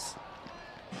Meadows.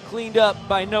 Cleaned up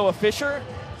by Noah Fisher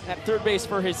at third base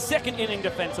for his 2nd inning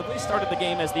defensively. Started the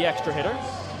game as the extra hitter.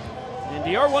 And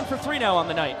DR 1 for 3 now on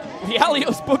the night.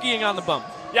 Lialios boogieing on the bump.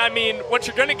 Yeah, I mean, what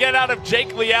you're going to get out of Jake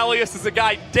Lialios is a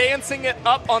guy dancing it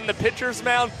up on the pitcher's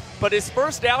mound, but his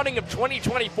first outing of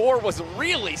 2024 was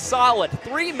really solid.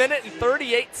 3-minute and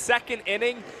 38-second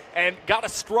inning, and got a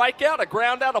strikeout, a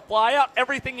ground out, a fly out,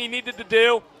 everything he needed to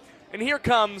do. And here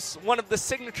comes one of the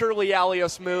signature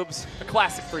Lialios moves, a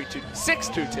classic 3-2,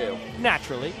 6-2-2.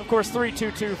 Naturally. Of course,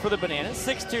 3-2-2 for the Bananas,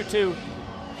 6-2-2.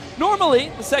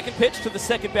 Normally, the second pitch to the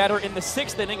second batter in the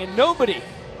 6th inning, and nobody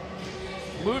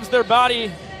moves their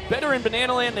body better in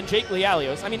Banana Land than Jake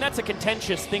Lialios. I mean, that's a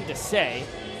contentious thing to say.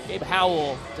 Gabe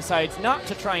Howell decides not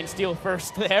to try and steal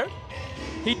first there.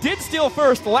 He did steal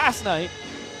first last night,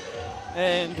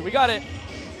 and we got it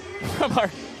from our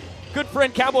good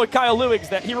friend Cowboy Kyle Lewigs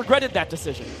that he regretted that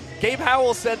decision. Gabe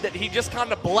Howell said that he just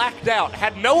kind of blacked out,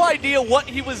 had no idea what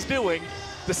he was doing,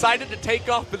 decided to take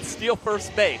off and steal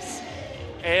first base.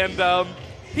 And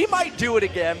he might do it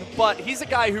again, but he's a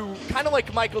guy who, kind of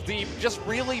like Michael Deeb, just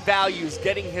really values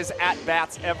getting his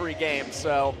at-bats every game.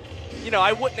 So, you know,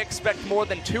 I wouldn't expect more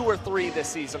than 2 or 3 this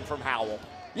season from Howell.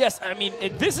 Yes, I mean,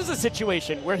 this is a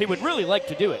situation where he would really like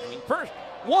to do it. I mean, first,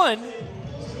 one,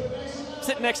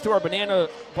 sitting next to our Banana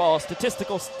Ball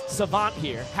statistical savant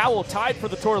here, Howell tied for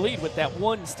the tour lead with that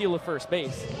 1 steal of first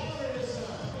base.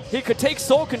 He could take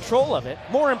sole control of it.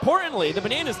 More importantly, the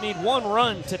Bananas need 1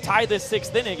 run to tie this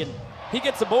 6th inning, and he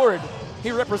gets aboard.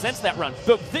 He represents that run.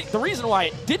 The reason why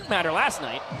it didn't matter last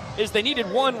night is they needed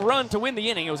 1 run to win the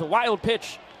inning. It was a wild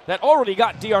pitch that already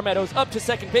got DR Meadows up to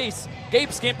second base.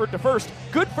 Gabe scampered to first.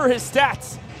 Good for his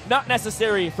stats, not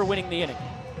necessary for winning the inning.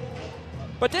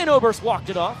 But Dan Oberst walked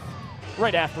it off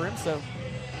right after him, so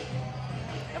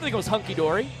everything was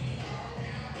hunky-dory.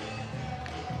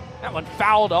 That one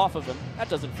fouled off of him. That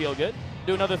doesn't feel good.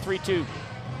 Do another 3-2.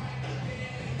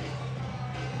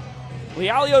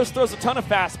 Lialios throws a ton of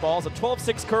fastballs, a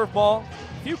 12-6 curveball,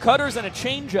 a few cutters, and a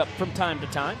changeup from time to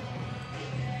time.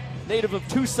 Native of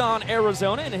Tucson,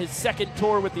 Arizona, in his 2nd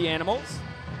tour with the Animals.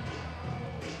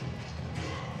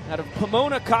 Out of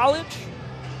Pomona College,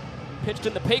 pitched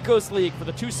in the Pecos League for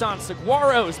the Tucson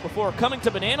Saguaros before coming to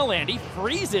Banana Land. He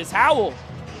freezes Howell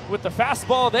with the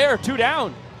fastball there, 2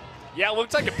 down. Yeah, it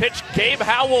looks like a pitch Gabe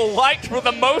Howell liked for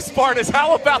the most part. Is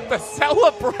how about the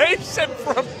celebration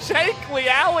from Jake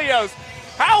Lialios?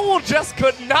 Howell just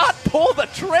could not pull the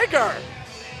trigger.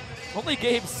 Only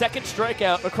Gabe's 2nd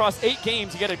strikeout across 8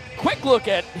 games. You get a quick look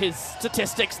at his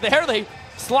statistics there. They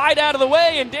slide out of the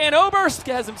way, and Dan Oberst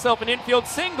has himself an infield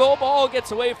single. Ball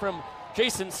gets away from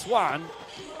Jason Swan.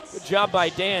 Good job by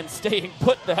Dan staying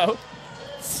put, though.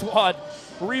 Swan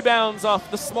rebounds off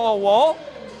the small wall.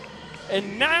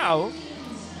 And now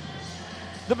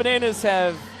the Bananas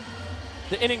have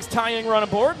the innings tying run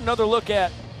aboard. Another look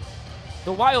at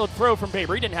the wild throw from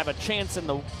Baber. He didn't have a chance in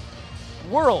the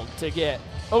world to get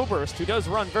Oberst, who does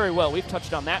run very well. We've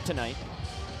touched on that tonight.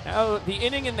 Now the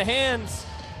inning in the hands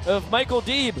of Michael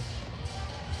Deeb,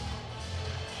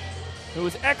 who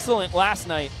was excellent last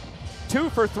night. 2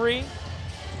 for 3,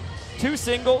 2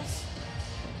 singles.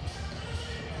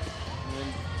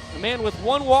 A man with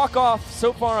 1 walk-off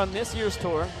so far on this year's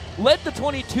tour. Led the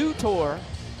 22 tour.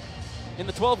 In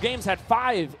the 12 games, had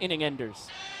 5 inning enders.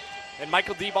 And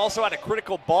Michael Deeb also had a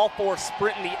critical ball force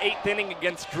sprint in the 8th inning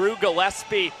against Drew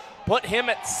Gillespie. Put him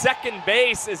at second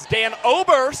base as Dan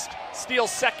Oberst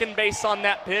steals second base on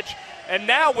that pitch. And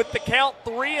now with the count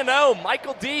 3-0,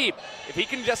 Michael Deeb, if he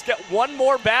can just get 1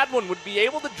 more bad one, would be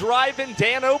able to drive in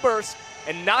Dan Oberst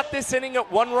and not this inning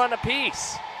at 1 run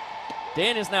apiece.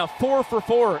 Dan is now 4 for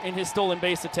 4 in his stolen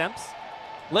base attempts.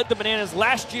 Led the Bananas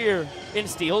last year in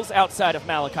steals outside of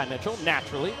Malachi Mitchell,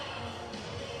 naturally.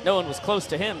 No one was close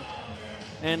to him.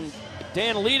 And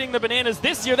Dan leading the Bananas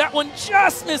this year. That one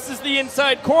just misses the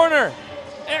inside corner.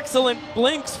 Excellent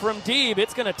blinks from Deeb.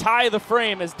 It's going to tie the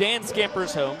frame as Dan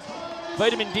scampers home.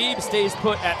 Vitamin Deeb stays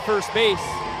put at first base.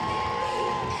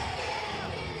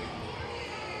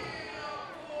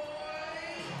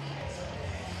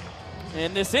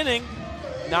 And this inning,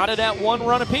 knotted at 1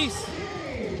 run apiece.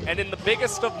 And in the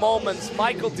biggest of moments,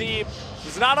 Michael Deeb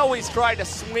does not always try to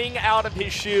swing out of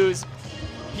his shoes.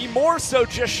 He more so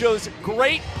just shows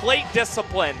great plate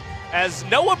discipline. As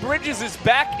Noah Bridges is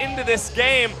back into this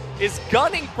game, is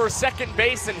gunning for second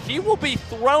base, and he will be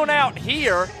thrown out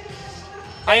here.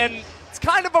 And it's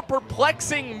kind of a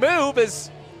perplexing move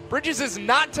as Bridges is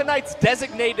not tonight's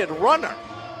designated runner.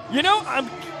 You know,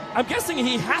 I'm guessing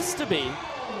he has to be.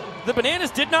 The Bananas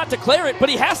did not declare it, but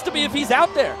he has to be if he's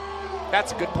out there.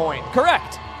 That's a good point.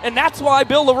 Correct. And that's why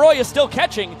Bill Leroy is still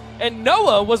catching. And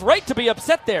Noah was right to be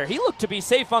upset there. He looked to be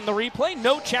safe on the replay.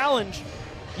 No challenge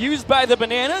used by the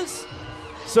Bananas.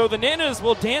 So the Nanas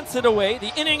will dance it away.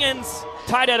 The inning ends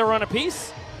tied at a run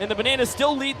apiece. And the Bananas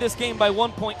still lead this game by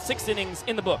 1.6 innings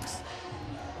in the books.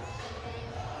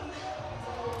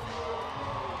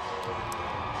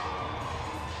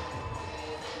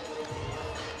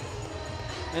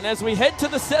 And as we head to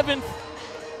the 7th,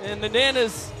 and the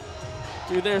Nanas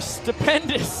do their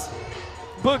stupendous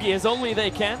boogie as only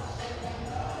they can,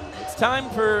 it's time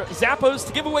for Zappos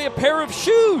to give away a pair of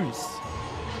shoes.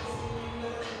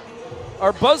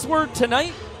 Our buzzword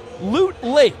tonight, Loot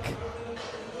Lake.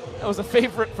 That was a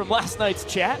favorite from last night's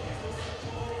chat.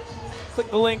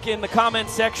 Click the link in the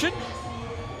comments section.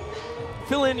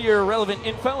 Fill in your relevant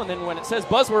info, and then when it says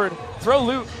buzzword, throw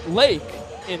Loot Lake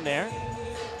in there.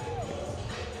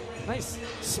 Nice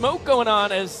smoke going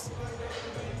on as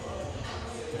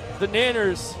the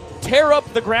Nanners tear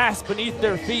up the grass beneath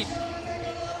their feet.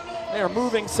 They are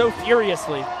moving so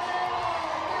furiously.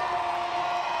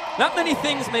 Not many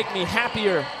things make me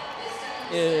happier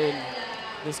in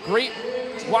this great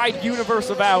wide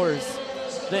universe of ours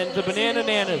than the Banana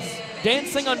Nanas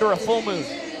dancing under a full moon.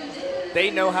 They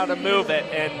know how to move it.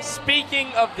 And speaking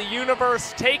of the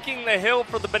universe, taking the hill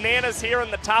for the Bananas here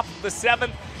in the top of the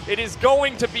 7th, it is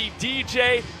going to be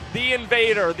DJ the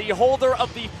Invader, the holder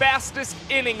of the fastest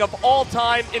inning of all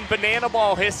time in Banana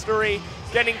Ball history,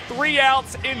 getting 3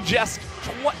 outs in just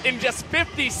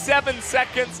 57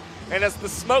 seconds. And as the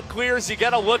smoke clears, you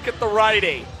get a look at the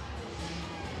righty.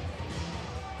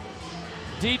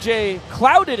 DJ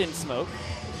clouded in smoke.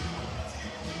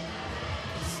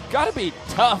 It's got to be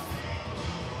tough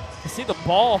to see the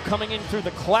ball coming in through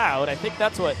the cloud. I think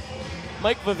that's what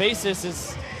Mike Vivacis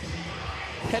is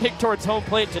heading towards home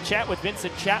plate to chat with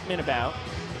Vincent Chapman about.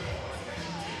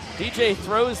 DJ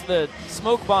throws the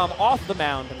smoke bomb off the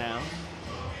mound now.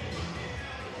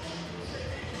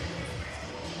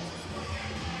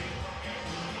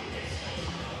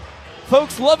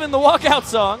 Folks loving the walkout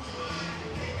song.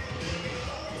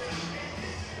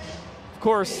 Of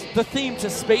course, the theme to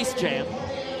Space Jam,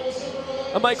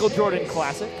 a Michael Jordan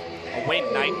classic. A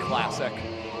Wayne Knight classic.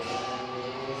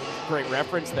 Great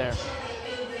reference there.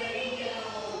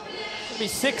 It'll be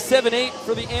 6, 7, 8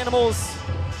 for the Animals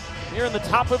here in the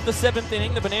top of the 7th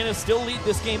inning. The Bananas still lead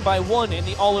this game by 1 in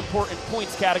the all-important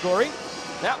points category.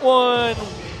 That one,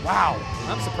 wow,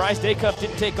 I'm surprised Acuff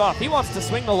didn't take off. He wants to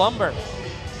swing the lumber.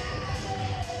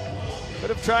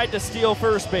 Could have tried to steal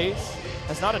first base.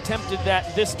 Has not attempted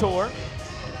that this tour.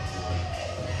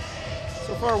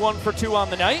 So far 1 for 2 on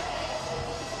the night.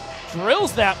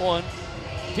 Drills that one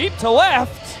deep to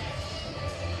left.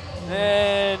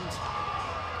 And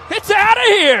it's out of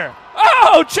here.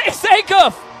 Oh, Chase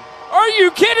Acuff. Are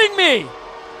you kidding me?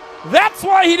 That's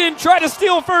why he didn't try to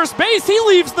steal first base. He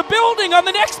leaves the building on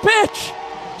the next pitch.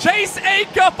 Chase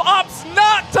Acuff opts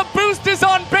not to boost his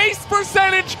on-base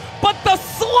percentage, but the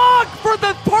slog for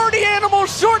the Party Animal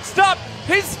shortstop,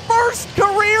 his first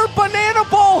career Banana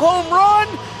Ball home run,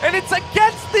 and it's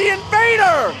against the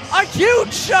Invader. A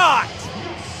huge shot.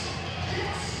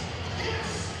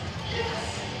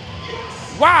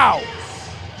 Wow.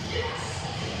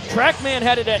 Trackman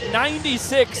had it at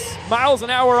 96 miles an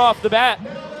hour off the bat.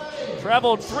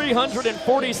 Traveled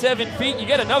 347 feet. You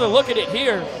get another look at it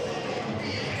here.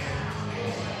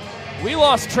 We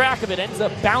lost track of it. Ends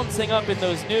up bouncing up in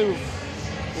those new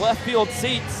left field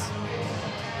seats.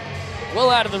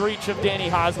 Well out of the reach of Danny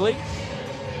Hosley.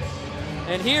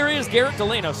 And here is Garrett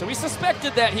Delano. So we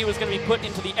suspected that he was going to be put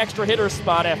into the extra hitter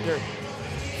spot after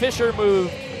Fisher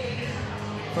moved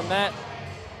from that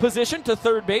position to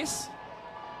third base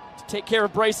to take care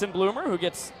of Bryson Bloomer, who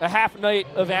gets a half night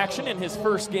of action in his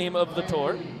first game of the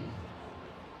tour.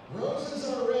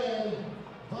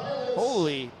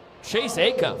 Holy Chase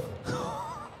Acuff.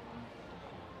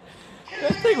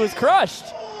 That thing was crushed.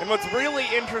 And what's really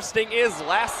interesting is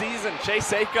last season,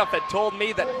 Chase Acuff had told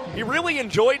me that he really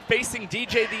enjoyed facing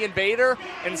DJ the Invader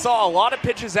and saw a lot of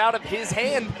pitches out of his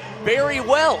hand very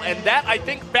well. And that, I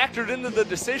think, factored into the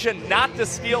decision not to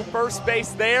steal first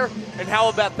base there. And how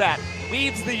about that?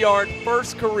 Leaves the yard,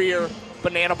 first career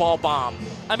banana ball bomb.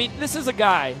 I mean, this is a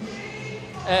guy,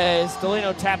 as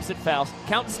Delano taps it foul.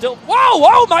 Count still. Whoa,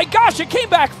 oh my gosh, it came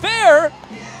back fair.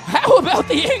 How about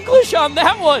the English on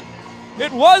that one?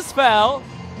 It was foul.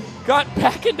 Got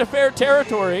back into fair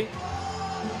territory.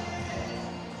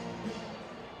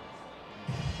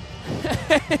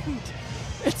 And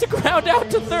it's a ground out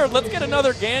to third. Let's get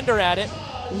another gander at it.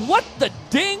 What the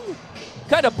ding?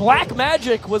 Kind of black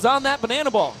magic was on that banana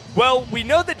ball. Well, we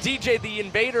know that DJ the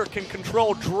Invader can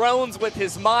control drones with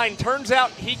his mind. Turns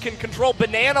out he can control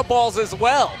banana balls as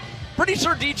well. Pretty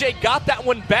sure DJ got that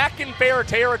one back in fair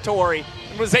territory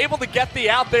and was able to get the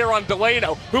out there on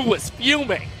Delano, who was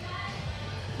fuming.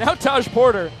 Now Taj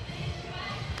Porter,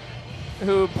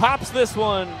 who pops this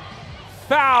one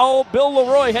foul. Bill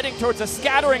Leroy heading towards a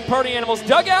scattering Party Animals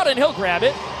dugout, and he'll grab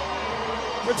it.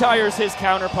 Retires his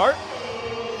counterpart.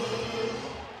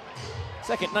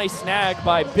 Second nice snag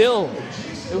by Bill,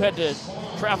 who had to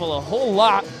travel a whole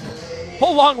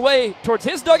long way towards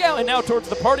his dugout and now towards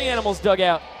the Party Animals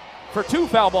dugout for 2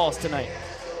 foul balls tonight.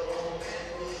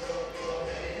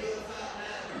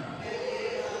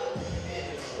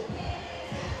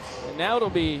 And now it'll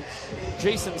be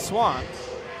Jason Swan.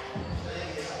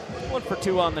 1 for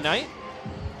 2 on the night.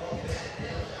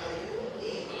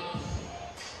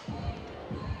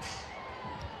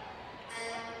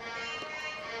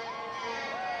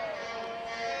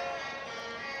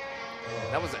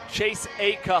 That was a Chase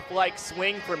Acuff-like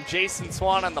swing from Jason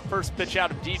Swan on the first pitch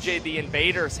out of DJ the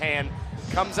Invader's hand.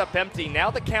 Comes up empty. Now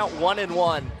the count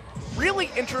 1-1. Really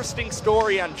interesting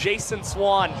story on Jason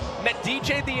Swan. Met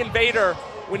DJ the Invader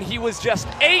when he was just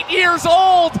 8 years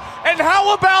old. And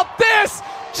how about this?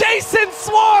 Jason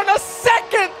Swan, a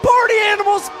second Party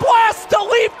Animals blast to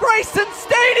leave Grayson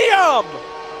Stadium.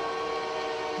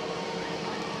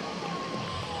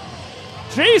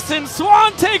 Jason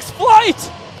Swan takes flight.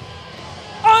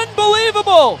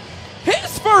 Unbelievable!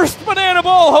 His first banana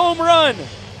ball home run.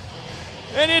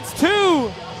 And it's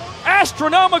 2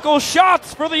 astronomical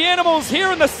shots for the Animals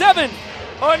here in the 7th.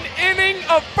 An inning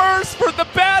of first for the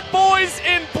bad boys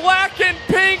in black and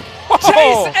pink. Whoa.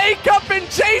 Chase Acuff and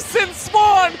Jason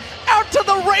Swan out to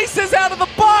the races out of the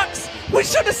box. We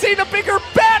should have seen a bigger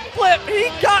bat flip.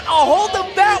 He got a hold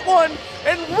of that one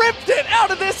and ripped it out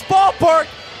of this ballpark.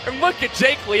 And look at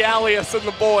Jake Lealius and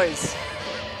the boys.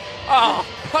 Oh,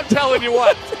 I'm telling you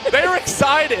what, they're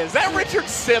excited. Is that Richard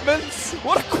Simmons?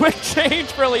 What a quick change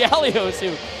for Lealios,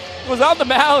 who was on the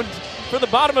mound for the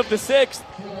bottom of the 6th.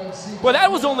 Well,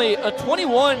 that was only a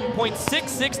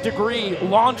 21.66 degree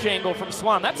launch angle from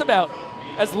Swan. That's about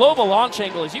as low of a launch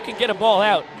angle as you can get a ball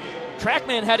out.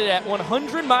 Trackman had it at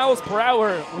 100 miles per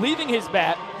hour, leaving his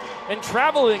bat and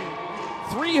traveling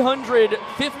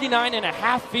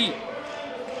 359.5 feet.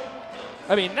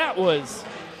 I mean, that was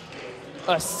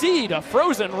a seed, a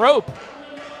frozen rope,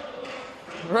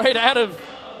 right out of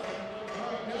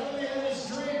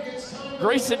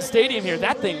Grayson Stadium here.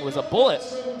 That thing was a bullet.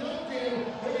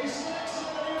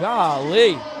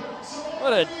 Golly,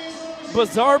 what a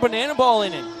bizarre banana ball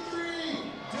inning.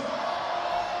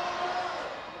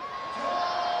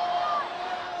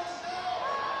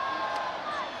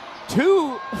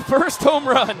 Two first home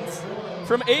runs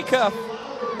from Acuff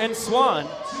and Swan,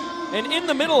 and in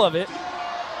the middle of it,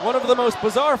 one of the most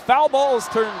bizarre foul balls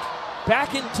turned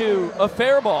back into a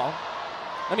fair ball.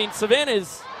 I mean, Savannah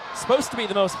is supposed to be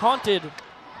the most haunted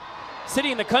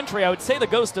city in the country. I would say the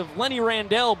ghost of Lenny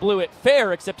Randell blew it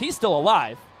fair, except he's still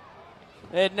alive.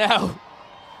 And now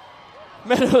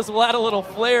Meadows will add a little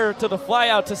flair to the fly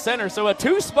out to center. So a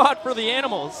 2 spot for the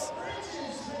Animals.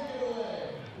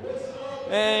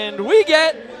 And we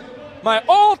get my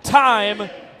all-time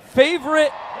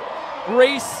favorite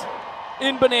race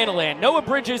in Banana Land. Noah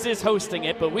Bridges is hosting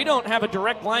it, but we don't have a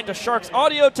direct line to Sharks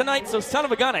audio tonight, so son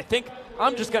of a gun, I think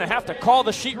I'm just going to have to call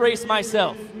the sheet race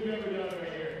myself.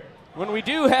 When we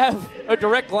do have a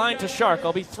direct line to Shark,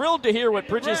 I'll be thrilled to hear what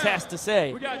Bridges has to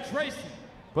say.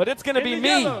 But it's going to be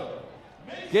me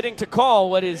getting to call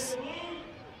what is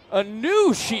a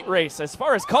new sheet race as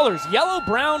far as colors. Yellow,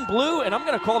 brown, blue, and I'm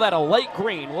going to call that a light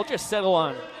green. We'll just settle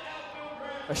on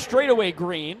a straightaway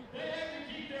green.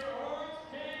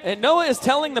 And Noah is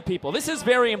telling the people, this is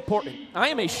very important. I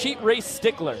am a sheet race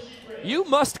stickler. You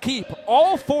must keep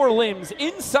all 4 limbs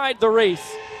inside the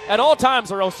race at all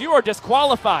times or else you are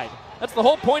disqualified. That's the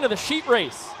whole point of the sheet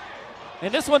race.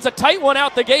 And this one's a tight one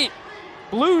out the gate.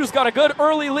 Blues got a good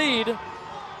early lead.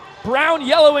 Brown,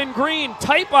 yellow, and green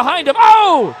tight behind him.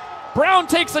 Oh! Brown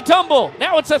takes a tumble.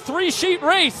 Now it's a 3-sheet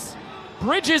race.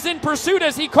 Bridges in pursuit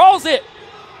as he calls it.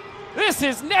 This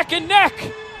is neck and neck.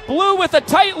 Blue with a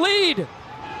tight lead.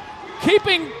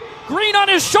 Keeping Green on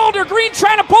his shoulder. Green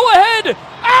trying to pull ahead.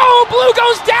 Oh, Blue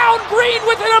goes down. Green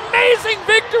with an amazing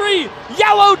victory.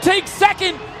 Yellow takes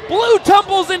second. Blue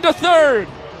tumbles into third.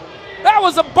 That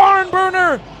was a barn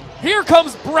burner. Here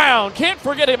comes Brown. Can't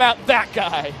forget about that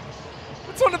guy.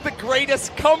 It's one of the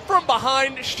greatest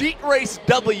come-from-behind sheet race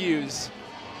W's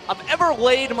I've ever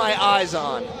laid my eyes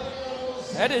on.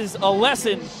 That is a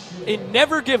lesson in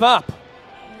never give up.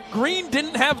 Green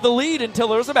didn't have the lead until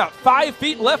there was about 5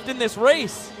 feet left in this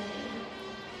race.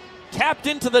 Tapped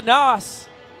into the NOS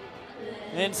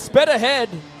and sped ahead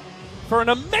for an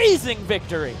amazing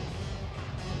victory.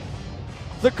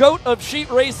 The GOAT of sheet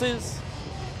races.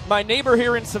 My neighbor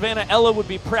here in Savannah, Ella, would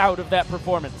be proud of that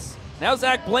performance. Now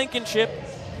Zach Blankenship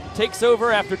takes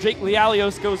over after Jake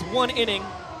Lialios goes 1 inning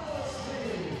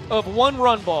of 1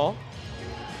 run ball.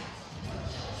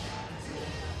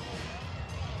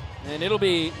 And it'll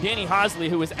be Danny Hosley,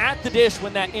 who was at the dish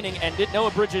when that inning ended.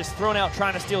 Noah Bridges thrown out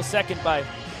trying to steal second by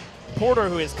Porter,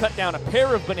 who has cut down a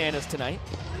pair of bananas tonight.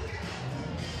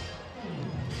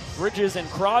 Bridges and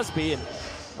Crosby, and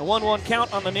a 1-1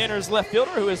 count on the Nanners left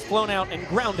fielder, who has flown out and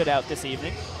grounded out this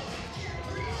evening.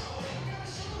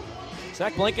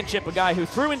 Zach Blankenship, a guy who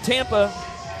threw in Tampa,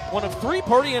 one of 3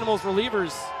 Party Animals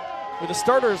relievers, where the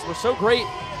starters were so great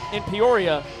in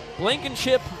Peoria.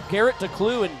 Blankenship, Garrett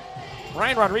DeClue, and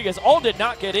Ryan Rodriguez all did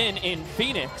not get in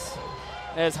Phoenix,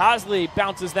 as Hosley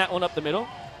bounces that one up the middle.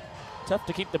 Tough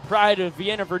to keep the pride of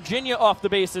Vienna, Virginia off the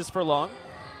bases for long.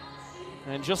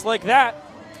 And just like that,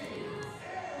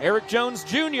 Eric Jones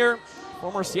Jr.,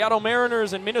 former Seattle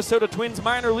Mariners and Minnesota Twins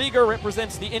minor leaguer,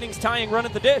 represents the innings tying run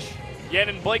at the dish. Yet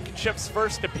in Blankenship's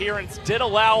first appearance did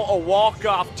allow a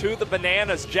walk-off to the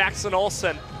Bananas. Jackson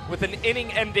Olsen with an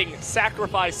inning-ending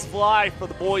sacrifice fly for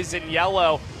the boys in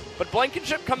yellow. But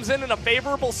Blankenship comes in a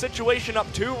favorable situation,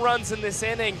 up 2 runs in this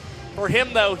inning. For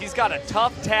him, though, he's got a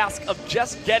tough task of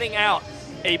just getting out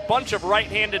a bunch of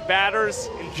right-handed batters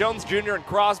in Jones Jr. and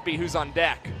Crosby, who's on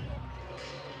deck.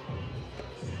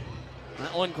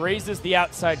 That one grazes the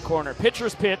outside corner.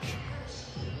 Pitcher's pitch.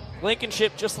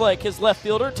 Blankenship, just like his left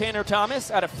fielder, Tanner Thomas,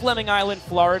 out of Fleming Island,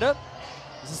 Florida.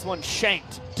 This one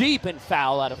shanked deep and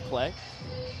foul out of play.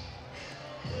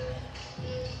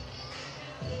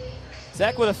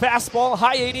 Zach with a fastball,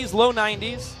 high 80s, low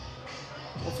 90s.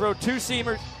 Will throw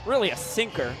 2-seamer, really a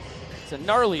sinker. It's a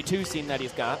gnarly 2-seam that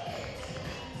he's got.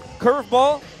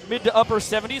 Curveball, mid to upper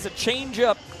 70s, a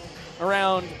changeup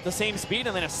around the same speed,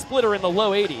 and then a splitter in the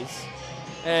low 80s.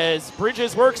 As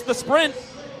Bridges works the sprint.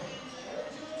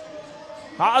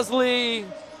 Hosley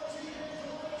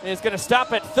is going to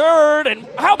stop at third, and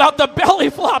how about the belly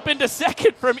flop into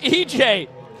second from EJ?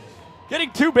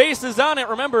 Getting 2 bases on it.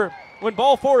 Remember, when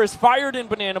ball 4 is fired in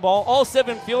banana ball, all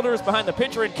 7 fielders behind the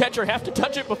pitcher and catcher have to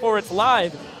touch it before it's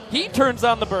live. He turns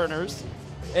on the burners,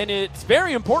 and it's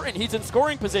very important he's in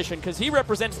scoring position because he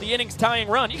represents the innings tying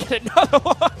run. You get another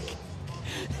look.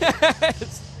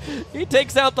 He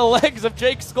takes out the legs of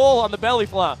Jake Skoll on the belly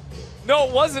flop. No,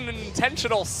 it wasn't an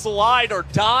intentional slide or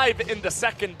dive into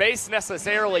second base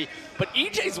necessarily, but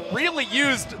EJ's really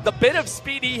used the bit of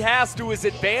speed he has to his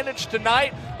advantage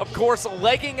tonight. Of course,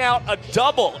 legging out a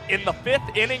double in the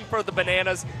 5th inning for the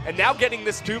Bananas, and now getting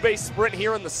this 2-base sprint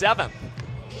here in the 7th.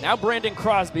 Now Brandon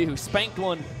Crosby, who spanked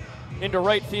one into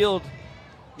right field,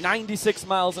 96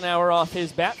 miles an hour off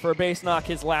his bat for a base knock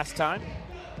his last time.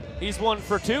 He's 1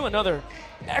 for 2, another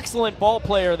excellent ball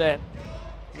player that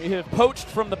we have poached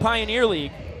from the Pioneer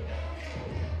League.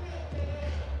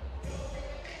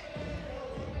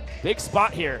 Big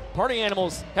spot here. Party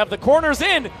Animals have the corners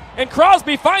in, and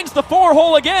Crosby finds the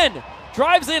 4-hole again.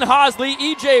 Drives in Hosley.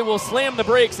 EJ will slam the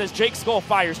brakes as Jake Skoll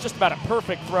fires just about a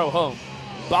perfect throw home.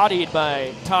 Bodied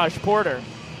by Taj Porter.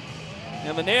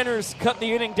 And the Nanners cut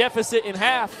the inning deficit in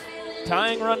half.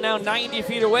 Tying run now 90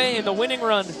 feet away, and the winning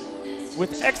run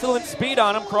with excellent speed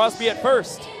on him, Crosby at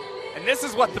first. And this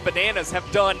is what the Bananas have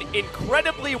done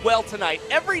incredibly well tonight.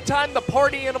 Every time the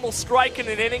Party Animals strike in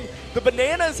an inning, the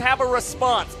Bananas have a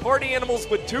response. Party Animals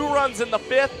with 2 runs in the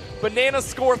 5th. Bananas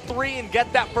score 3 and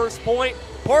get that first point.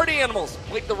 Party Animals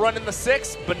make the run in the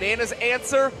 6th. Bananas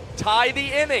answer, tie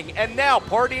the inning. And now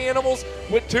Party Animals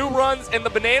with 2 runs, and the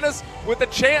Bananas with a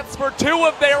chance for 2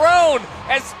 of their own,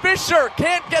 as Fisher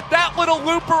can't get that little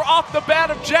looper off the bat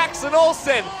of Jackson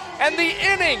Olsen. And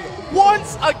the inning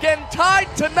once again tied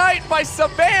tonight by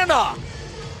Savannah.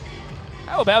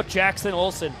 How about Jackson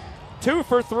Olsen? 2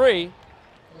 for 3.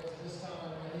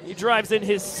 He drives in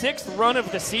his 6th run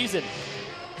of the season.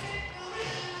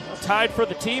 tied for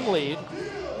the team lead.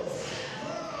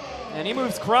 And he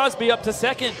moves Crosby up to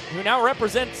second, who now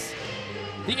represents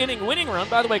the inning-winning run.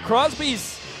 By the way,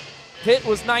 Crosby's hit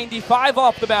was 95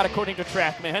 off the bat, according to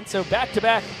TrackMan. So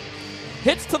back-to-back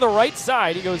hits to the right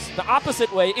side. He goes the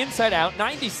opposite way, inside out,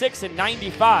 96 and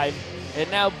 95. And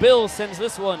now Bill sends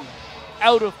this one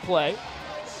out of play.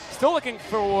 Still looking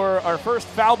for our first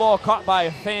foul ball caught by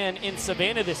a fan in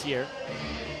Savannah this year.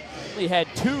 We had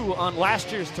 2 on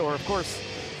last year's tour. Of course,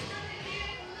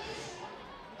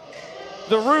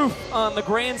 the roof on the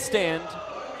grandstand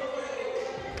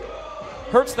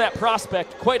hurts that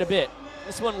prospect quite a bit.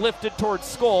 This one lifted towards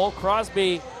Skull.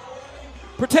 Crosby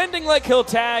pretending like he'll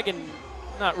tag and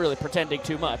not really pretending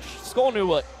too much. Skull knew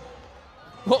what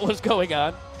was going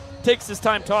on. Takes his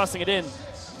time tossing it in.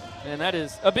 And that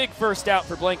is a big first out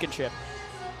for Blankenship.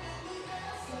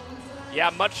 Yeah,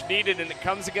 much needed, and it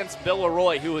comes against Bill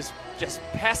Leroy, who has just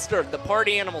pestered the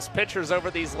Party Animals pitchers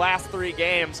over these last 3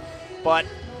 games. But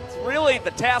really, the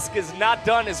task is not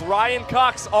done, as Ryan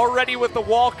Cox, already with the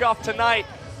walk-off tonight,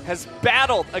 has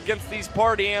battled against these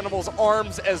Party Animals'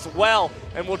 arms as well,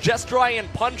 and will just try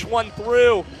and punch one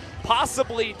through,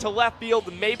 possibly to left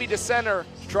field, maybe to center,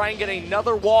 to try and get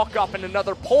another walk-off and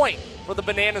another point for the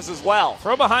Bananas as well.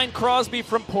 Throw behind Crosby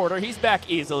from Porter. He's back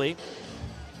easily.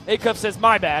 Acuff says,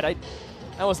 my bad.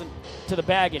 I wasn't to the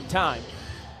bag in time.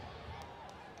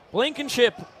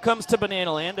 Blankenship comes to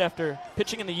Banana Land after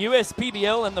pitching in the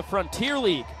USPBL and the Frontier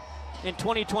League in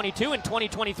 2022 and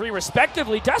 2023,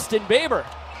 respectively. Dustin Baber,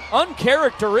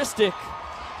 uncharacteristic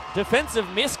defensive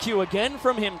miscue again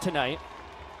from him tonight.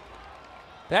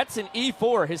 That's an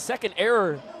E4, his second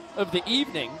error of the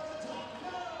evening.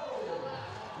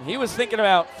 He was thinking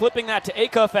about flipping that to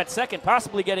Acuff at second,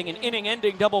 possibly getting an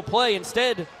inning-ending double play.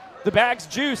 Instead, the bag's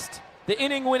juiced. The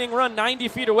inning-winning run 90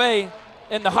 feet away,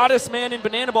 and the hottest man in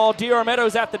Banana Ball, D.R.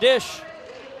 Meadows, at the dish.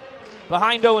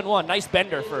 Behind 0-1. Nice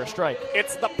bender for a strike.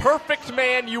 It's the perfect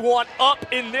man you want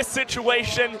up in this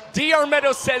situation. D.R.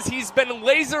 Meadows says he's been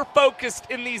laser-focused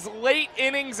in these late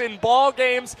innings in ball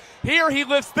games. Here he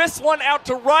lifts this one out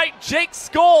to right. Jake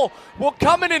Skull will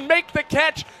come in and make the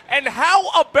catch. And how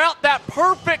about that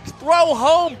perfect throw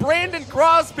home? Brandon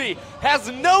Crosby has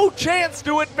no chance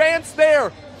to advance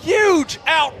there. Huge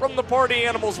out from the Party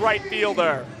Animals right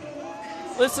fielder.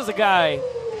 This is a guy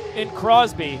in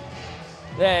Crosby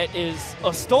that is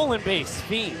a stolen base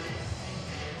fiend.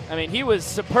 I mean, he was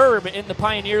superb in the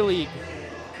Pioneer League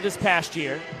this past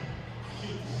year.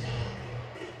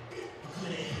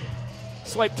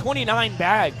 Swiped 29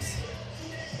 bags.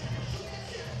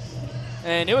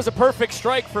 And it was a perfect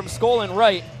strike from Skull and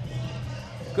right.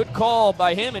 Good call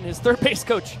by him and his third base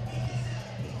coach.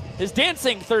 His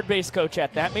dancing third base coach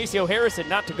at that, Maceo Harrison,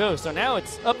 not to go. So now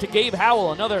it's up to Gabe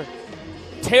Howell, another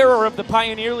terror of the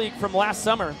Pioneer League from last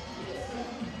summer.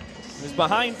 He was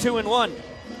behind 2-1.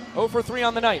 0 for 3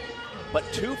 on the night. But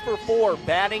 2 for 4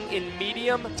 batting in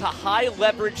medium to high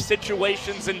leverage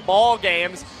situations in ball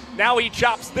games. Now he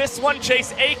chops this one.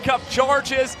 Chase Acuff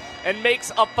charges and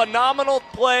makes a phenomenal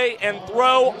play and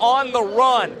throw on the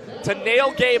run to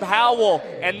nail Gabe Howell.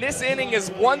 And this inning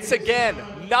is once again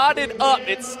knotted up.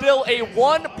 It's still a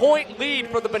 1-point lead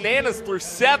for the Bananas through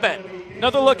 7.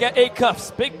 Another look at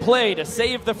Acuff's big play to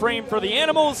save the frame for the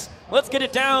Animals. Let's get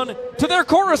it down to their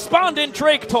correspondent,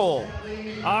 Drake Toll.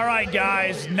 All right,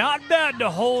 guys, not bad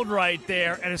to hold right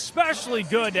there, and especially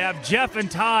good to have Jeff and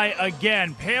Ty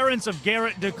again, parents of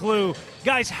Garrett DeClue.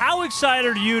 Guys, how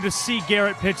excited are you to see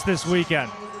Garrett pitch this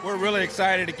weekend? We're really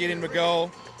excited to get him to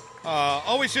go.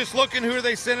 Always just looking who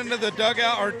they send into the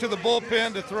dugout or to the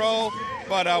bullpen to throw,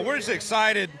 but we're just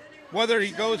excited. Whether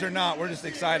he goes or not, we're just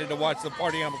excited to watch the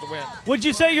Party Animals win. Would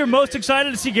you say you're most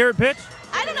excited to see Garrett pitch?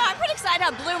 I don't know. I'm pretty excited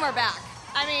to have Bloomer back.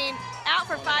 I mean, out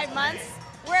for 5 months.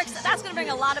 That's going to bring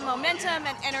a lot of momentum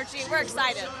and energy. We're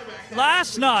excited.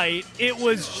 Last night, it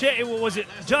was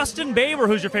Justin Baber,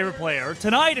 who's your favorite player.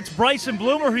 Tonight, it's Bryson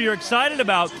Bloomer, who you're excited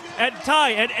about.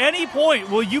 Ty, at any point,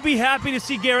 will you be happy to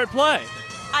see Garrett play?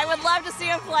 I would love to see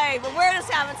him play, but we're just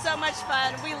having so much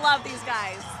fun. We love these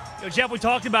guys. Jeff, we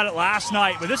talked about it last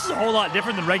night, but this is a whole lot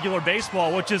different than regular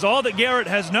baseball, which is all that Garrett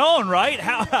has known, right?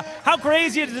 How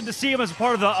crazy is it to see him as a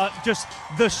part of the just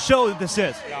the show that this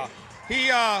is?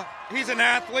 Yeah, he's an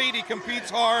athlete. He competes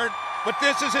hard, but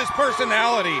this is his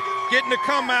personality. Getting to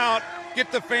come out,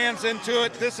 get the fans into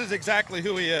it. This is exactly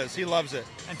who he is. He loves it.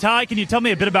 And Ty, can you tell me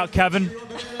a bit about Kevin?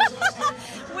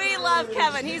 We love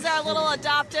Kevin. He's our little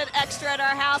adopted extra at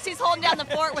our house. He's holding down the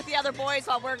fort with the other boys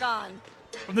while we're gone.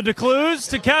 From the DeClues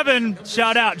to Kevin,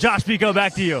 shout out. Josh Pico,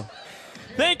 back to you.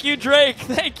 Thank you, Drake.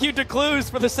 Thank you,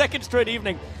 DeClues, for the second straight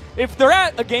evening. If they're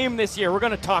at a game this year, we're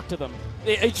going to talk to them.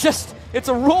 It's just It's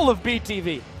a rule of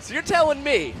BTV. So you're telling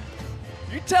me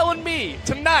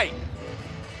tonight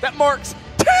that marks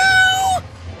 2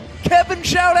 Kevin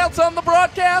shoutouts on the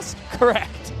broadcast?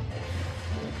 Correct.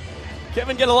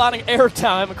 Kevin get a lot of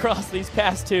airtime across these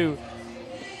past 2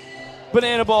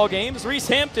 Banana Ball games. Reese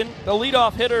Hampton, the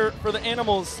leadoff hitter for the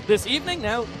Animals this evening,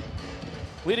 now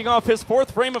leading off his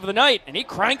 4th frame of the night, and he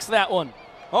cranks that one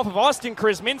off of Austin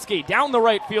Krasminski down the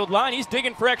right field line. He's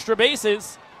digging for extra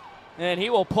bases, and he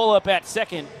will pull up at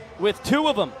second with 2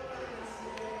 of them.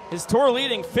 His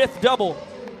tour-leading 5th double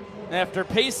after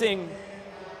pacing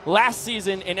last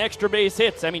season in extra base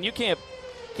hits. I mean, you can't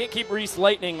keep Reese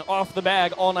Lightning off the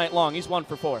bag all night long. He's 1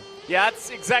 for 4. Yeah, that's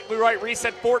exactly right. Reese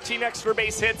had 14 extra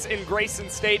base hits in Grayson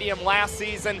Stadium last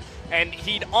season, and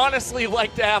he'd honestly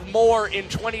like to have more in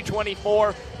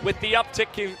 2024 with the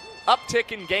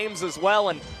uptick in games as well.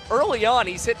 And early on,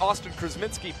 he's hit Austin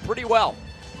Krasminski pretty well.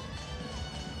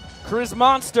 Chris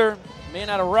Monster, man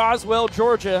out of Roswell,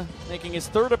 Georgia, making his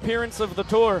 3rd appearance of the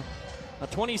tour. A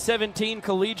 2017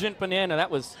 Collegiate Banana.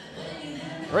 That was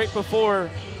right before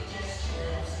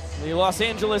the Los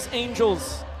Angeles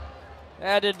Angels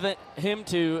added him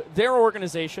to their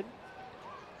organization.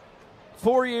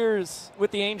 4 years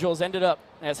with the Angels, ended up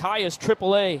as high as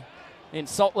AAA in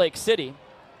Salt Lake City.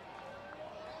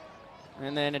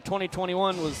 And then in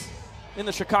 2021 was in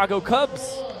the Chicago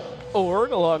Cubs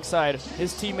org alongside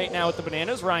his teammate now with the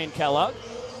Bananas, Ryan Kellogg.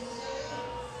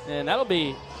 And that'll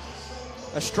be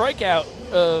a strikeout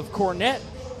of Cornette,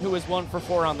 who is 1 for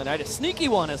 4 on the night. A sneaky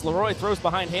one as Leroy throws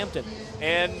behind Hampton.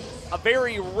 And a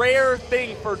very rare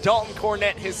thing for Dalton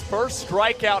Cornette, his 1st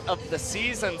strikeout of the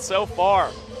season so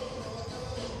far.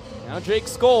 Now Jake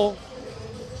Skoll.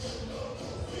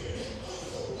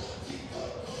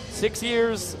 6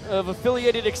 years of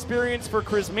affiliated experience for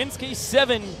Krasminski,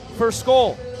 7 for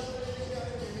Skoll.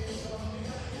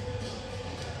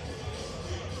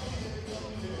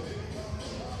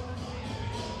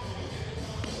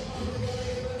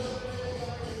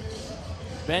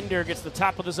 Bender gets the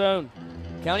top of the zone.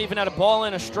 Count even at a ball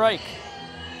and a strike.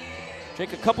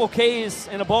 Jake, a couple Ks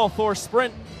in a ball 4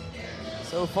 sprint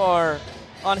so far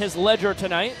on his ledger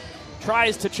tonight.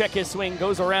 Tries to check his swing,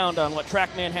 goes around on what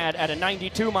TrackMan had at a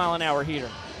 92-mile-an-hour heater.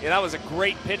 Yeah, that was a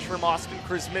great pitch from Austin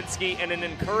Krasminski and an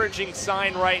encouraging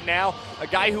sign right now. A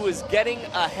guy who is getting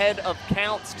ahead of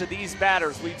counts to these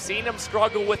batters. We've seen him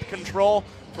struggle with control.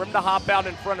 For him to hop out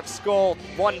in front of Skoll,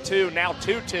 1-2, now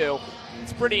 2-2.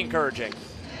 It's pretty encouraging.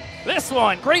 This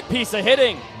one, great piece of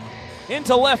hitting.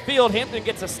 Into left field, Hampton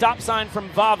gets a stop sign from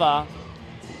Vava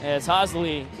as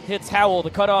Hosley hits Howell,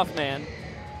 the cutoff man.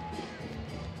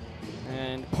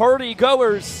 And party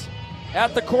goers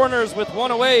at the corners with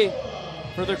 1 away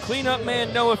for their cleanup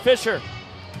man, Noah Fisher.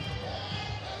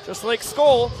 Just like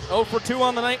Skoll, 0 for 2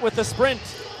 on the night with the sprint.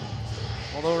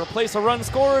 Although replace a run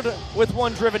scored with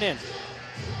 1 driven in.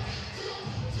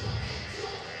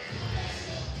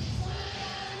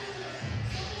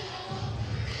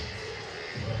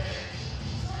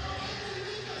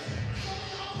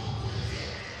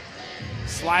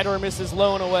 Slider misses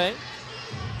low and away.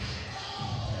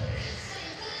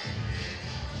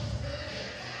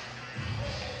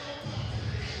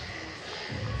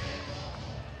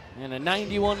 And a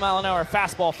 91-mile-an-hour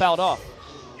fastball fouled off.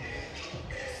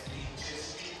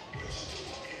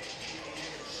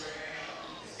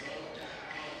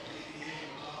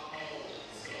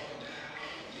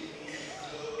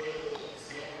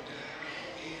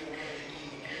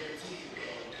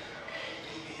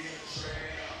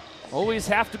 Always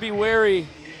have to be wary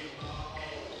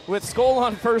with Skoll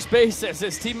on first base as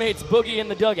his teammates boogie in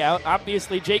the dugout.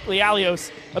 Obviously, Jake Lialios,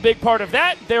 a big part of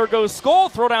that. There goes Skoll,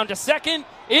 throw down to second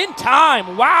in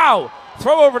time. Wow!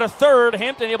 Throw over to third.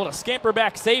 Hampton able to scamper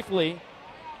back safely.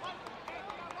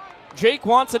 Jake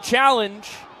wants a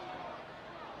challenge.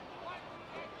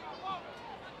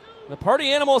 The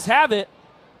Party Animals have it.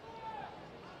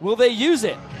 Will they use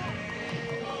it?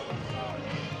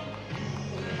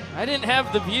 I didn't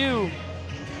have the view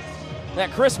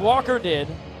that Chris Walker did.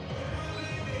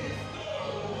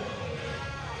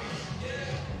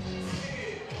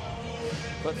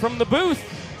 But from the booth,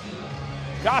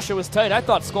 gosh, it was tight. I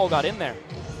thought Skoll got in there.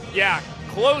 Yeah,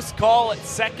 close call at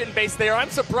second base there. I'm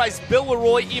surprised Bill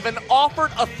Leroy even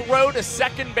offered a throw to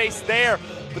second base there.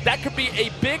 But that could be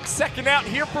a big second out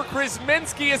here for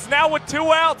Krasminski, is now with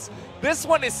 2 outs. This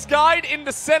one is skied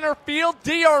into center field.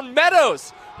 D.R.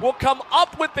 Meadows will come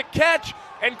up with the catch,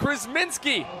 and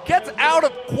Krasminski gets out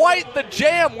of quite the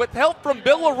jam with help from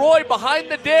Bill Leroy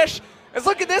behind the dish. As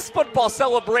look at this football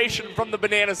celebration from the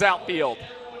Bananas outfield.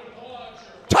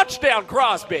 Touchdown,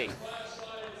 Crosby.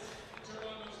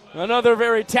 Another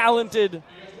very talented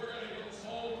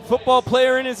football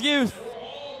player in his youth.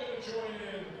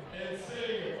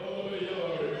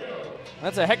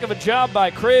 That's a heck of a job by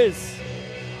Chris.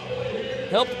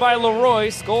 Helped by Leroy.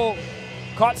 Skoll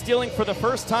caught stealing for the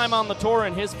first time on the tour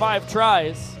in his 5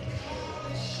 tries.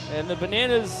 And the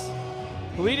Bananas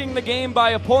leading the game by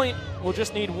a point. Will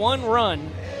just need 1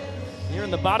 run here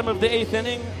in the bottom of the 8th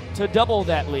inning to double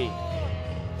that lead.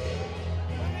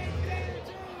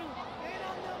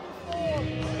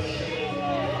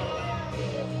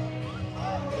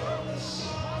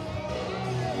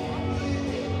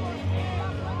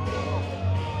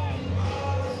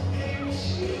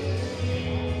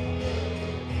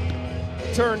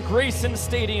 Turn Grayson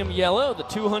Stadium yellow, the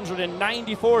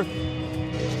 294th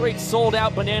straight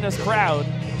sold-out Bananas crowd.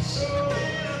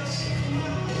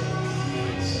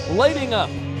 Lighting up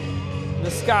the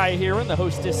sky here in the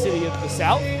hostess city of the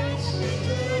South.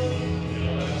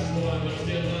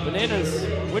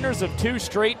 Bananas winners of 2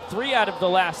 straight, 3 out of the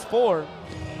last 4.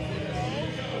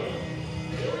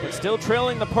 But still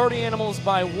trailing the Party Animals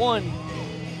by 1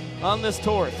 on this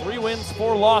tour. 3 wins,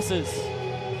 4 losses.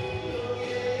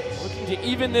 Looking to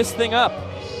even this thing up.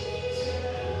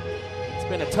 It's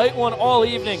been a tight one all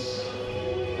evening.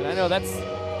 And I know that's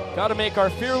got to make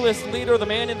our fearless leader, the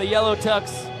man in the yellow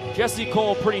tux, Jesse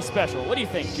Cole, pretty special. What do you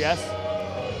think, Jess?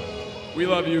 We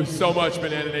love you so much,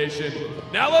 Banana Nation.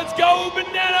 Now let's go,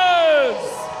 Bananas!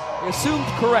 Assumed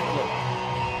correctly.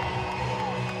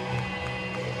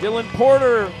 Dylan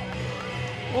Porter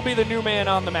will be the new man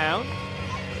on the mound.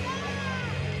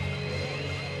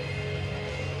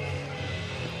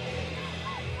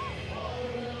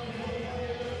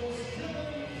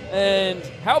 And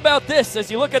how about this,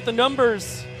 as you look at the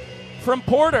numbers from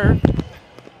Porter,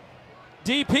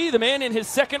 DP, the man in his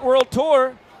 2nd World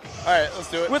Tour. All right, let's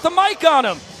do it. With a mic on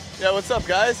him. Yeah, what's up,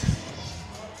 guys?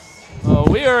 Oh,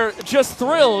 we are just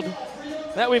thrilled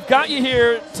that we've got you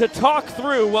here to talk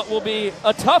through what will be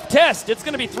a tough test. It's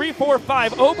going to be 3, 4,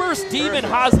 5. Oberst, Steve, and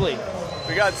Hosley.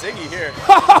 We got Ziggy here.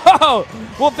 Oh,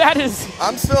 well, that is.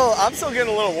 I'm still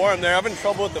getting a little warm there. I'm in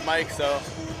trouble with the mic, so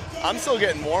I'm still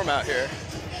getting warm out here.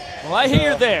 Well, I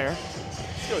hear there.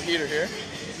 Still heater here.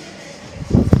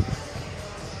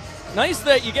 Nice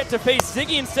that you get to face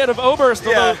Ziggy instead of Oberst,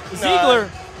 although Ziegler,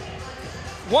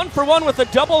 1 for 1 with a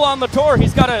double on the tour.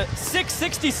 He's got a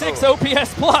 666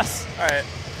 OPS plus. All right.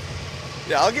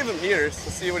 Yeah, I'll give him heaters.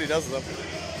 Let's see what he does with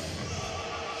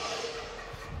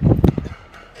them.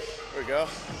 There we go.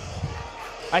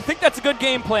 I think that's a good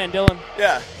game plan, Dylan.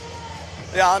 Yeah.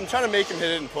 Yeah, I'm trying to make him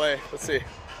hit it and play. Let's see.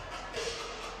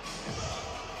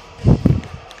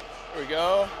 There we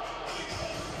go.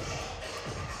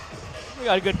 We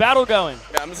got a good battle going.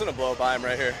 Yeah, I'm just going to blow by him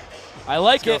right here. I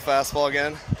like Let's go fastball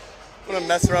again. I'm going to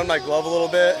mess around my glove a little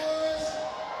bit.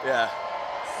 Yeah.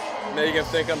 Make him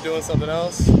think I'm doing something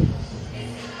else.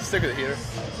 Stick with the heater.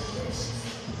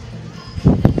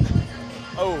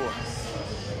 Oh.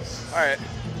 All right.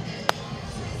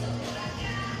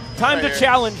 Time to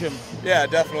challenge him. Yeah,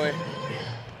 definitely.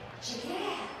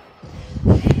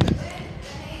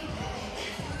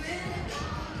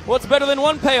 What's better than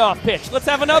one payoff pitch? Let's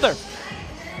have another.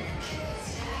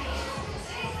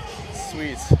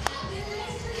 Sweet.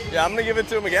 Yeah, I'm going to give it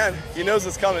to him again. He knows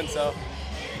it's coming, so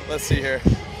let's see here.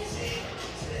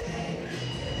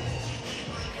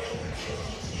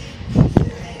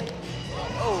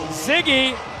 Oh.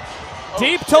 Ziggy,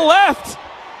 deep to left.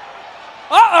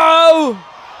 Uh-oh.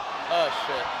 Oh,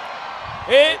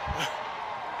 shit. It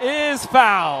is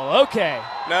foul. Okay.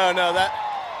 No,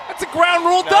 that's a ground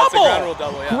rule double. It's a ground rule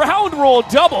double, yeah. Ground rule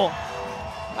double.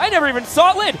 I never even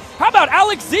saw it land. How about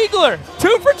Alex Ziegler?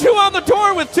 2 for 2 on the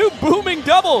tour with 2 booming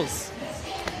doubles.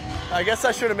 I guess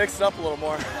I should have mixed it up a little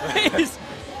more.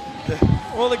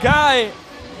 Well, the guy,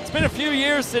 it's been a few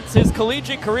years since his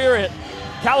collegiate career at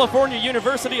California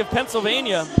University of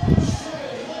Pennsylvania.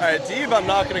 All right, Deeb, I'm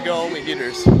not going to go only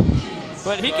heaters.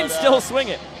 But he can still swing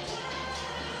it.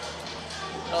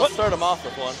 I'll start him off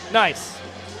with one. Nice.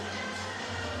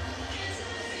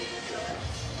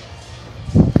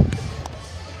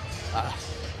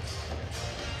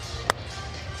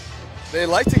 They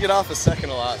like to get off a second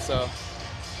a lot, so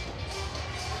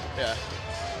yeah.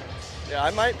 Yeah,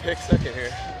 I might pick second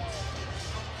here.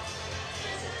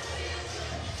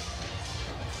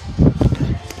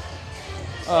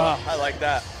 I like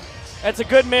that. That's a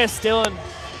good miss, Dylan.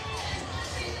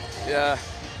 Yeah,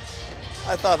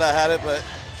 I thought that had it, but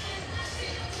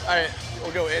all right,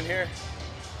 we'll go in here.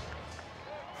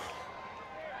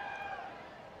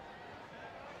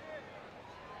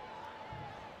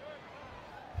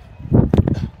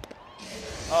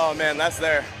 Oh man, that's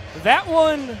there. That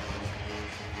one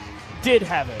did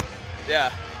have it.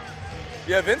 Yeah,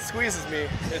 Yeah, Vince squeezes me.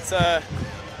 It's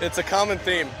a common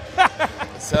theme.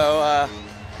 So,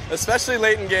 especially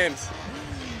late in games.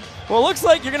 Well, it looks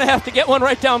like you're going to have to get one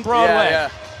right down Broadway. Yeah.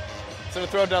 So I'm going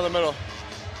to throw it down the middle.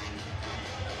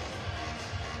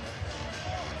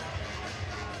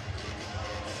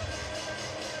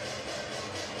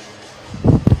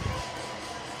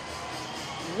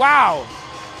 Wow.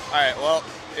 All right, well,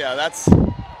 yeah, that's...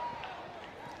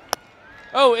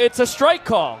 Oh, it's a strike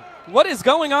call. What is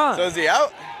going on? So is he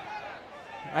out?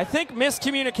 I think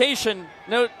miscommunication.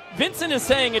 No, Vincent is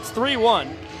saying it's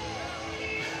 3-1.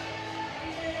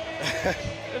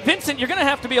 Vincent, you're going to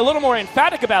have to be a little more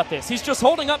emphatic about this. He's just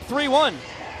holding up 3-1.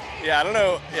 Yeah, I don't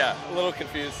know. Yeah, a little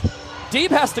confused. Deeb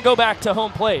has to go back to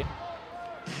home plate.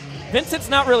 Vincent's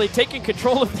not really taking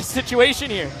control of the situation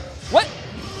here. What?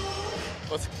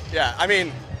 Yeah, I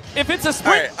mean... If it's a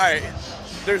sprint... All right.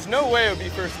 There's no way it would be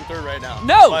first and third right now.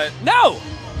 No, no.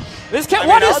 This can't...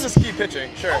 I'll just keep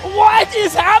pitching, sure. What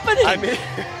is happening? I mean...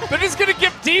 But he's going to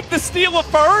give Deeb the steal of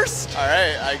first? All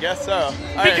right, I guess so.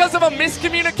 Because of a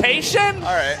miscommunication?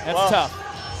 All right. That's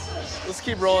tough. Let's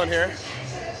keep rolling here.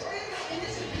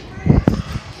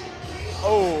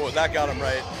 Oh, that got him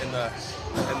right in the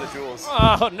jewels.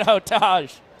 Oh, no,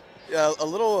 Taj. Yeah, a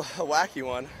little wacky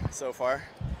one so far.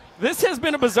 This has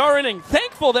been a bizarre inning.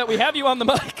 Thankful that we have you on the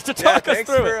mic to talk us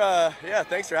through it.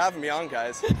 Thanks for having me on,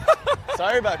 guys.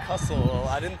 Sorry about Cussel a little.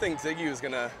 I didn't think Ziggy was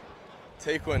going to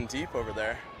take one deep over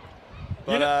there.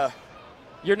 But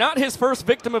you're not his first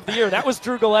victim of the year. That was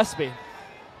Drew Gillespie.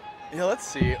 Yeah, let's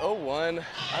see. 0-1.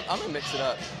 I'm going to mix it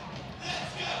up.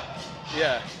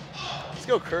 Yeah. Let's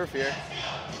go curve here.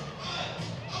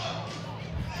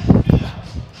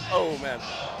 Oh, man.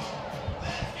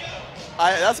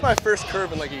 That's my first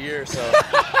curve in like a year, so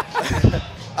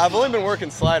I've only been working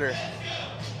slider.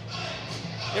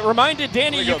 It reminded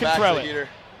Danny you can throw it. Heater.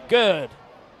 Good.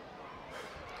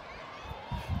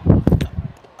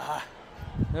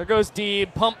 There goes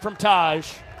Deeb, pump from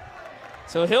Taj.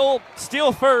 So he'll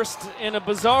steal first in a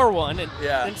bizarre one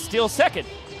and steal second.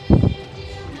 All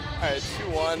right,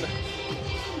 2-1.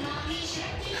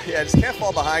 Yeah, just can't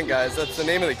fall behind, guys. That's the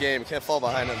name of the game. Can't fall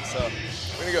behind them. So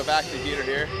we're going to go back to heater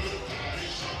here.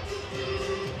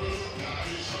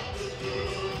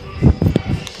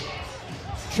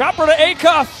 Chopper to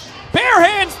Acuff. Bare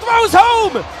hands, throws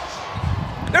home.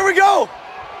 There we go.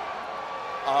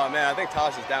 Oh, man, I think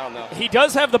Taj is down, though. He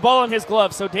does have the ball in his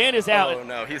glove, so Dan is out. Oh,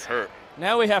 no, he's hurt.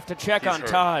 Now we have to check on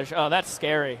Taj. Oh, that's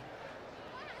scary.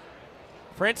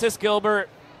 Francis Gilbert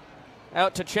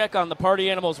out to check on the Party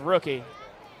Animals rookie.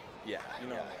 Yeah,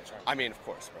 I mean, of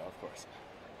course, bro, of course.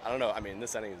 I don't know. I mean,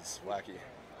 this inning is wacky.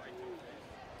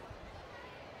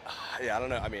 Yeah, I don't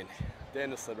know. I mean,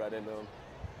 Dan just slid right into him.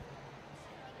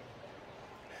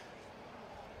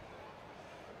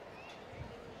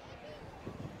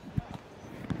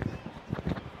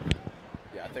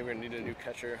 Yeah, I think we're going to need a new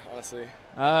catcher, honestly.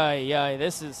 Yeah,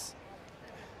 this is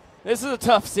a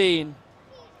tough scene.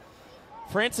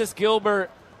 Francis Gilbert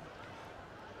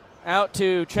out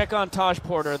to check on Taj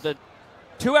Porter. The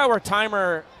 2-hour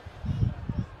timer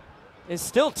is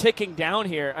still ticking down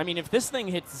here. I mean, if this thing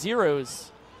hits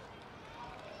zeros,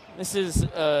 this is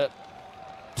a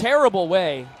terrible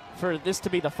way for this to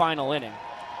be the final inning.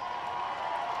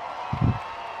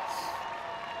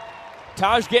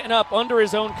 Taj getting up under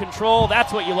his own control.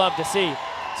 That's what you love to see.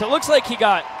 So it looks like it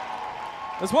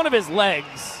was one of his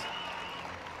legs.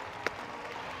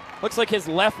 Looks like his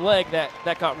left leg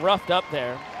that got roughed up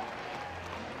there.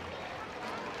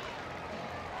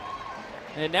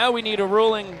 And now we need a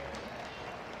ruling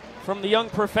from the young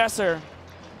professor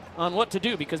on what to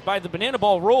do, because by the banana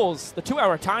ball rules, the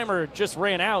 2-hour timer just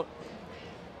ran out.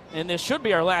 And this should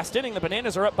be our last inning. The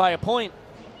Bananas are up by a point.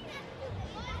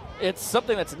 It's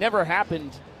something that's never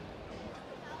happened.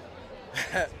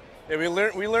 Yeah, we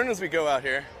learn as we go out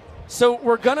here. So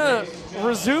we're going to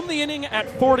resume the inning at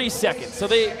 40 seconds. So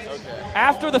they,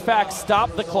 after the fact,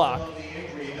 stop the clock.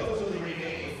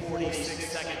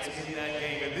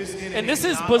 And this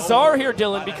is bizarre here,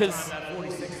 Dylan, because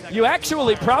you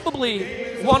actually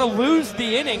probably want to lose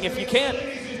the inning if you can't.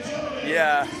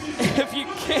 Yeah. If you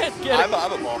can't get I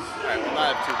have a ball. All right, we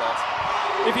might have 2 balls.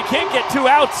 If you can't get 2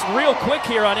 outs real quick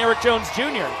here on Eric Jones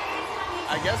Jr.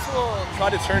 I guess we'll try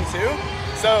to turn 2.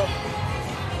 So,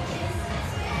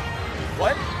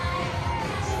 what?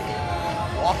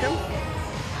 Walk him?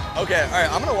 Okay, all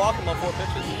right, I'm going to walk him on 4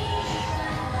 pitches.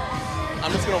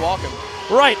 I'm just going to walk him.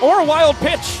 Right, or a wild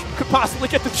pitch could possibly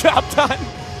get the job done.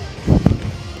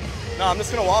 No, I'm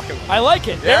just going to walk him. I like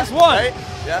it. Yeah, There's one. Right?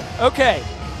 Yeah. Okay.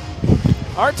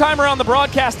 Our timer on the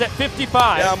broadcast at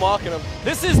 55. Yeah, I'm walking him.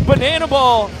 This is banana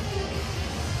ball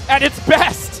at its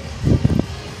best.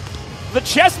 The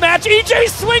chess match.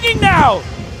 EJ's swinging now.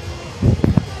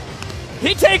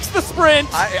 He takes the sprint.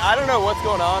 I don't know what's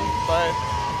going on, but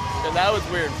that was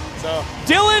weird. So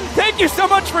Dylan, thank you so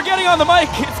much for getting on the mic.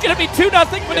 It's going to be 2-0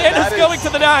 Bananas going to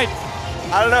the 9th.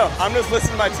 I don't know. I'm just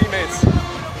listening to my teammates.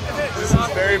 This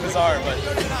is very bizarre, but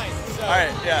all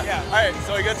right, yeah. All right,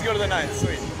 so we get to go to the 9th.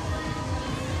 Sweet.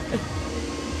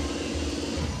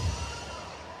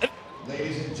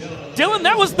 Dylan,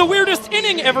 that was the weirdest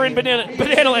inning ever in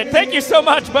Banana Land. Thank you so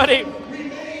much, buddy.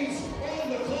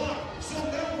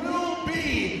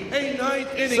 A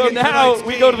 9th inning. So now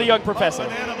we go to the young professor.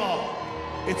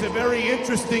 It's a very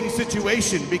interesting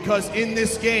situation because in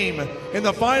this game, in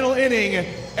the final inning,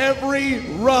 every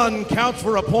run counts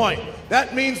for a point.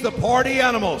 That means the party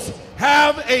animals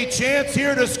have a chance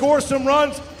here to score some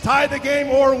runs, tie the game,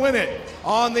 or win it.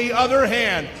 On the other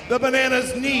hand, the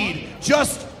Bananas need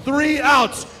just 3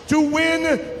 outs to win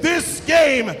this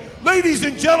game. Ladies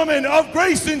and gentlemen of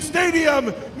Grayson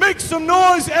Stadium, make some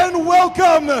noise and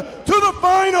welcome to the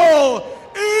final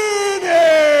inning.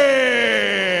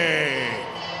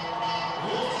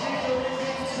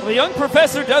 The young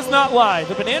professor does not lie.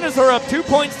 The Bananas are up 2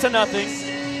 points to nothing.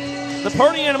 The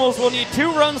party animals will need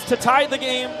 2 runs to tie the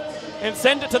game and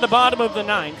send it to the bottom of the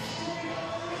 9th.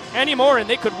 Any more, and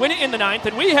they could win it in the 9th.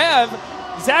 And we have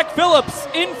Zach Phillips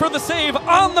in for the save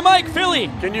on the mic. Philly.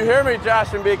 Can you hear me,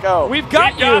 Josh and Biko? We've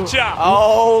got you. Gotcha.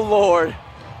 Oh, Lord.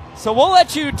 So we'll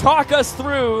let you talk us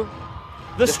through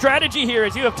the strategy here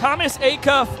as you have Thomas,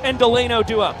 Acuff, and Delano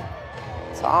due up.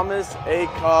 Thomas,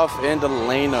 Acuff, and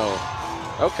Delano.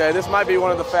 Okay, this might be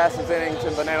one of the fastest innings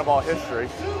in Banana Ball history.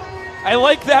 I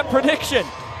like that prediction.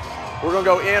 We're going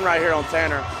to go in right here on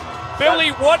Tanner.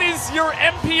 Billy, what is your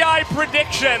MPI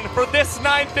prediction for this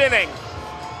 9th inning?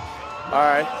 All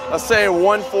right, let's say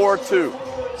 1-4-2.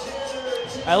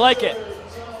 I like it.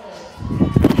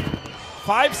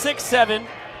 5, 6, 7.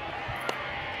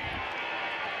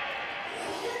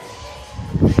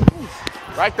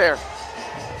 Right there.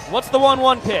 What's the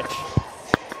 1-1 pitch?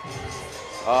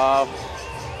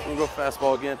 We'll go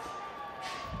fastball again.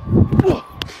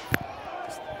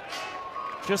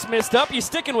 Just missed up. You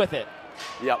sticking with it?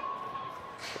 Yep.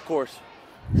 Of course.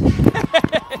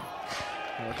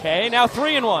 Okay, now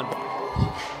 3-1.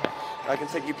 I can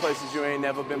take you places you ain't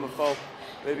never been before.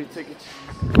 Baby tickets.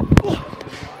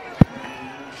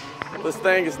 This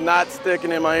thing is not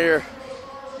sticking in my ear.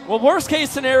 Well, worst case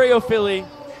scenario, Philly,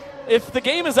 if the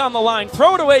game is on the line,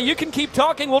 throw it away. You can keep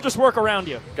talking. We'll just work around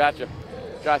you. Gotcha.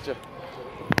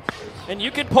 And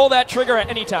you can pull that trigger at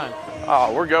any time.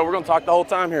 Oh, we're good. We're going to talk the whole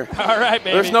time here. All right,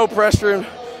 baby. There's no pressure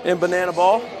in Banana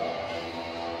Ball.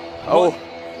 Oh,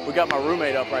 we got my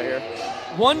roommate up right here.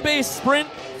 1 base sprint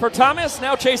for Thomas.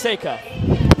 Now Chase Acuff.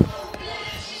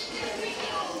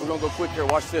 We're going to go quick here.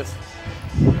 Watch this.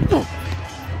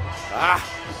 Ah.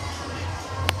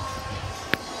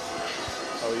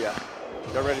 Oh, yeah.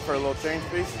 Y'all ready for a little change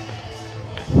piece?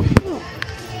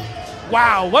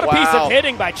 Wow, what a piece of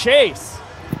hitting by Chase.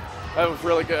 That was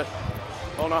really good.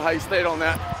 I don't know how you stayed on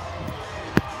that.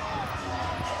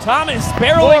 Thomas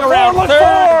barreling around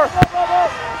third.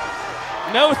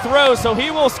 No throw, so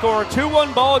he will score.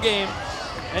 2-1 ball game.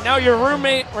 And now your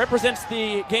roommate represents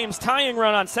the game's tying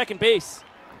run on second base.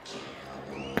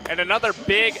 And another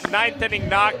big 9th inning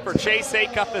knock for Chase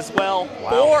Acuff as well.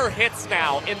 Wow. 4 hits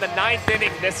now in the 9th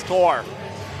inning this score.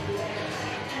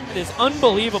 It is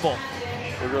unbelievable.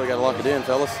 We really got to lock it in,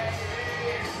 fellas.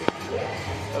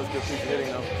 That was a good piece of hitting,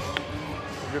 though.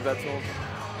 Give that to him.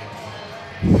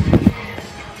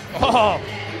 Oh,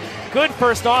 good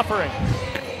first offering.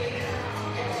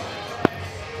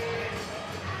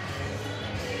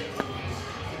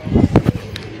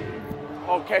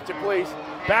 Oh, catch it, please.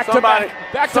 Back somebody. to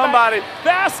back. Somebody.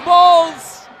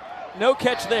 Fastballs. No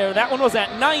catch there. That one was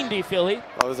at 90, Philly.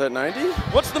 Oh, was that 90?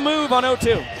 What's the move on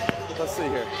 0-2? Let's see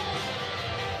here.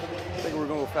 I think we're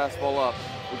going to go fastball up.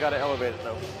 We got to elevate it,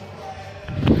 though.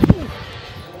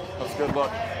 That's a good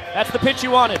look. That's the pitch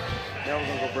you wanted. Now we're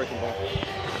going to go breaking ball.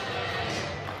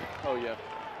 Oh, yeah.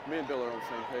 Me and Bill are on the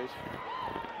same page.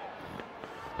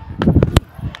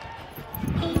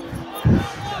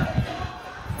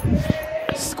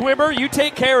 Squibber, you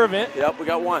take care of it. Yep, we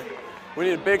got one. We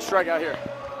need a big strikeout here.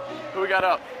 Who we got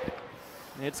up?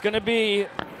 It's going to be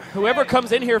whoever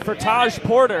comes in here for Taj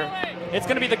Porter. It's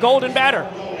going to be the golden batter.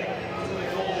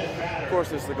 Of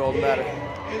course it's the golden batter.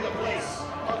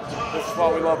 This is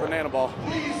why we love Banana Ball.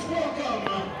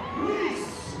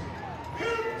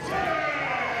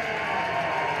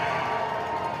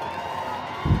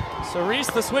 So Reese,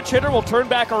 the switch hitter, will turn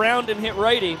back around and hit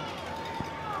righty.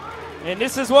 And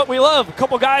this is what we love. A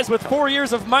couple guys with 4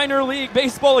 years of minor league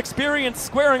baseball experience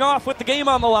squaring off with the game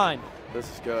on the line. This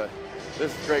is good.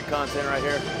 This is great content right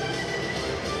here.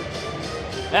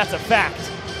 That's a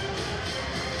fact.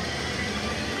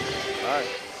 All right,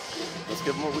 let's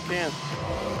give them what we can.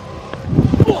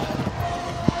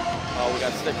 Oh, we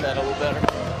got to stick that a little better.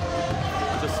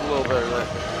 Just a little better there.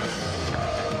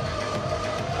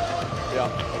 Yeah.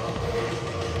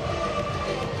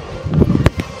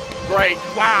 Great.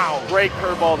 Wow. Great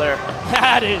curveball there.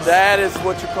 That is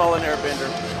what you call an airbender.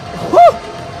 Woo!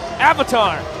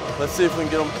 Avatar. Let's see if we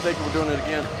can get them thinking we're doing it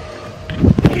again.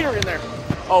 Get her in there.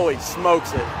 Oh, he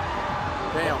smokes it.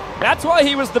 Damn. That's why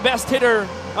he was the best hitter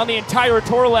on the entire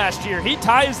tour last year. He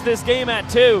ties this game at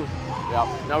 2. Yeah.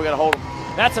 Now we got to hold him.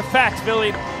 That's a fact, Philly.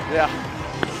 Yeah.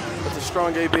 That's a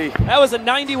strong AB. That was a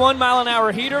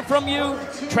 91-mile-an-hour heater from you.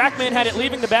 TrackMan had it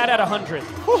leaving the bat at 100.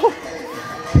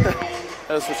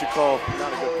 That's what you call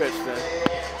not a good pitch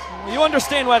then. You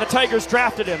understand why the Tigers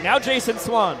drafted him. Now Jason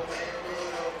Swan.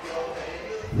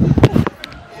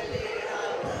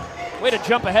 Way to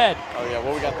jump ahead. Oh yeah,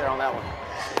 what we got there on that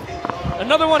one?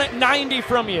 Another one at 90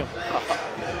 from you.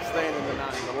 Staying in the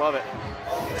 90s, I love it.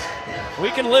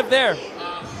 We can live there.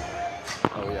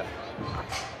 Oh yeah.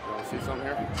 You want to see something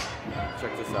here?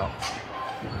 Check this out.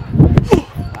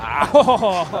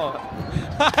 Oh,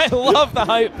 I love the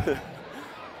hype.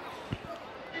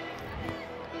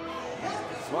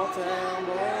 Small town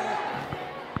boy.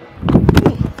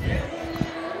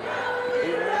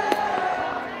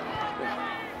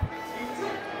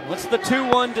 What's the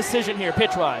 2-1 decision here,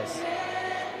 pitch-wise?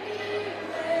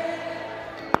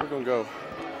 We're going to go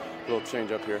a little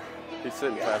change up here. He's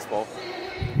sitting fastball.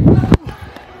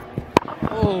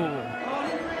 Oh,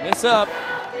 miss up.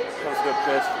 That was a good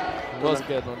pitch. It was a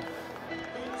good one.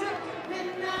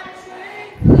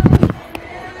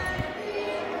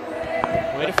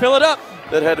 Way to fill it up.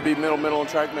 That had to be middle and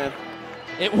TrackMan.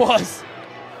 It was.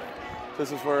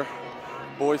 This is where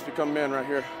boys become men right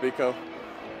here, Biko.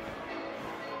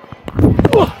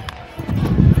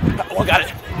 Oh, got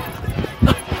it.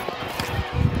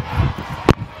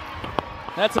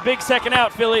 That's a big second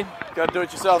out, Philly. Got to do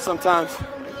it yourself sometimes.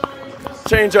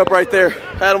 Change up right there.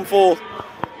 Had him full.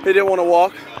 He didn't want to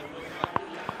walk.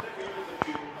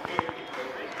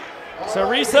 So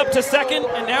Reese up to second,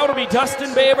 and now it'll be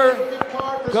Dustin Baber.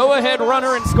 Go-ahead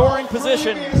runner in scoring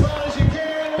position.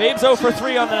 Babe's 0 for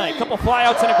 3 on the night. Couple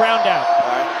flyouts and a ground out. All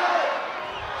right.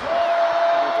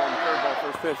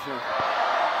 First pitch.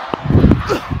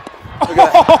 Look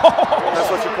at that. That's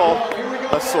what you call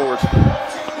a sword,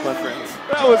 my friends.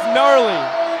 That was gnarly.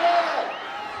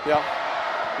 Yeah.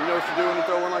 You know what you do when you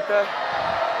throw one like that?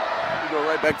 You go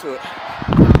right back to it.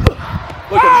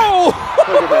 Look at that.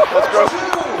 Look at that. That's gross.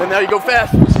 And now you go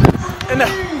fast. And now,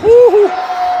 woo-hoo.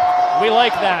 We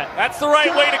like that. That's the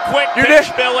right way to quick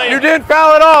pitch, Billy. You didn't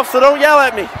foul it off, so don't yell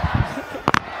at me.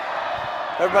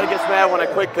 Everybody gets mad when I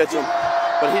quick pitch him,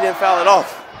 but he didn't foul it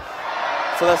off.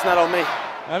 So that's not on me.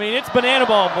 I mean, it's banana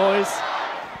ball, boys.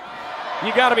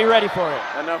 You got to be ready for it.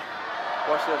 I know.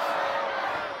 Watch this.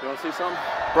 You want to see something?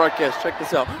 Broadcast, check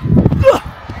this out.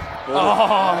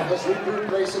 Oh,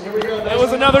 that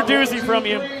was another doozy from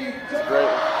you. It's a great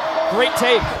one. Great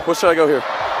take. Where should I go here?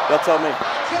 Y'all tell me.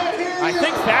 I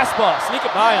think fastball. Sneak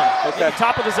it by him. Okay. Maybe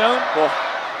top of the zone. Well,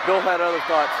 Bill had other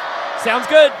thoughts. Sounds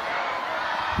good.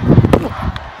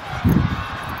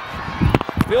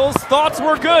 Bill's thoughts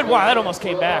were good. Wow, that almost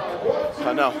came back.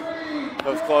 I know. That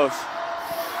was close.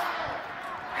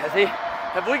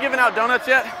 Have we given out donuts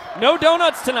yet? No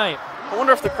donuts tonight. I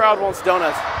wonder if the crowd wants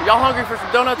donuts. Are y'all hungry for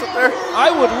some donuts up there?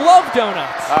 I would love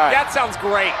donuts. All right. That sounds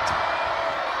great.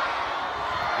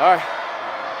 All right.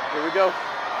 Here we go.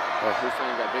 Oh, who's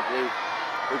saying that big lead?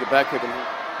 We can back kick him.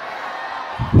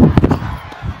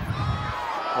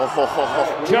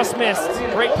 Oh. Just missed.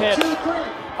 Great pitch.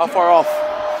 How far off?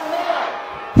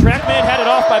 TrackMan had it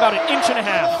off by about 1.5 inches.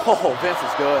 Oh, Vince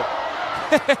is good.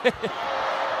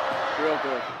 Real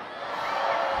good.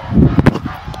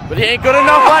 But he ain't good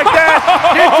enough like that.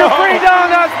 Get your free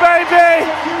donuts, baby.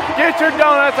 Get your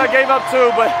donuts. I gave up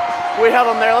 2, but we held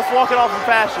them there. Let's walk it off in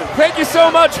fashion. Thank you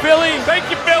so much, Billy. Thank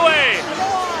you, Billy.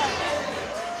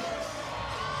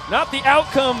 Not the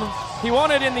outcome he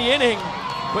wanted in the inning,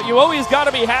 but you always got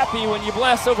to be happy when you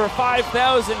bless over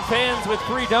 5,000 fans with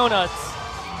free donuts.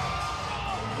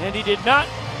 And he did not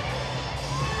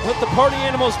let the party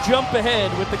animals jump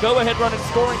ahead with the go-ahead run in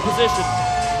scoring position.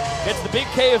 Gets the big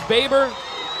K of Baber,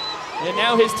 and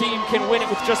now his team can win it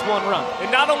with just 1 run.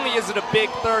 And not only is it a big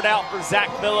third out for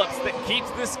Zach Phillips that keeps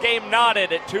this game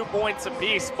knotted at 2 points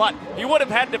apiece, but he would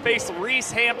have had to face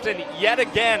Reese Hampton yet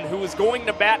again, who was going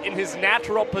to bat in his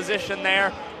natural position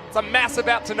there. It's a massive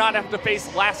out to not have to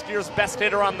face last year's best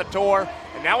hitter on the tour.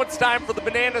 And Now it's time for the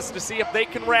Bananas to see if they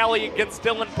can rally against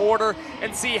Dylan Porter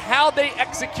and see how they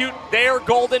execute their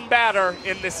golden batter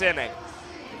in this inning.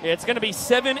 It's going to be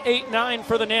 7-8-9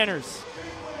 for the Nanners.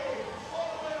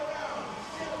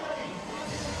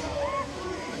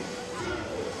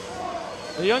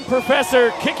 The young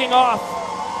professor kicking off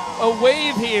a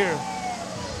wave here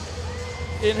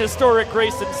in historic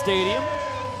Grayson Stadium.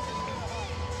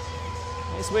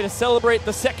 Nice way to celebrate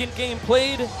the second game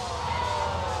played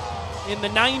in the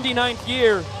 99th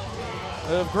year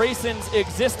of Grayson's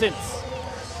existence.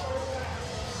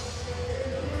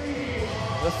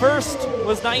 The first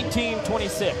was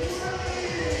 1926.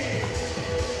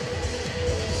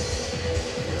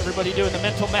 Everybody doing the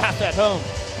mental math at home.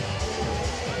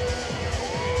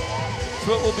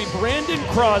 So it will be Brandon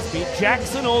Crosby,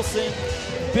 Jackson Olsen,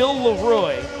 Bill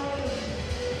Leroy.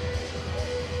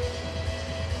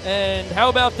 And how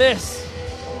about this?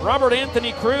 Robert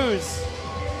Anthony Cruz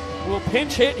will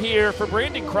pinch hit here for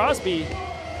Brandon Crosby,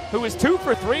 who is 2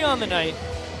 for 3 on the night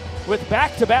with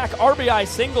back-to-back RBI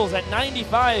singles at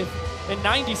 95 and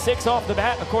 96 off the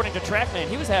bat, according to TrackMan.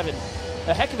 He was having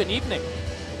a heck of an evening.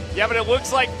 Yeah, but it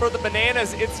looks like for the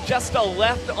Bananas, it's just a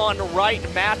left-on-right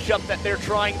matchup that they're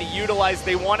trying to utilize.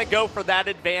 They want to go for that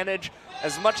advantage.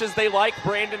 As much as they like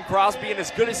Brandon Crosby and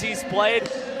as good as he's played,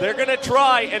 they're going to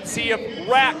try and see if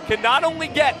Rack can not only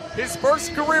get his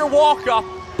first career walk-off,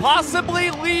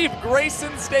 possibly leave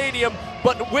Grayson Stadium,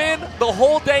 but win the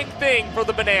whole dang thing for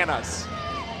the Bananas.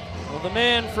 Well, the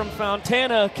man from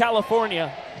Fontana,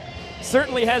 California,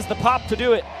 certainly has the pop to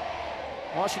do it.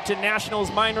 Washington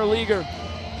Nationals minor leaguer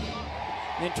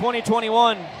in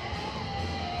 2021.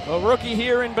 A rookie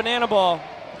here in Banana Ball.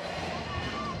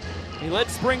 He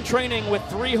led spring training with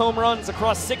 3 home runs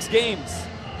across 6 games,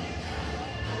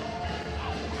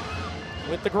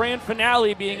 with the grand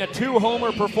finale being a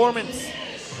 2-homer performance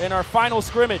in our final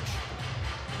scrimmage.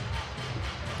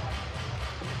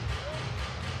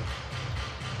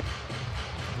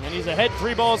 And he's ahead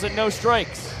 3 balls and no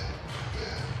strikes.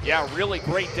 Yeah, really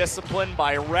great discipline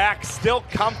by Rack. Still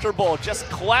comfortable, just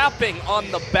clapping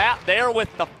on the bat there with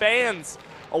the fans,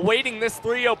 awaiting this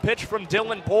 3-0 pitch from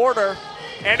Dylan Porter.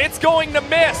 And it's going to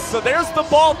miss, so there's the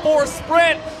ball 4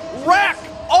 sprint. Rack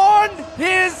on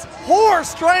his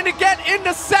horse, trying to get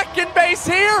into second base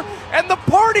here. And the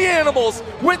Party Animals,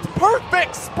 with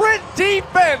perfect sprint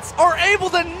defense, are able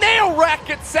to nail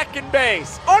Rack at second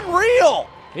base. Unreal.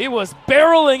 He was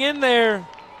barreling in there.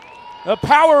 A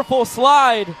powerful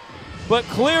slide, but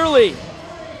clearly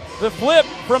the flip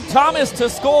from Thomas to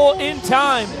Skoll in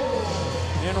time.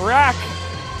 And Rack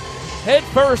head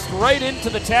first right into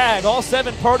the tag. All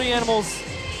 7 Party Animals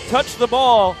touch the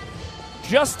ball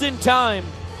just in time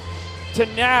to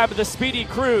nab the speedy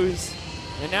Cruz.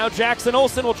 And now Jackson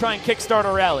Olsen will try and kickstart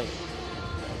a rally.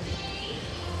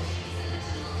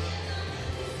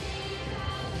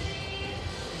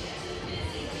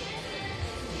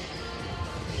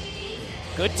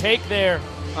 Good take there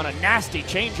on a nasty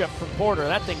changeup from Porter.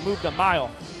 That thing moved a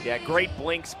mile. Yeah, great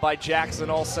blinks by Jackson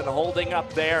Olsen, holding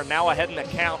up there. Now ahead in the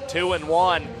count,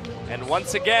 2-1. And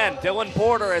once again, Dylan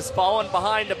Porter has fallen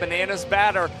behind a Bananas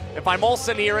batter. If I'm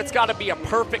Olsen here, it's got to be a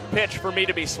perfect pitch for me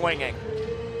to be swinging.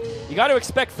 You got to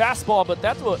expect fastball, but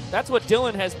that's what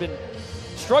Dylan has been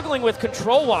struggling with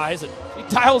control-wise. And he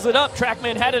dials it up.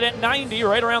 TrackMan had it at 90,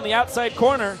 right around the outside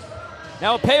corner.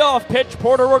 Now a payoff pitch.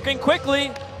 Porter working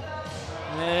quickly.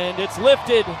 And it's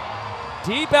lifted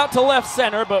deep out to left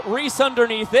center, but Reese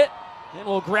underneath it, and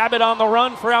we'll grab it on the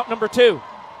run for out number 2.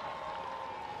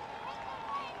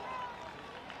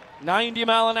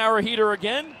 90-mile-an-hour heater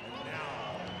again.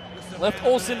 Left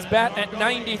Olsen's bat at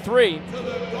 93.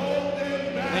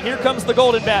 And here comes the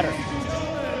golden batter.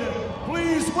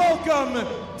 Please welcome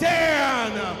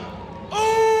Dan Ober.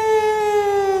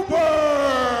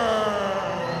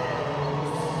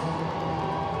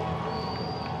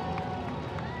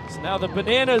 Now the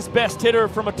Bananas' best hitter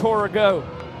from a tour ago.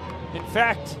 In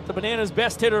fact, the Bananas'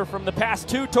 best hitter from the past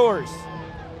 2 tours.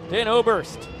 Dan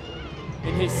Oberst,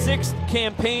 in his 6th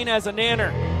campaign as a Nanner,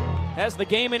 has the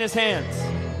game in his hands.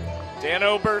 Dan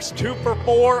Oberst 2 for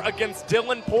 4 against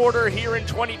Dylan Porter here in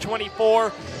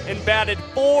 2024 and batted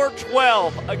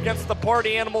 .412 against the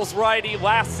Party Animals righty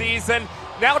last season.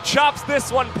 Now chops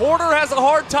this one. Porter has a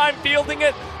hard time fielding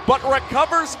it, but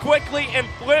recovers quickly and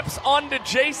flips onto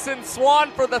Jason Swan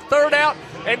for the 3rd out,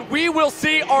 and we will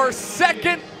see our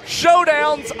 2nd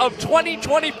showdowns of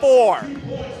 2024.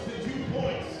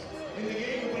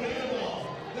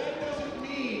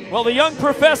 Well, the young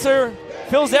professor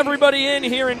fills everybody in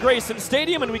here in Grayson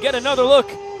Stadium, and we get another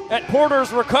look at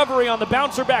Porter's recovery on the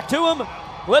bouncer back to him.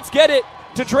 Let's get it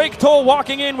to Drake Toll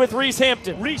walking in with Reese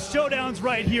Hampton. Reese, Showdown's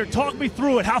right here. Talk me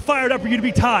through it. How fired up are you to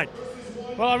be tied?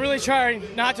 Well, I'm really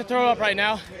trying not to throw up right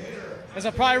now, as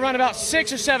I'll probably run about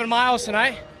 6 or 7 miles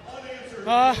tonight.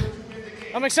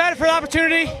 I'm excited for the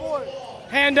opportunity,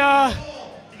 and you're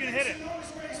gonna hit it.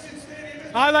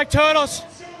 I like totals.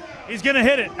 He's gonna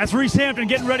hit it. That's Reese Hampton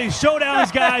getting ready.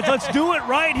 Showdowns, guys. Let's do it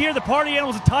right here. The Party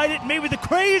Animals have tied it. Maybe the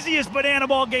craziest banana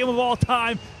ball game of all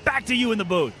time. Back to you in the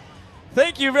booth.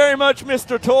 Thank you very much,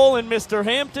 Mr. Toll and Mr.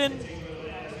 Hampton.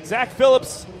 Zach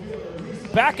Phillips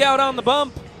back out on the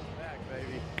bump.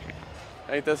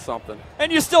 Ain't this something?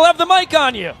 And you still have the mic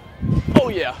on you. Oh,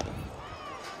 yeah.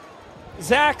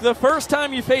 Zach, the first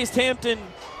time you faced Hampton,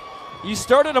 you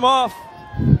started him off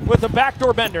with a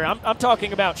backdoor bender. I'm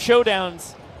talking about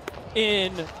Showdowns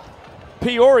in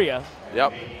Peoria.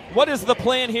 Yep. What is the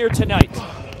plan here tonight?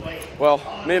 Well,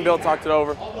 me and Bill talked it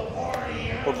over.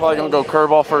 We're probably going to go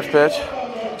curveball first pitch,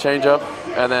 change up,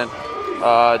 and then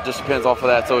it just depends off of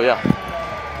that. So, yeah.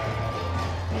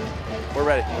 We're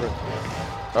ready.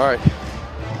 All right.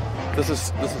 This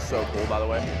is so cool, by the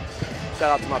way. Shout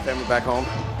out to my family back home.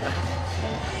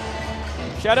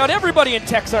 Shout out everybody in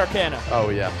Texarkana. Oh,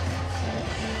 yeah.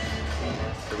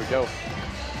 Here we go.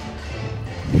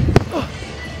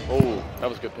 Oh, that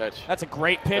was a good pitch. That's a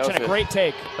great pitch and a great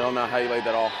take. I don't know how you laid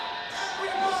that off.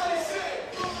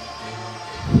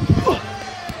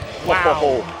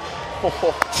 Wow.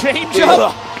 Change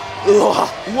up.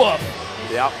 Woof.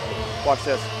 Yep. Watch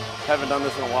this. Haven't done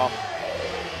this in a while.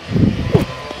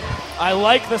 I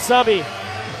like the subby.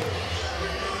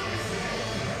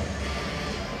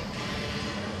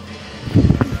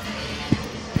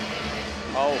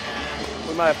 Oh,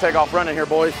 we might have to take off running here,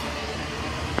 boys.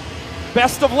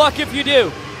 Best of luck if you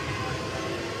do.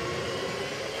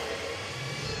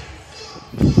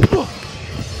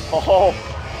 Oh,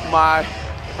 my.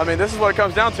 I mean, this is what it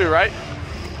comes down to, right?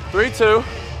 3-2,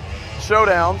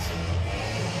 Showdowns.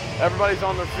 Everybody's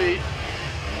on their feet.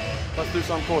 Let's do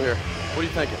something cool here. What are you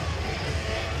thinking?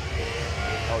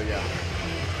 Oh, yeah.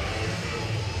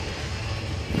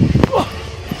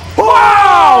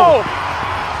 Wow!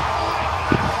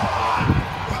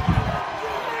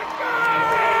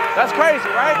 That's crazy,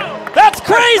 right? That's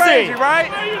crazy! That's crazy, right?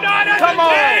 Come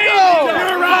on.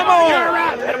 Come on.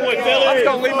 Let's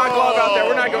go leave my glove out there.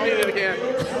 We're not going to need it again.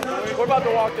 We're about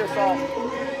to walk this off.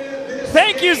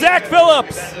 Thank you, Zach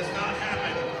Phillips.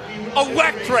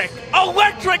 Electric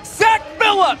Zach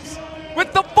Phillips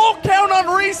with the full count on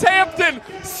Reese Hampton.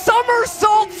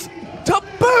 Somersaults to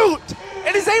boot.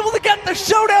 And is able to get the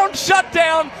Showdown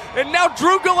shutdown. And now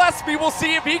Drew Gillespie will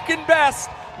see if he can best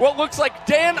what looks like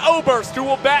Dan Oberst, who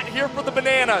will bat here for the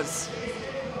Bananas.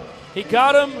 He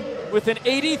got him with an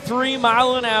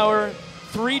 83-mile-an-hour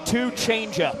 3-2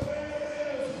 changeup.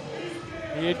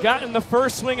 He had gotten the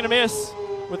first swing and a miss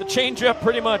with a changeup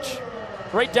pretty much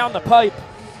right down the pipe,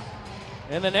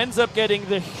 and then ends up getting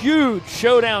the huge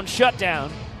Showdown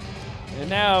shutdown. And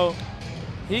now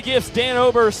he gives Dan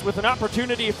Oberst with an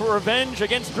opportunity for revenge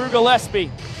against Drew Gillespie.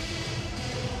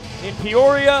 In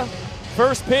Peoria,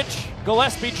 first pitch,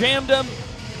 Gillespie jammed him,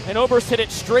 and Oberst hit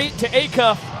it straight to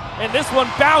Acuff, and this one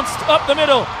bounced up the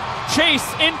middle. Chase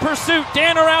in pursuit,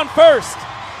 Dan around first.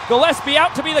 Gillespie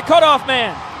out to be the cutoff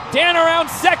man. Dan around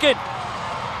second.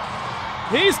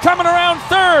 He's coming around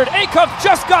third. Acuff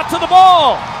just got to the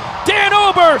ball. Dan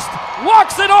Oberst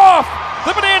walks it off.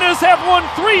 The Bananas have won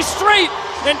 3 straight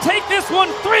and take this one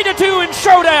 3-2 in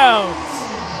Showdowns.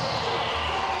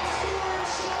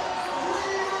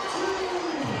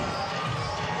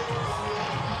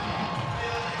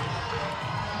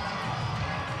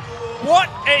 What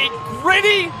a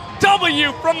gritty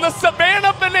W from the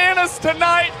Savannah Bananas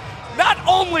tonight. Not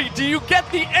only do you get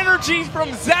the energy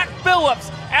from Zach Phillips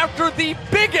after the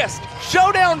biggest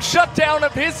Showdown shutdown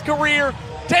of his career,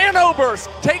 Dan Oberst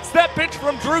takes that pitch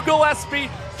from Drew Gillespie,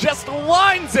 just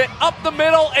lines it up the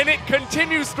middle, and it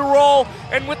continues to roll.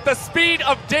 And with the speed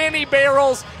of Danny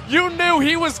Barrels, you knew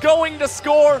he was going to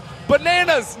score.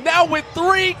 Bananas now with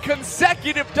 3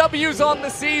 consecutive W's on the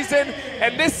season,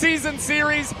 and this season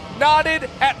series knotted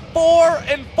at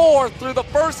 4-4 through the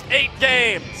first 8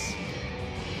 games.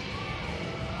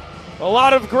 A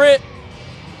lot of grit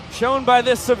shown by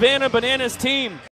this Savannah Bananas team.